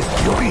mindless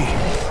fury.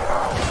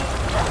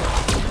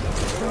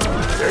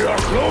 They are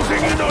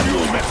closing in on you,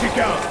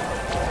 Mexican.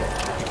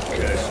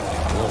 Guess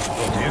most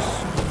of this.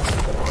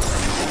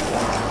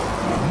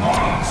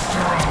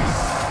 Monstrous.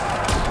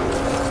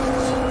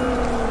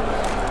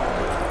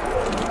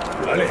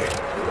 Allez,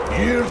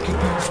 here,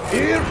 kitties,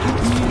 here,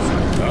 kitties.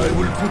 I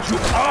will put you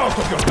out of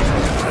your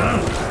business, huh?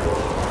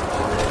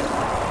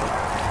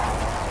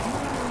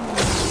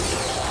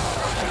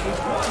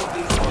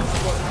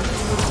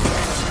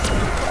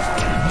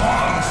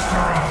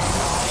 Monstrous.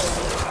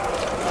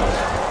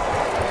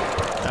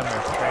 I'm a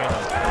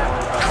trainer.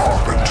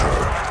 Carpenter.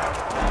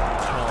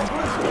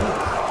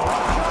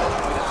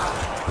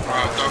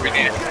 Wow, thought we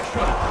needed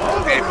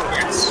 8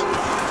 points.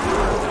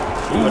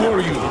 Who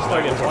are you?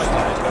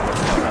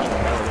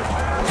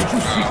 Did you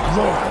see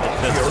glory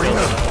in the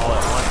arena?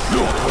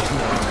 Look what you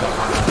become.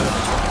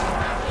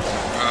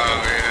 Oh,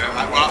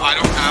 yeah. Well, I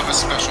don't have a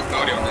special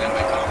ability on the end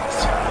of my comments.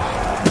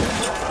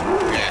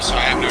 Yeah, so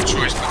I have no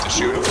choice but to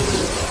shoot him.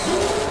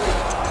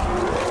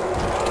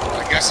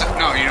 I guess,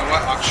 no, you know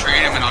what? I'll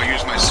train him and I'll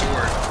use my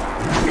sword.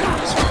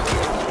 That's what I'll do.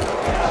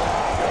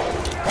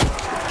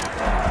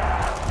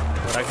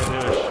 What I can do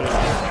is shoot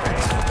and train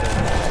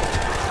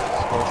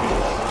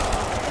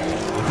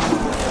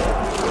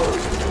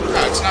No,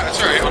 it's not, it's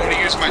alright. I'm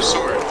gonna use my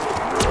sword.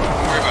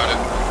 Don't worry about it.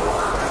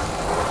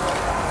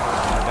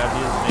 I've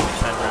used maybe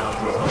 10 rounds.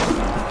 The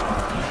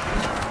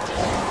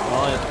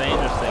only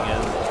dangerous thing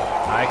is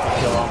I can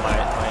kill all my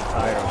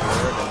entire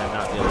horde and then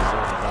not be able to do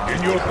anything. In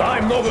your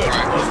time, Nova,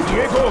 does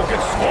Diego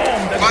get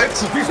swarmed and What? ripped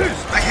to pieces?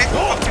 I hit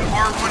fucking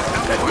R1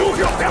 Then move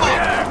your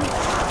barrier!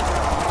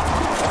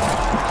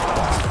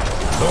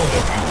 None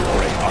of you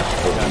are a match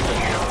for me.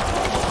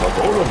 But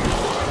all of you,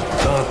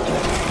 that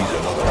is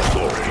another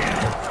story.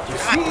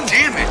 God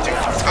damn it, dude.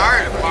 I'm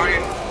tired of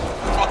buying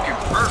fucking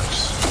perks.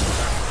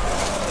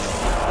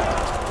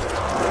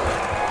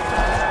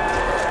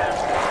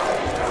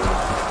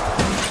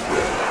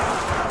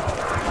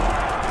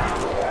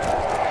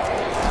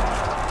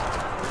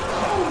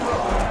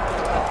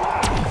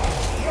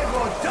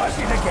 Diego does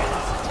it again!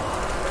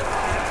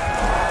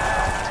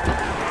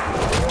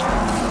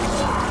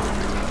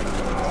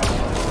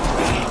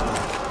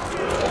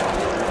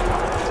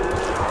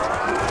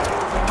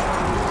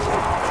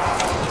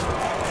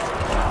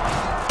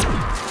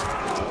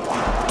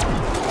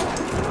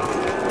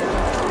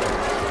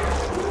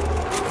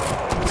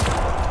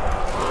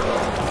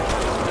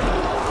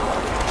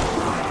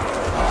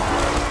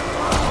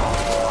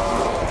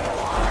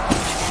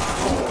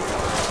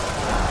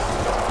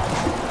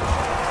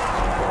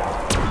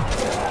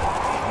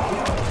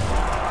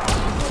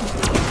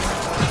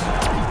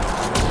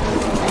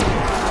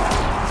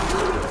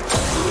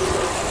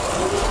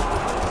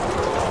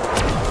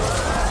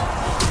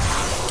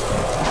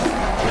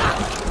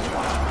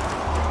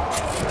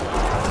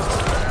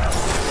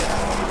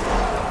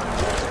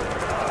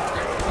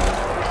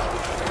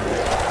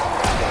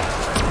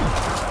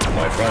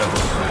 my friends.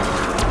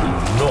 Do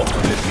not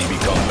let me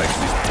become like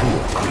this poor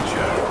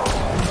creature.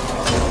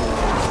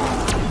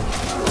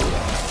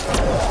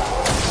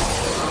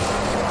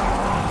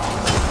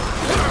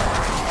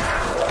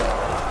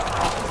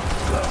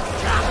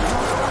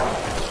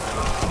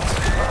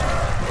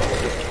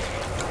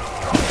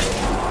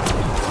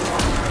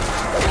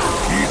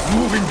 Keep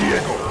moving,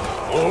 Diego,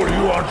 or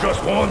you are just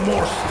one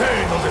more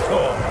stain on the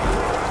floor.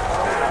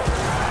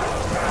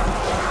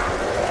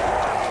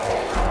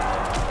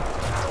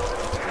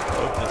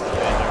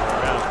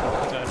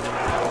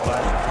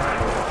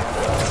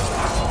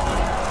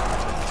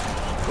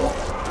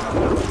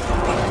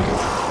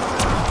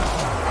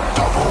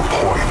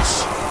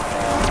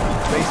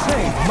 They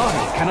say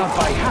money cannot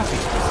buy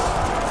happiness.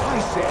 I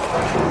say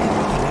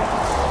anything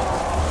else.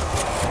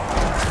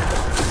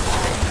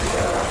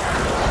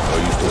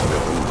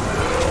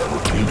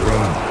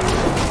 Children.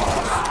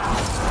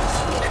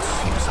 It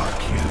seems I'll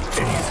kill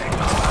anything.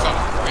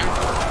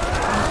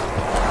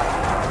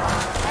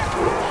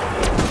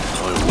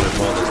 My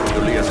weapon is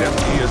nearly as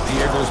empty as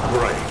Diego's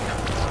brain.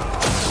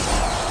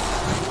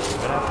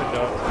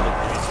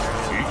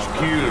 Each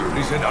kill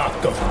is an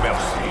act of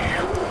mercy.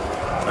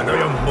 And I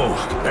am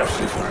most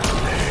merciful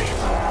today.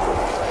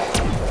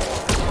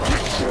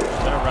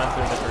 I'm gonna run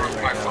through the green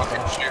My right now.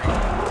 fucking shield.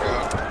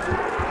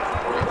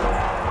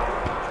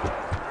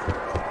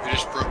 You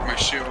just broke my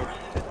shield.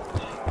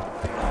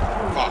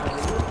 Fuck.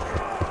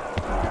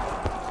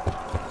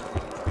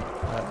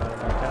 Back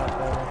out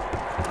there.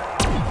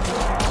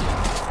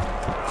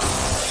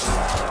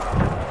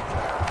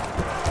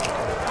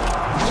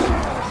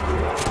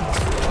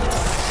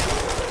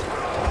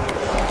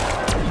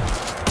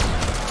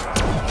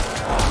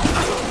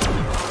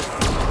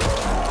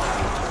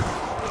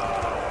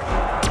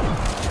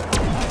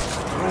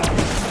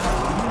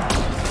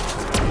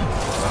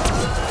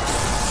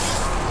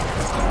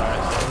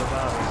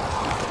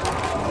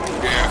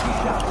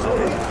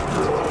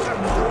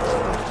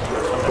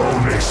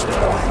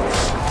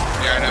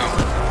 Yeah, I know.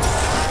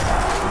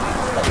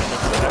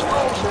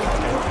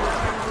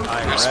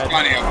 There's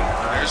plenty of them.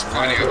 There's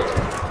plenty of them.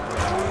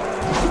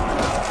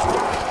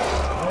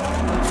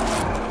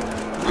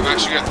 I'm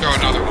actually gonna throw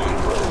another one.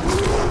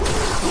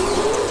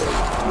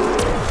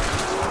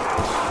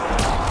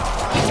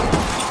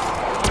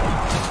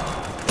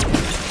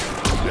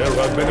 There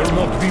had better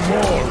not be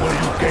more where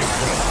you came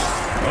from.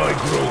 I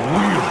grow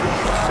weary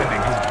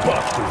sending you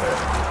back to them.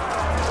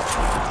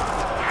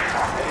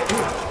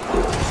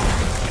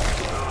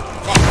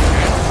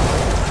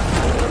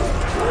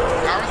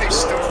 How are they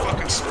still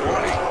fucking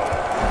spawning?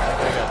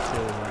 I got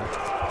two of them.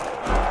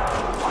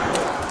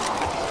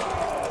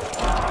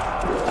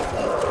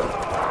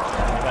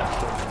 I got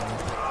two of them.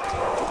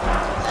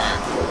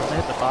 I'm gonna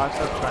hit the box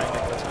up, try and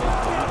get this one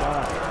for you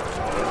guys.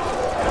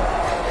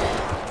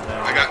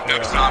 I got no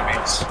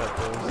zombies. I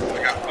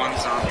got one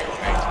zombie on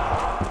me.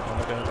 I'm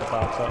gonna hit the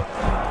box up.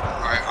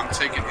 Alright, I'm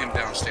taking him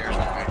downstairs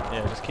with me.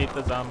 Yeah, just keep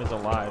the zombies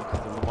alive,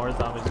 because the more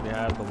zombies we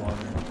have, the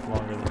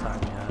longer the time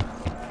we have.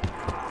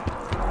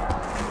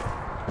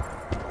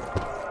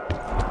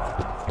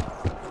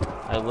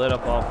 I lit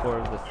up all 4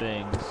 of the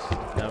things.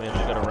 Now we have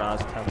to go to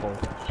Ra's temple,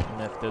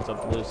 and if there's a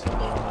blue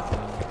symbol on the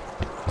thing,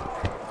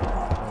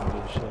 don't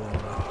do shit in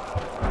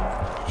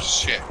there.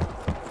 Shit.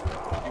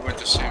 You went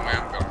the same way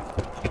I'm going.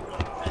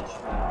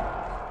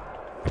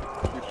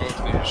 We both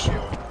need a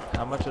shield.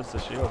 How much is the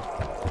shield?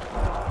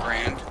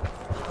 Grand.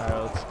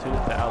 Alright, it's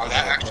 2,000. Oh,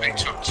 that actually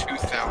took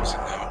 2,000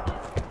 now.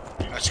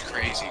 That's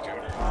crazy, dude.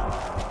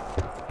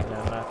 Yeah,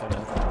 I'm not gonna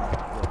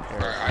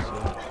repair Alright, it.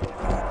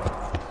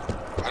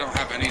 I don't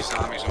have any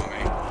zombies on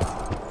me.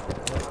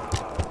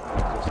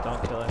 Just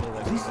don't kill any of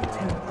the This temple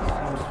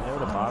seems you know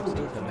the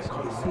boxes and the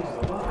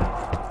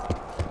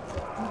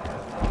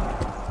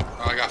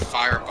Oh, I got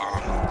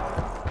firebomb.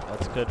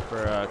 That's good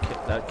for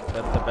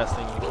that's the best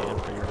thing you can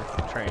for your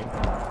train.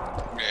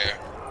 Yeah.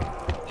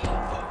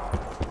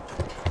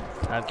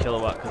 Add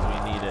kilowatt because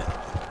we need it.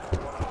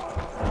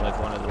 Like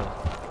one of the.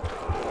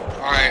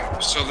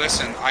 Alright, so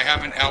listen, I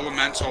have an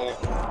elemental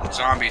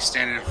zombie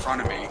standing in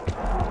front of me.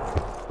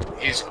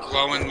 He's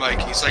glowing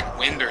like he's like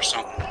wind or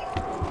something. Okay.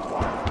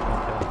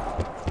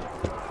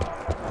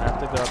 I have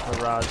to go up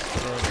to Rod's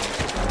thing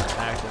and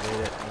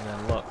activate it and then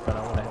look, but I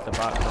want to hit the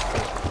box up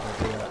first before I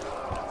do that.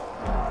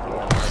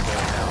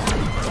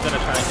 I'm gonna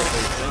try and get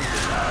those things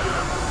inside.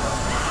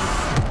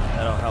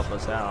 That'll help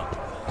us out.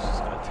 It's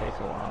just gonna take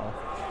a while.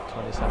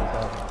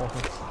 27,000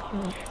 points.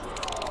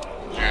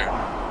 Yeah.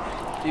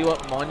 Do you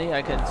want money?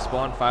 I can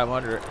spawn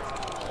 500.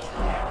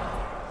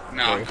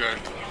 No, I'm good.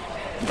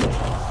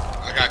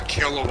 I got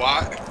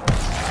kilowatt and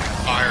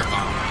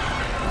firebomb.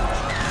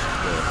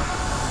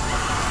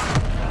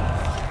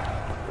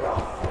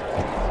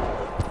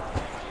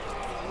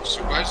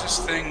 So why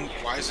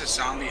does this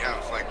zombie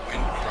have like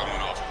wind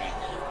blowing off of me?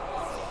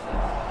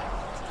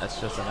 That's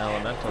just an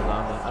elemental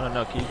zombie. I don't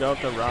know. Can you go up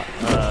to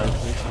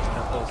Lucy's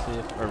temple, see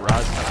if, or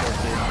Ra's temple,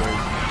 see if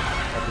there's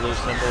a blue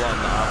symbol on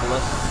the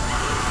obelisk?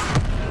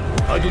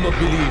 I do not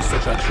believe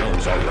such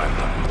actions are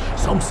random.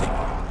 Something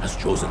has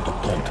chosen to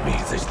taunt me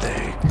this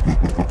day.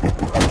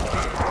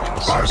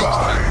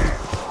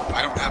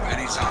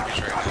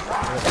 zombies right now.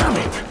 Damn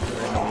it!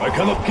 I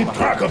cannot keep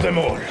track of them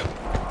all.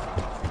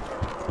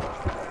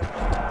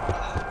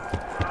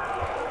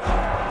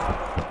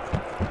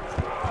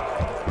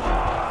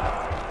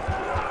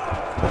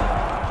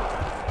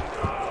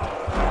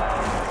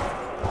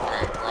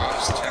 Alright,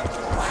 Rob's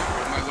temple.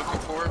 What am I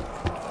looking for?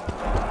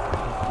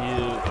 You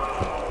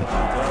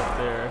go up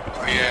there.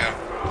 Oh yeah.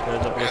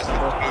 There's a blue That's the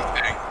symbol. blue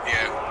thing.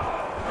 Yeah.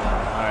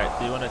 Alright,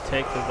 so you want to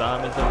take the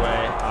zombies away.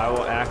 I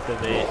will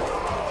activate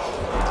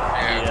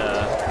Yeah. the,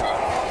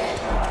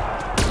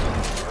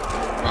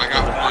 I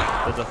got one.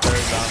 there's a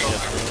third zombie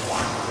up there.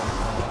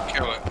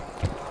 Kill it.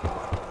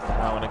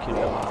 I want to keep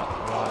them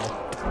alive.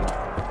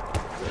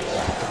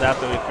 Because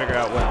after we figure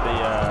out what the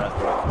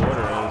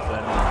order is,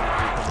 then we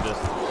can just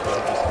do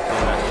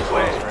that just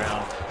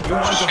around. You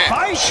want to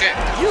fight? Shit.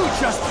 You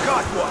just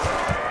got one.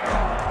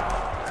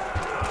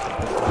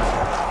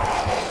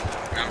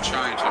 I'm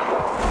trying to. Go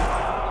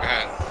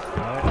ahead.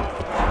 Alright,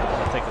 I'm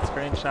going to take a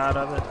screenshot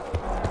of it.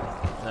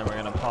 And then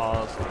we're going to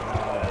pause and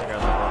figure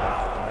out the order.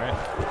 Alright?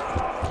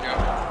 Yep.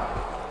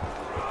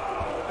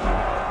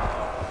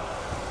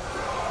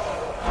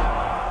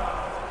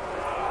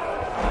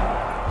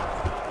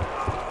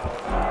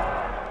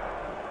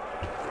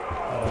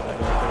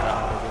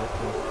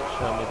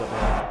 Show me the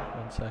board.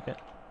 1 second.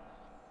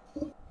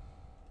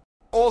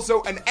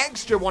 Also, an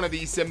extra one of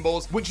these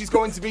symbols, which is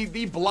going to be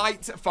the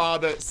Blight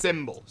Father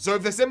symbol. So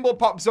if the symbol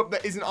pops up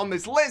that isn't on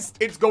this list,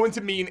 it's going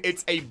to mean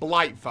it's a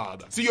Blight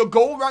Father. So your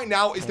goal right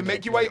now is to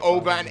make your way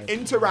over and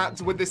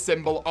interact with the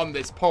symbol on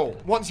this pole.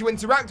 Once you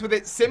interact with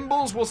it,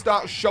 symbols will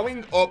start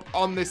showing up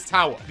on this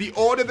tower. The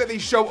order that they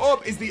show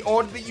up is the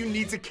order that you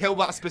need to kill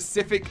that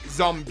specific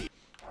zombie.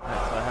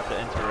 Alright, so I have to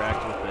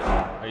interact with it.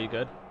 Are you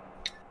good?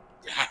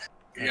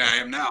 Yeah, I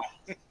am now.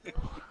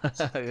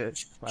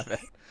 My bad.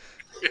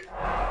 I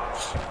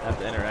have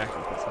to interact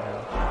with it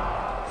somehow.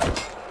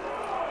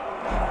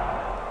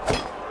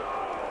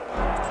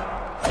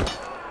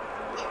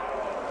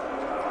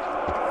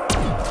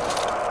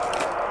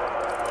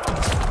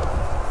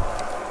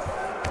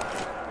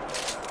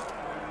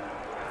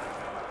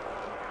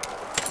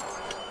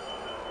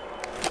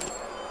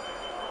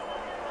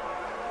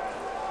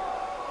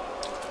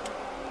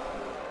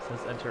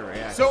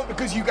 Interact. So,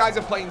 because you guys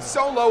are playing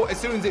solo, as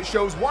soon as it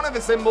shows one of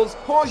the symbols,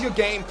 pause your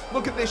game,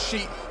 look at this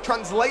sheet,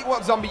 translate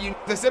what zombie you need,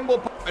 the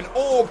symbol, an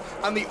orb,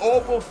 and the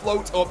orb will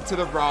float up to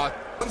the Ra.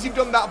 Once you've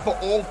done that for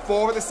all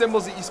 4 of the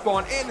symbols that you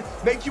spawn in,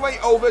 make your way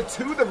over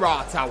to the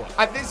Ra Tower.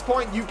 At this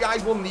point, you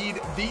guys will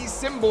need these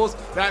symbols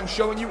that I'm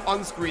showing you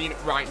on screen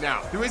right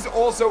now. There is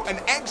also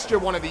an extra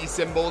one of these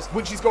symbols,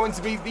 which is going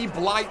to be the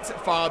Blight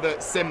Father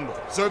symbol.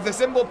 So if the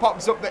symbol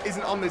pops up that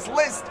isn't on this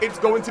list, it's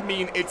going to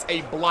mean it's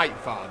a Blight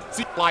Father.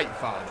 So Blight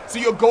Father. So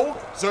your goal,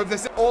 so if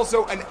there's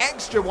also an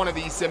extra one of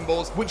these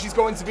symbols, which is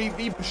going to be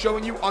the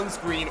showing you on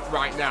screen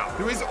right now.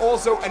 There is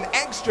also an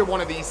extra one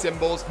of these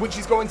symbols, which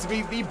is going to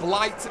be the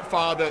Blight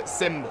Father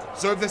symbol.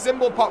 So if the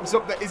symbol pops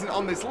up that isn't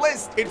on this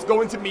list, it's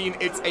going to mean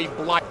it's a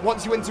Blight.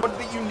 Once you enter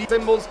the unique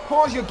symbols,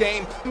 pause your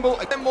game,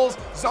 symbols,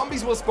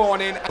 zombies will spawn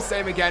in, and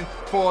same again,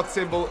 4th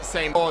symbol,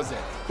 same, pause it.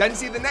 Then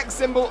see the next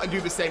symbol and do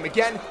the same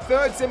again,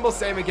 3rd symbol,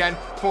 same again,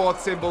 4th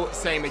symbol,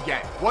 same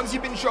again. Once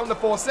you've been shown the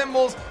 4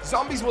 symbols,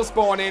 zombies will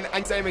spawn in,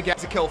 and same again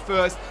to kill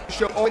first,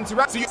 show or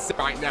interact. So you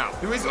right now.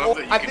 There is all,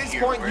 at this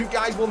point, you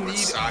guys will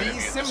need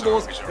these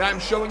symbols that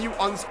I'm showing you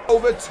on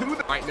over to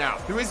the right now.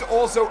 There is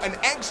also an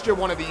extra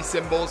one of these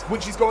symbols,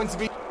 which is going to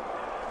be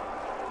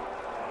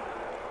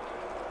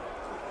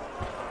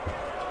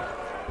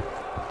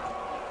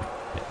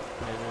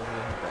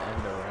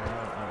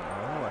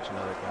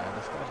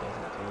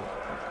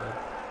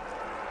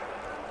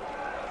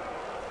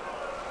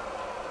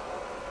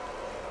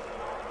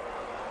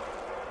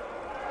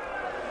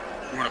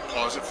You want to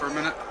pause it for a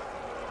minute?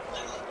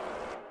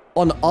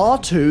 On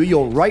R2,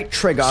 your right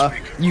trigger,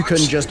 you can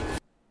just...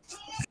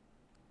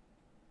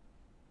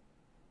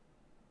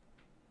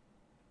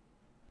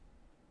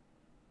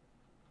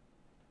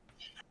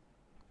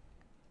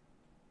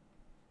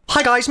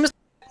 Hi guys, Mr.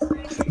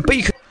 But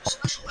you can...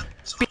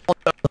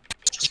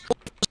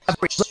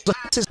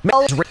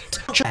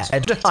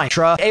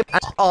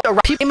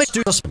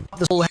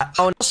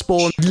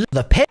 Spawn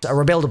the pit, a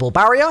rebuildable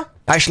barrier.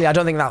 Actually, I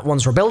don't think that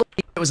one's rebuildable.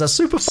 It was a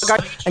super guy,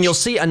 and you'll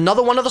see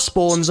another one of the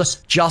spawns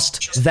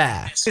just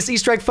there. This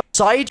Easter egg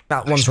side,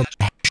 that one's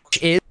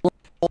is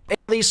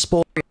these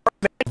spawn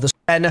the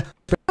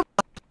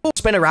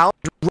spin around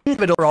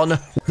on the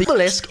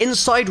obelisk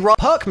inside Ra's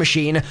perk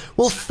machine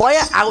will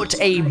fire out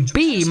a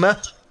beam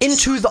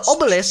into the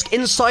obelisk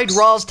inside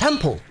Ra's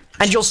temple.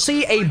 And you'll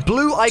see a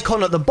blue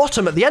icon at the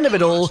bottom at the end of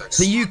it all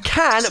that you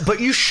can, but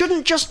you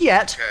shouldn't just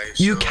yet,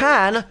 you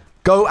can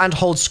go and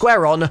hold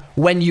square on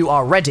when you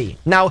are ready.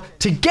 Now,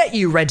 to get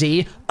you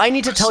ready, I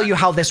need to tell you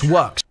how this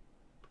works.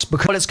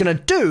 Because what it's going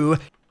to do...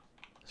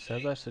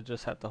 Says I should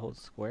just have to hold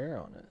square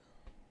on it.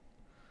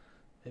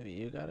 Maybe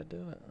you got to do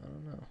it. I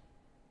don't know.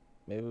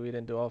 Maybe we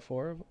didn't do all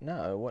 4 of them?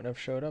 No, it wouldn't have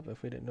showed up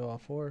if we didn't do all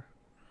 4.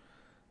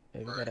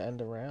 Maybe we got to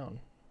end around.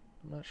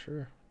 I'm not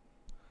sure.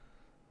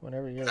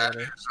 Whenever you're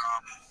ready.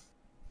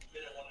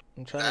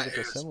 I'm trying to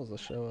get the symbols to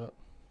show up.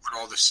 What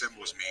all the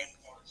symbols mean.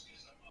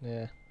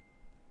 Yeah.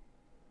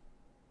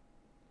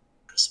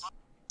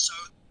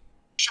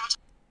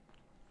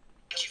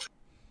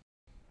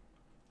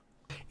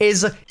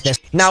 Is this.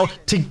 Now,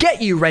 to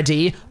get you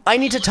ready, I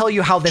need to tell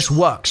you how this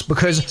works,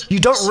 because you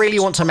don't really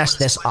want to mess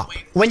this up.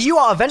 When you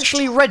are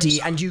eventually ready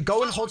and you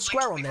go and hold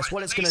square on this,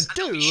 what it's going to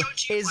do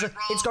is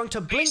it's going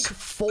to blink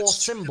 4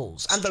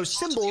 symbols, and those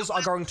symbols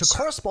are going to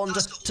correspond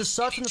to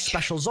certain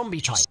special zombie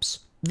types.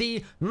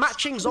 The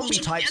matching zombie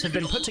types have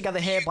been put together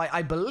here by,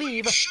 I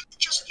believe...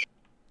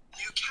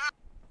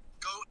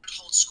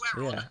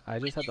 Yeah, I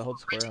just had to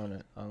hold square on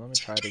it. Let me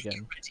try it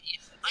again.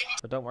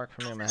 If it don't work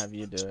for me, I'm gonna have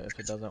you do it. If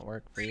it doesn't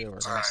work for you, we're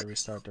gonna have to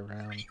restart the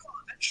round.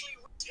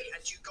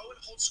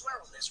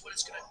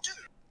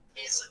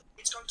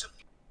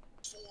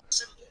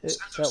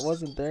 That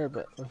wasn't there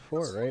but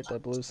before, right?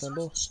 That blue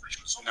symbol?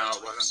 No,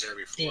 it wasn't there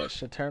before. Yeah, it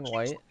should turn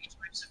white.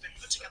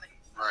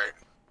 Right.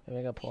 Maybe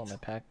I gotta pull out my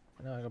pack.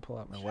 No, I gotta pull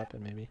out my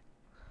weapon, maybe.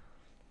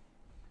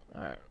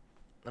 Alright.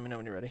 Let me know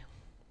when you're ready.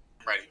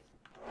 Ready.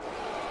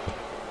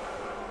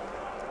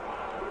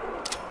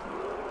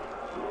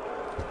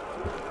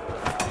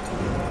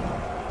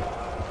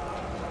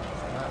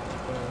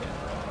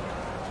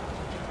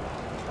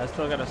 I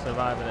still gotta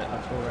survive in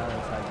a full round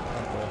inside the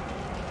temple.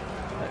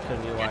 That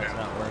could be why it's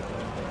not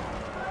working. But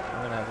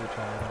I'm gonna have you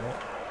try it, alright?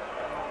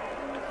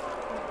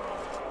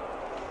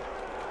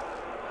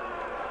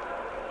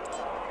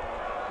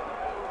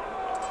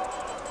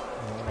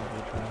 I'm gonna have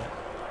you try it.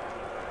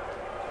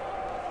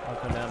 I'll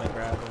come down and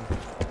grab him.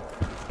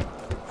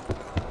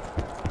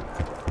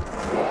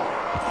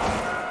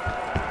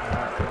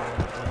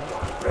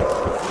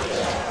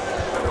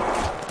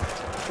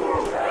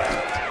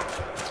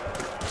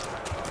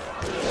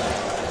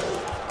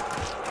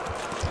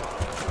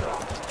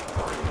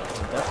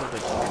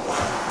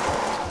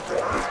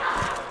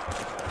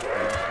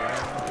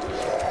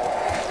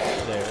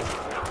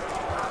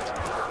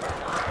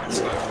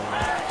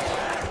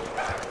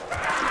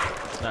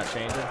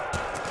 Changing.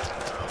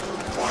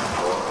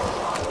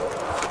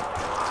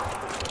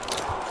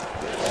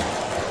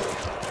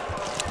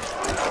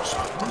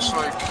 Looks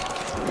like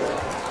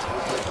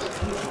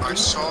I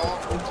saw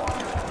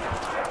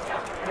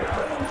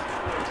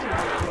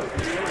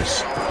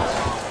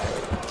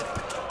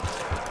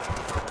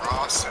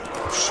Ross and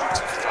Bush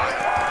shooting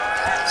fire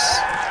at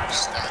this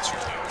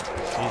statue.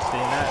 You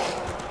seen that?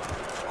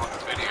 On the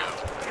video.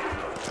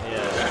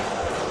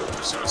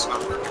 Yeah. So it's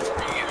not working for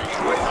me either. You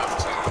might have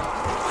to.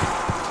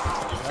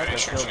 I have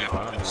to kill the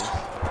zombies.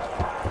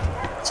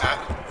 What's that?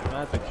 I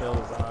have to kill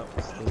the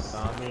zombies and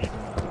start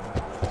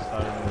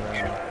a new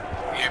round.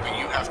 Yeah, but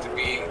you have to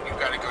be. You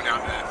gotta go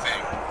down to that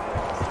thing.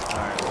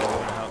 Alright, so you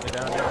wanna help me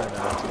down there or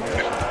no?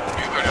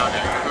 You go down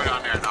there. You go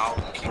down there, and I'll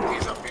keep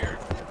these up here.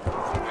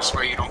 This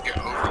way you don't get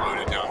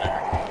overloaded down there.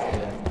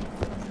 Yeah.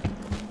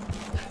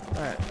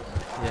 Alright.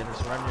 Yeah,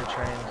 just run your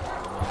train.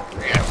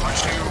 Yeah, once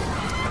you.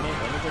 Let me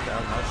get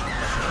down.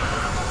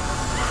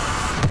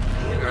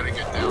 You gotta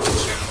get down to.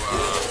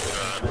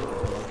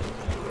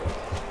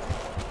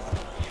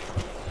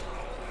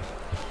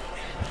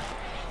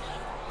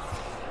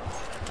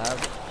 I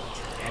have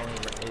only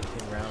 18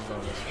 rounds on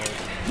this whole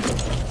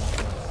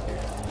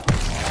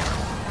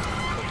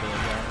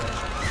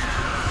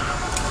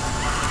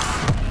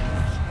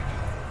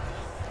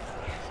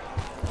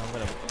I'm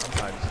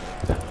probably just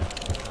gonna tap it.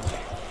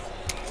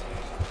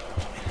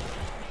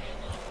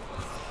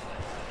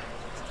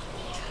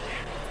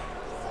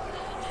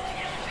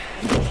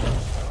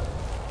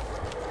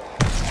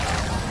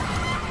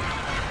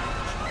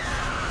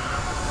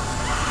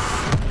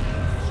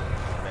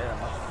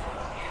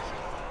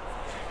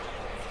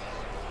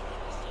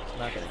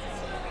 Not gonna get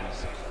one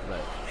piece,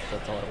 but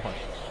that's all I want.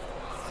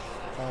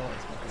 All I want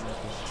is my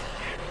piece.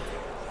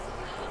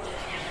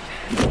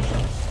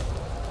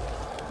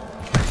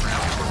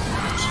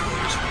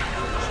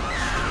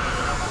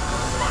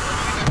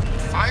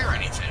 Fire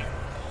anything.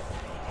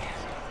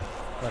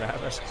 What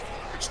happened?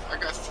 I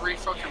got 3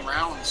 fucking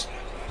rounds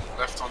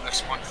left on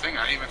this one thing.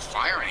 I didn't even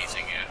fire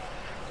anything yet.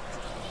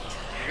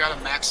 You got a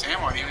max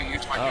ammo. I didn't even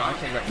use my gun. I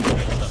can let you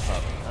pick stuff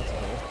up. That's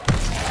cool.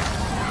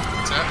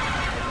 What's that?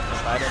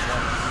 If I didn't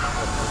want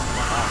the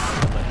box, I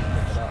could let you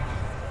pick it up.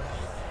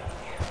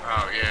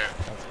 Oh, yeah.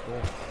 That's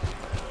cool.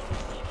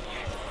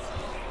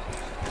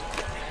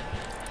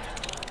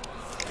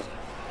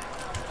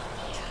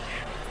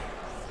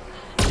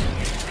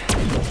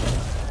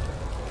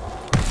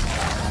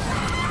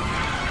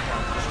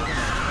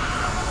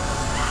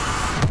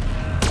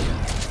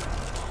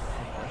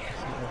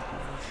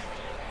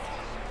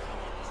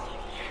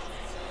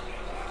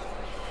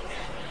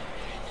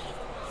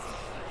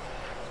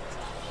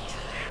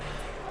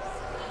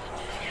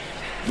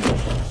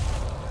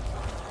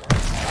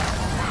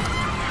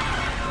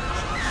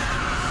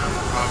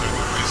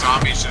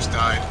 Zombies just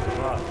died.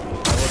 Fuck.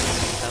 I wasn't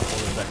in the temple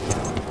with that.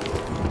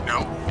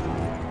 Nope.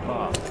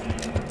 Fuck.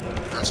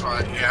 That's why.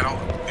 Yeah, I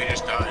don't. They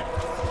just died.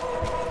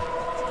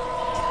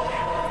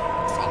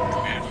 Fuck,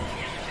 man.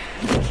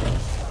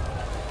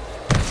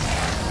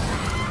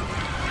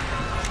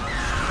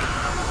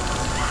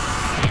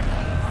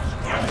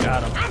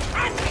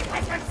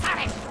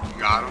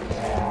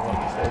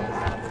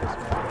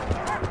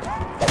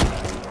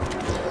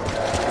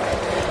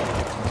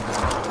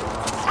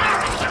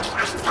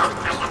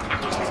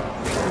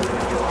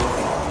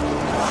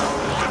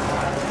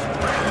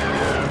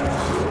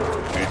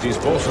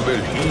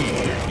 Well, he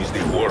is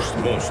the worst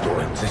monster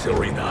in this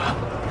arena.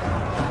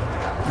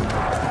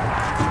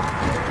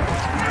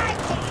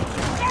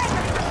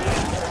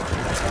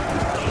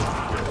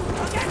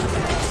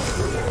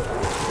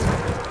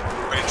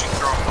 Where did you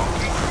throw a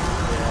monkey?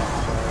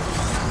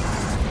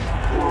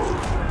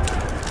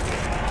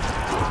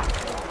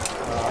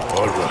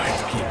 All right,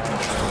 keep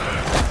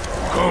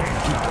come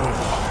to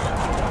Toro.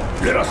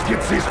 Let us get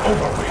this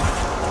over with.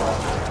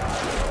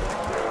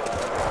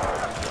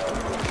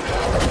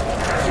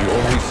 The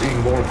only thing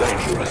more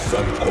dangerous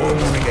than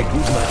cornering a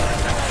good man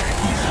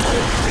is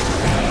cornering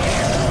me.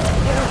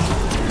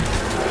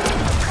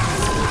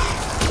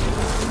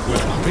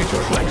 With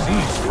creatures like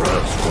these,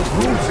 rats could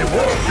rule the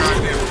world.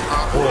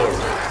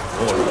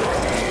 Or like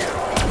me.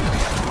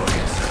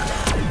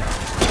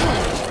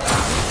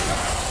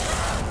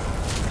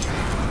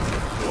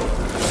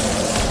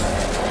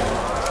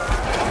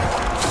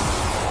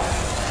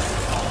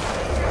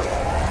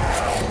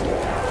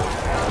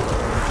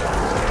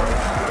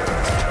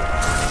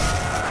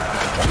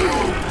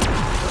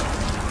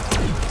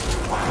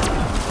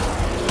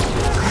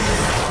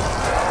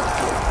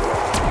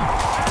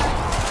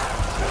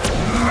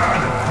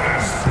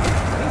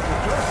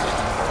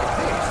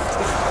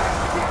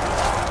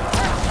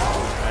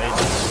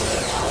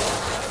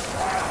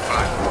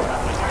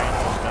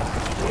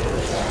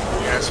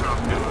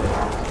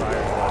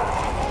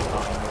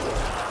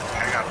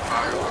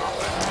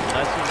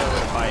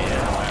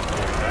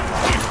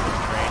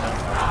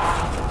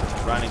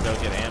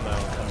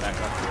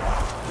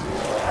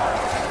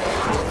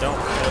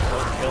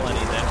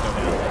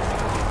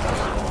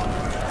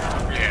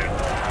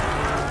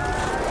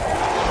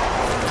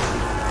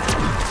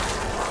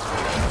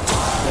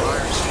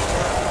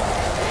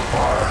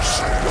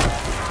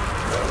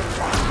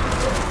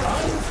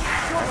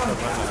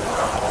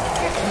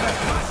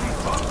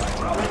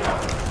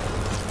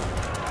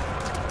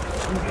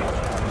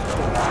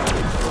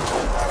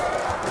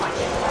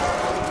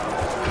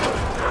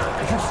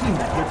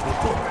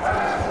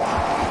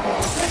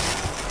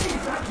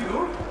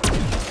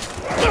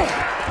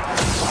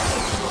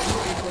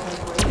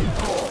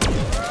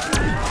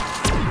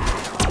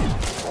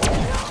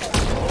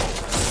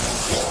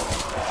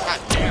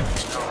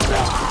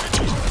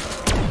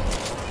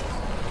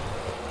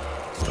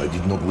 I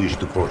did not wish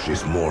to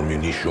purchase more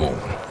munition,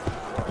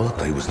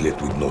 but I was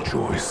left with no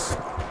choice.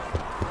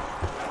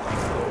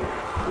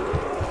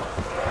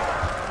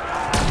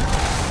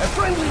 A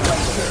friendly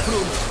wager,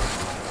 Bruce.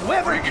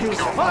 Whoever kills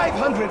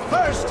 500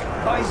 first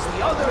buys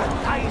the other a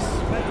nice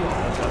medal.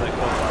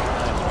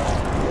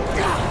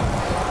 Yeah.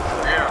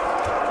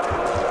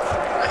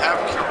 I have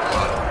killed a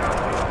lot.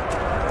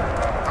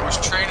 I was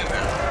training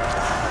them.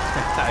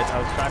 I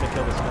was trying to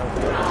kill the smoke.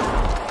 I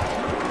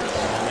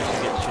managed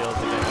to get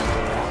shields against the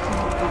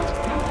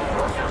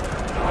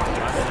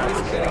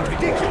It's getting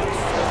ridiculous.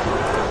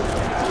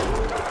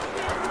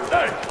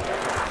 Hey!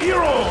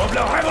 Hero of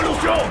la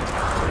Revolution!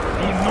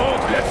 Do not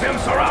let them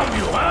surround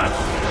you, huh?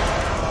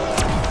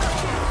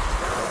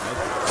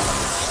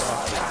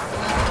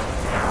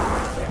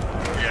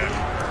 Yeah.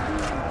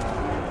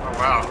 Oh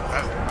wow,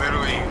 that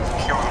literally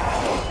killed him.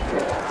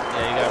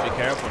 Yeah, you gotta be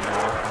careful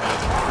now.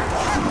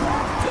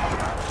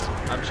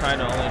 I'm trying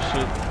to only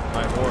shoot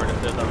my horde if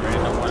there's a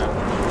random one. I'm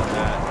doing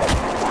that.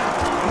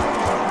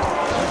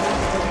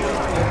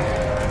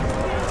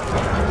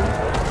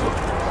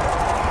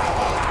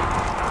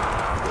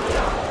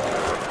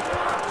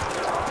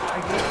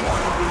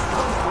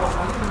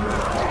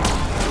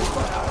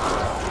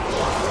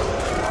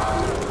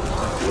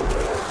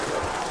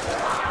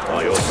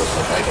 I also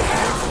survived a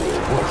handful,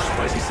 worse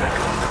by the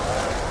second.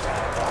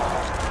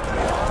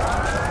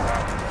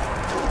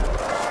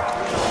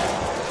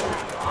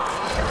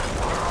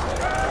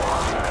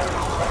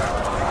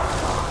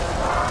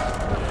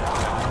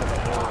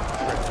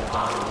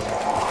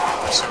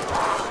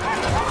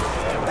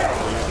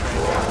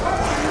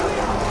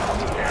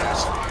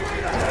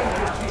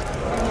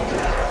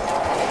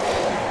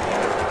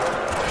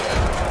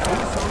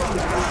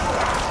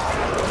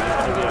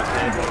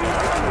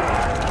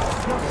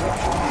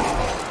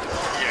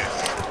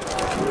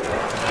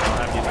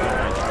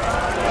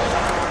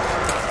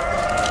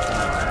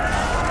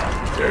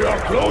 They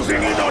are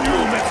closing in on you,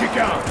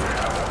 Mexican!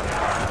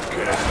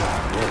 Guess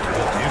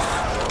what this?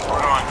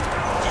 Hold on.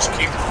 Just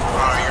keep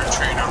your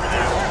train over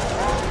there.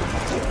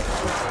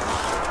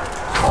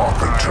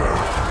 Carpenter.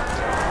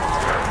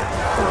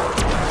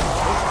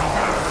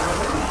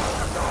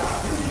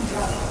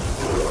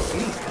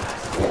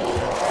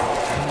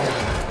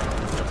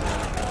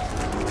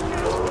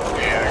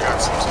 Yeah, I got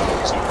some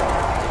zombies over there.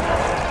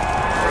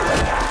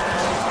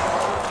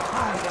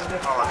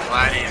 Oh, a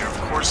gladiator. Of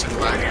course a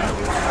gladiator.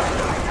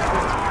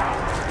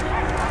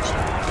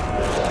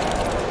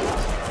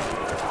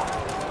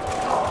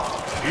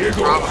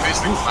 Diego,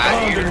 you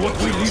stand in what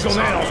we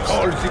legionnaires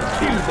call the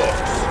kill box.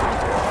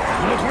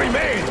 Do not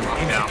remain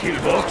in the kill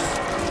box.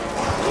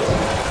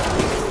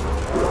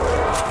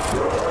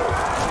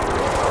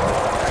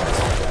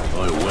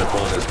 My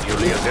weapon is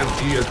nearly as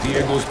empty as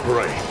Diego's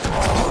brain.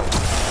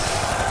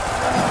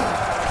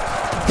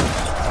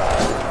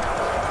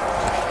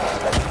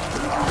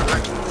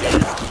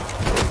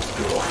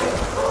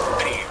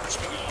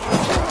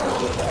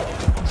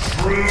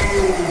 Grow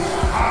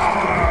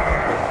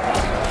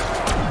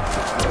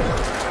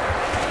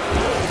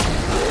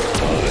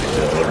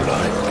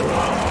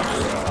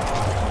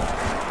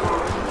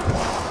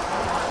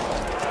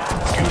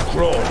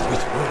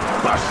with more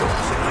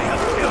passions than I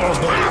have ever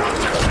known.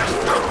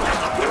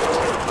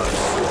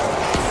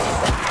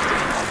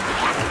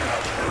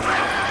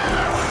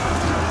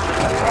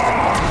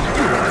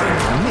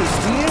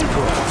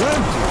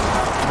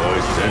 My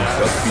sense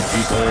of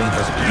pity zone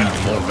has bleed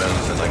more well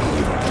than I could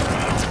ever believe.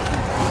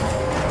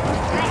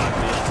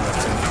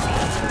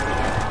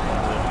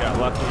 Got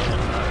lucky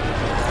and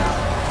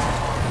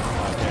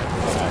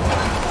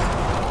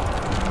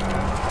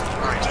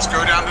Alright, just go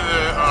down to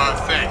the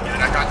thing,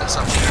 and I got this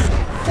up there.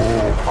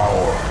 Full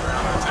power.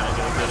 I'm gonna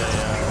go get a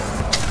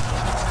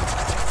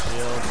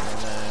shield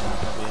and then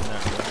I'll be in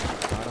that room.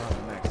 I don't have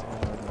a max ammo.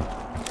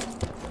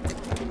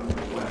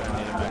 I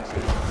need a max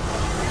ammo.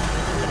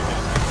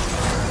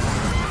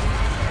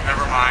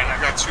 Never mind, I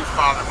got 2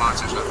 father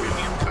monsters up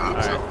medium top.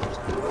 Alright.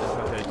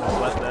 Okay, just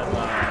let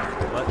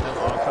them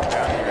all come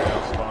down here and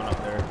I'll spawn up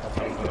there. That's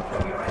how it's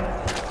looking.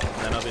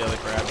 And then I'll be able to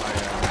grab my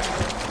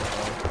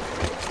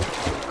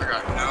I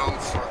got no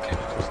fucking.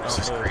 This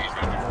is crazy.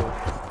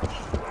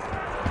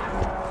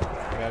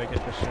 I gotta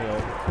get the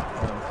shield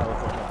and I'm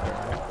teleporting up there,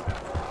 right?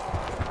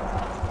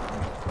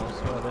 Don't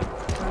sweat it.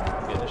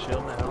 Get the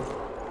shield now.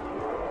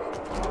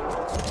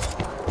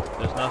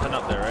 There's nothing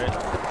up there, right?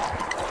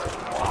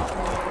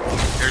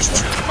 There's 2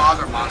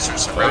 father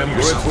monsters I around am here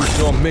grateful somewhere.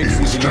 Shaw makes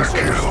his initial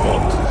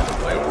response.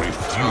 I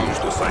refuse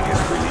to sign his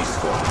release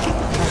form.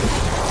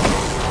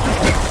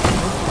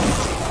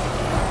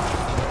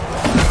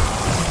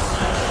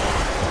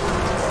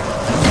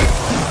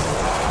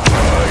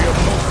 I am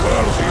not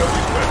worthy of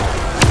his weapon.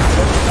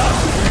 But that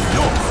will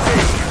not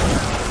save you.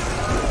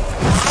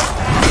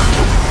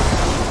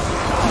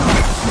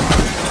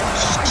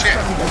 Shit.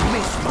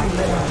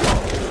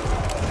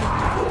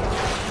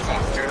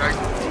 Oh,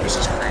 dude, this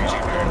is crazy,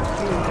 dude.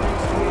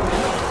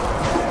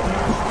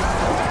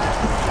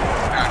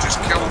 Now, just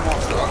kill them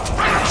all, bro.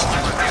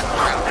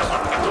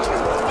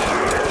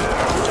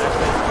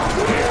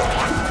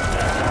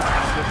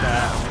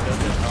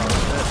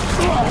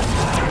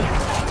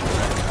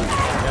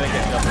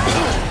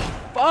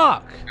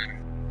 Fuck!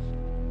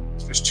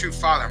 There's 2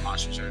 father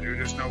monsters there, dude.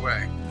 There's no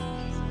way.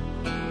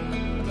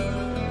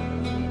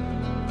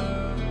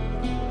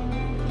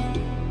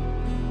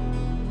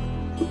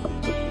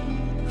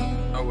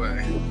 No way.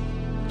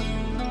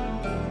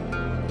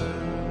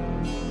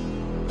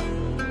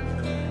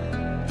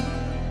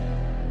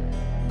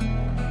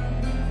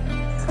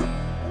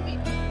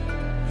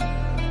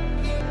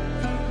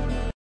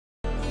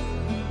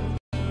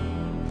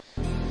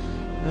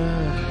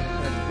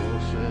 That's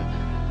bullshit.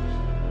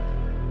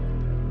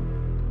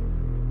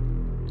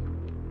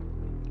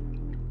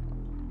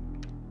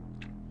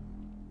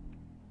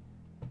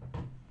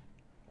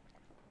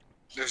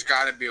 There's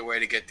got to be a way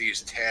to get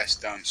these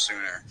tasks done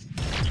sooner.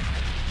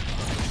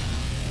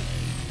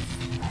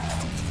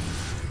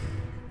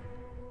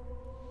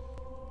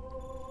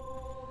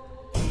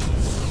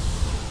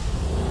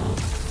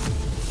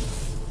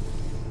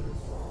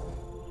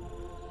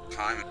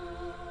 Time.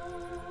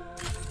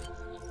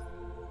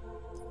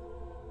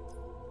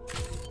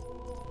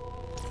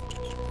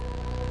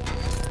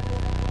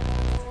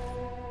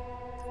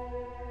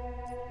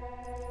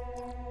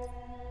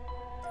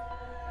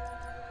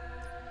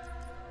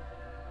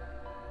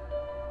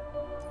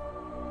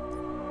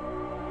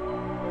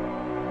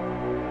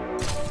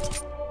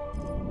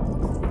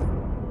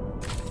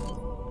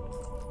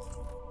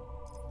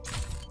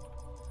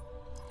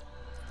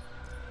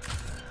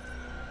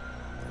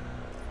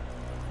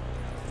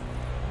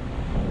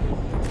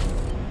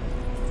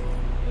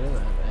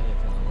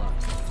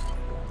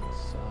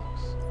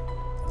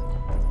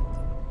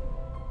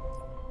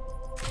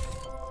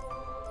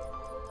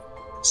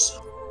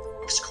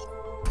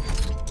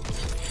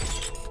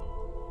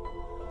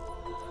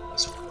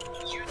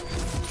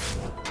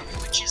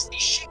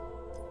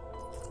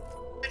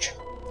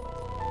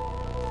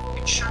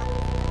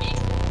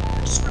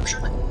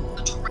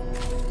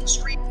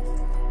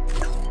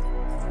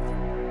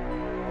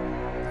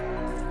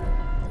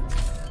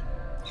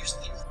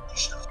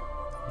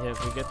 Yeah,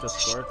 if we get the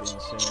scorpion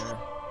sooner,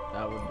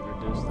 that would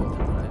reduce the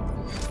time.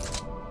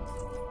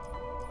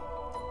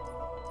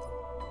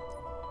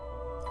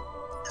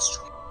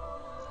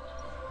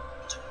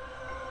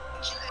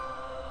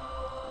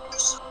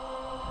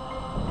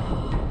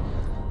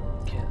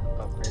 Can't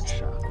upgrade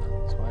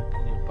shotguns. Why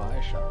can you buy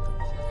shotguns?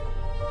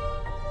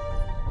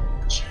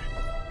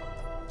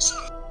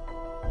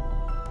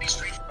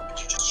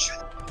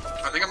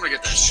 I think I'm gonna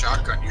get that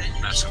shotgun you're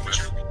messing with.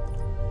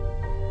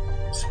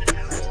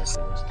 Yeah, that was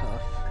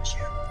tough.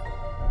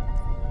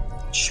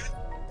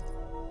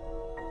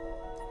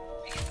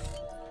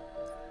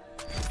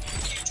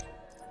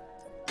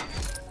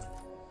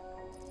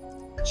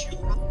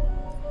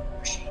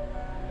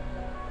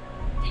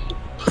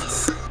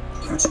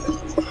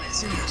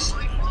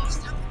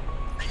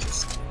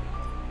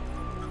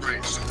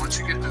 Right, so once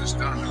you get those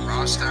done, the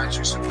raw stacks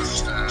you're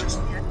supposed to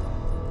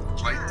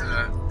light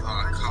the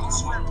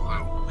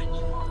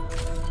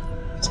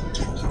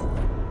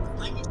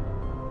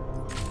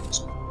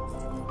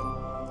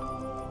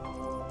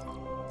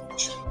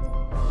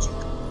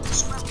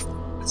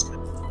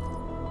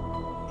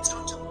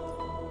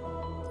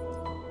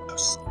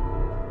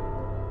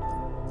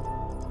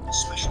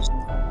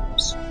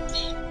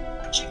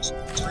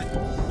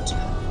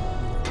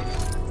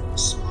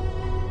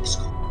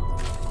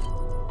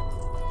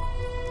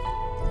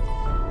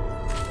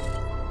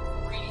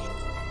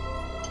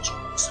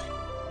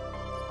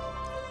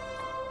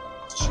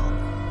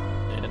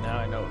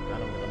know what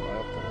gun I'm gonna buy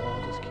off the wall.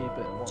 Just keep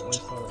it and won't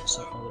waste all the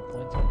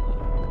points on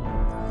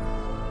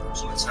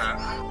What's that?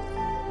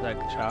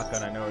 that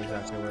shotgun. I know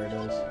exactly where it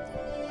is.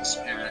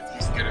 Yeah, you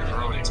can get it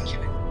early. Let's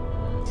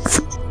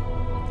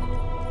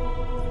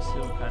see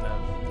what kind of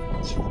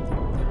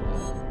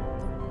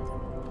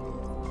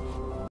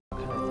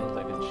things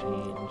I can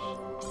change.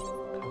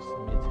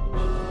 Custom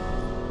mutation.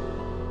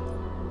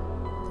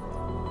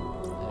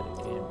 Edit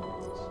game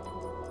rules.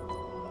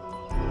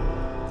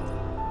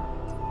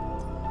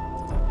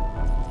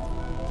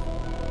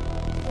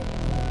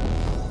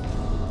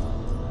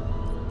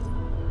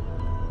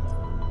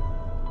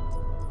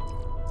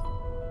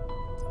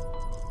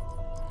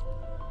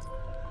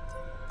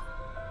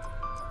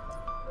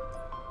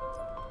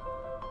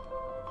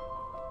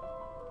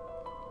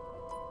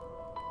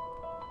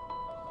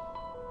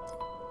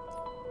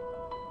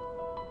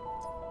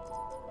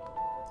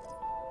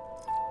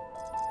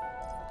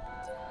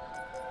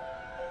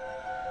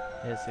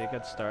 Yeah, see, it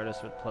could start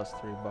us with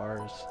 +3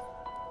 bars.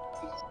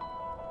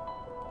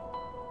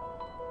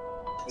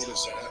 What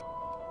is that?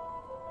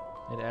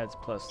 It adds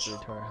 +3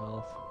 to our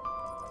health.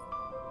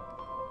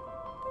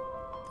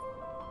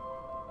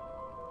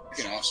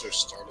 You can also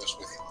start us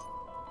with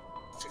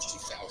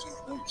 50,000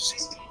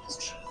 points.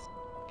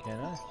 Can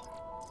I?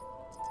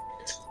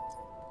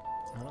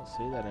 I don't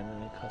see that in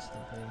any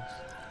custom things.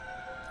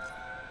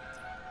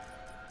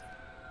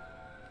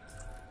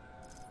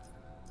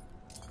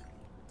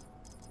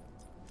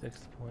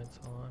 Fixed points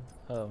on.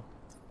 Oh.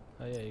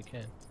 Oh yeah, you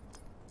can.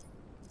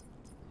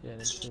 Yeah, I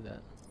didn't see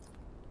that.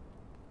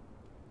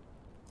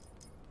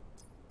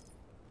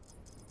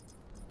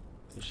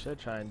 You should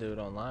try and do it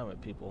online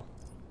with people.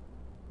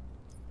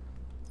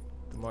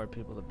 The more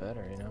people, the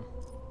better, you know?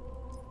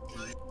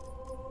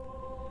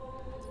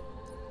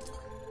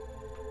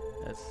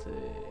 Let's see.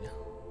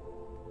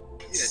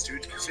 Yeah,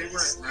 dude, because they were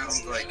at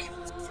round like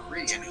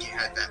 3 and he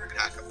had that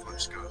pack of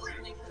punch gun.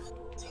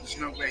 There's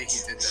no way he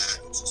did that.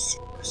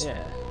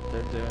 Yeah,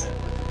 they're doing it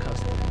with a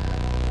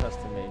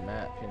custom made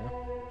map, you know?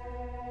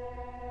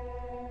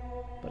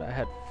 But I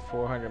had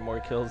 400 more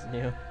kills than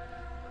you.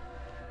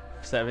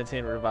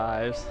 17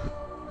 revives.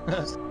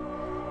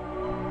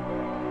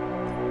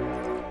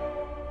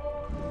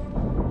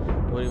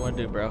 What do you want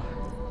to do, bro?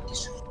 You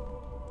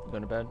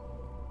going to bed?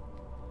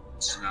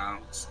 No.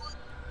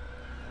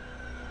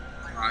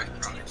 I'd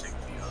probably take the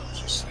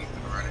just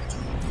sleeping already.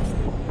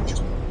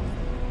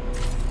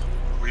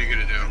 What are you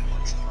gonna do?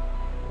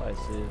 Probably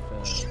see if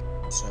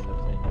end up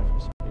playing here for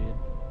speed.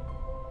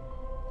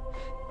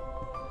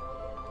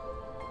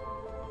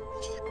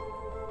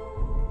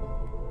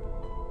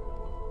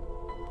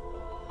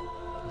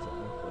 Doesn't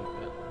look like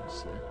it. Let's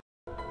see.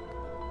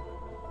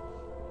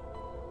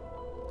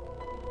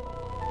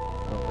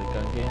 Don't play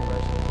gun game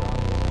versus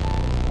zombies.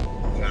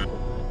 Yeah.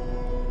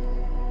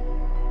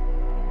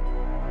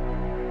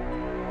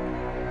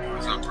 I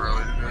was up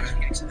early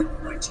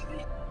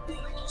today.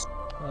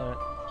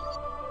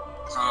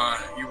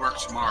 Alright. You work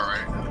tomorrow,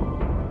 right?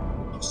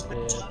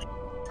 Yeah.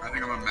 I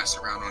think I'm gonna mess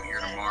around on here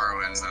tomorrow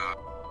and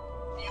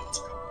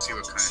see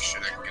what kind of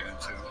shit I can get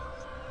into.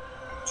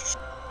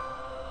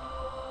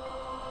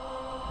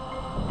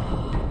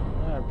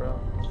 Alright, bro.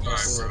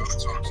 Alright, bro. I'll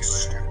talk to you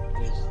later.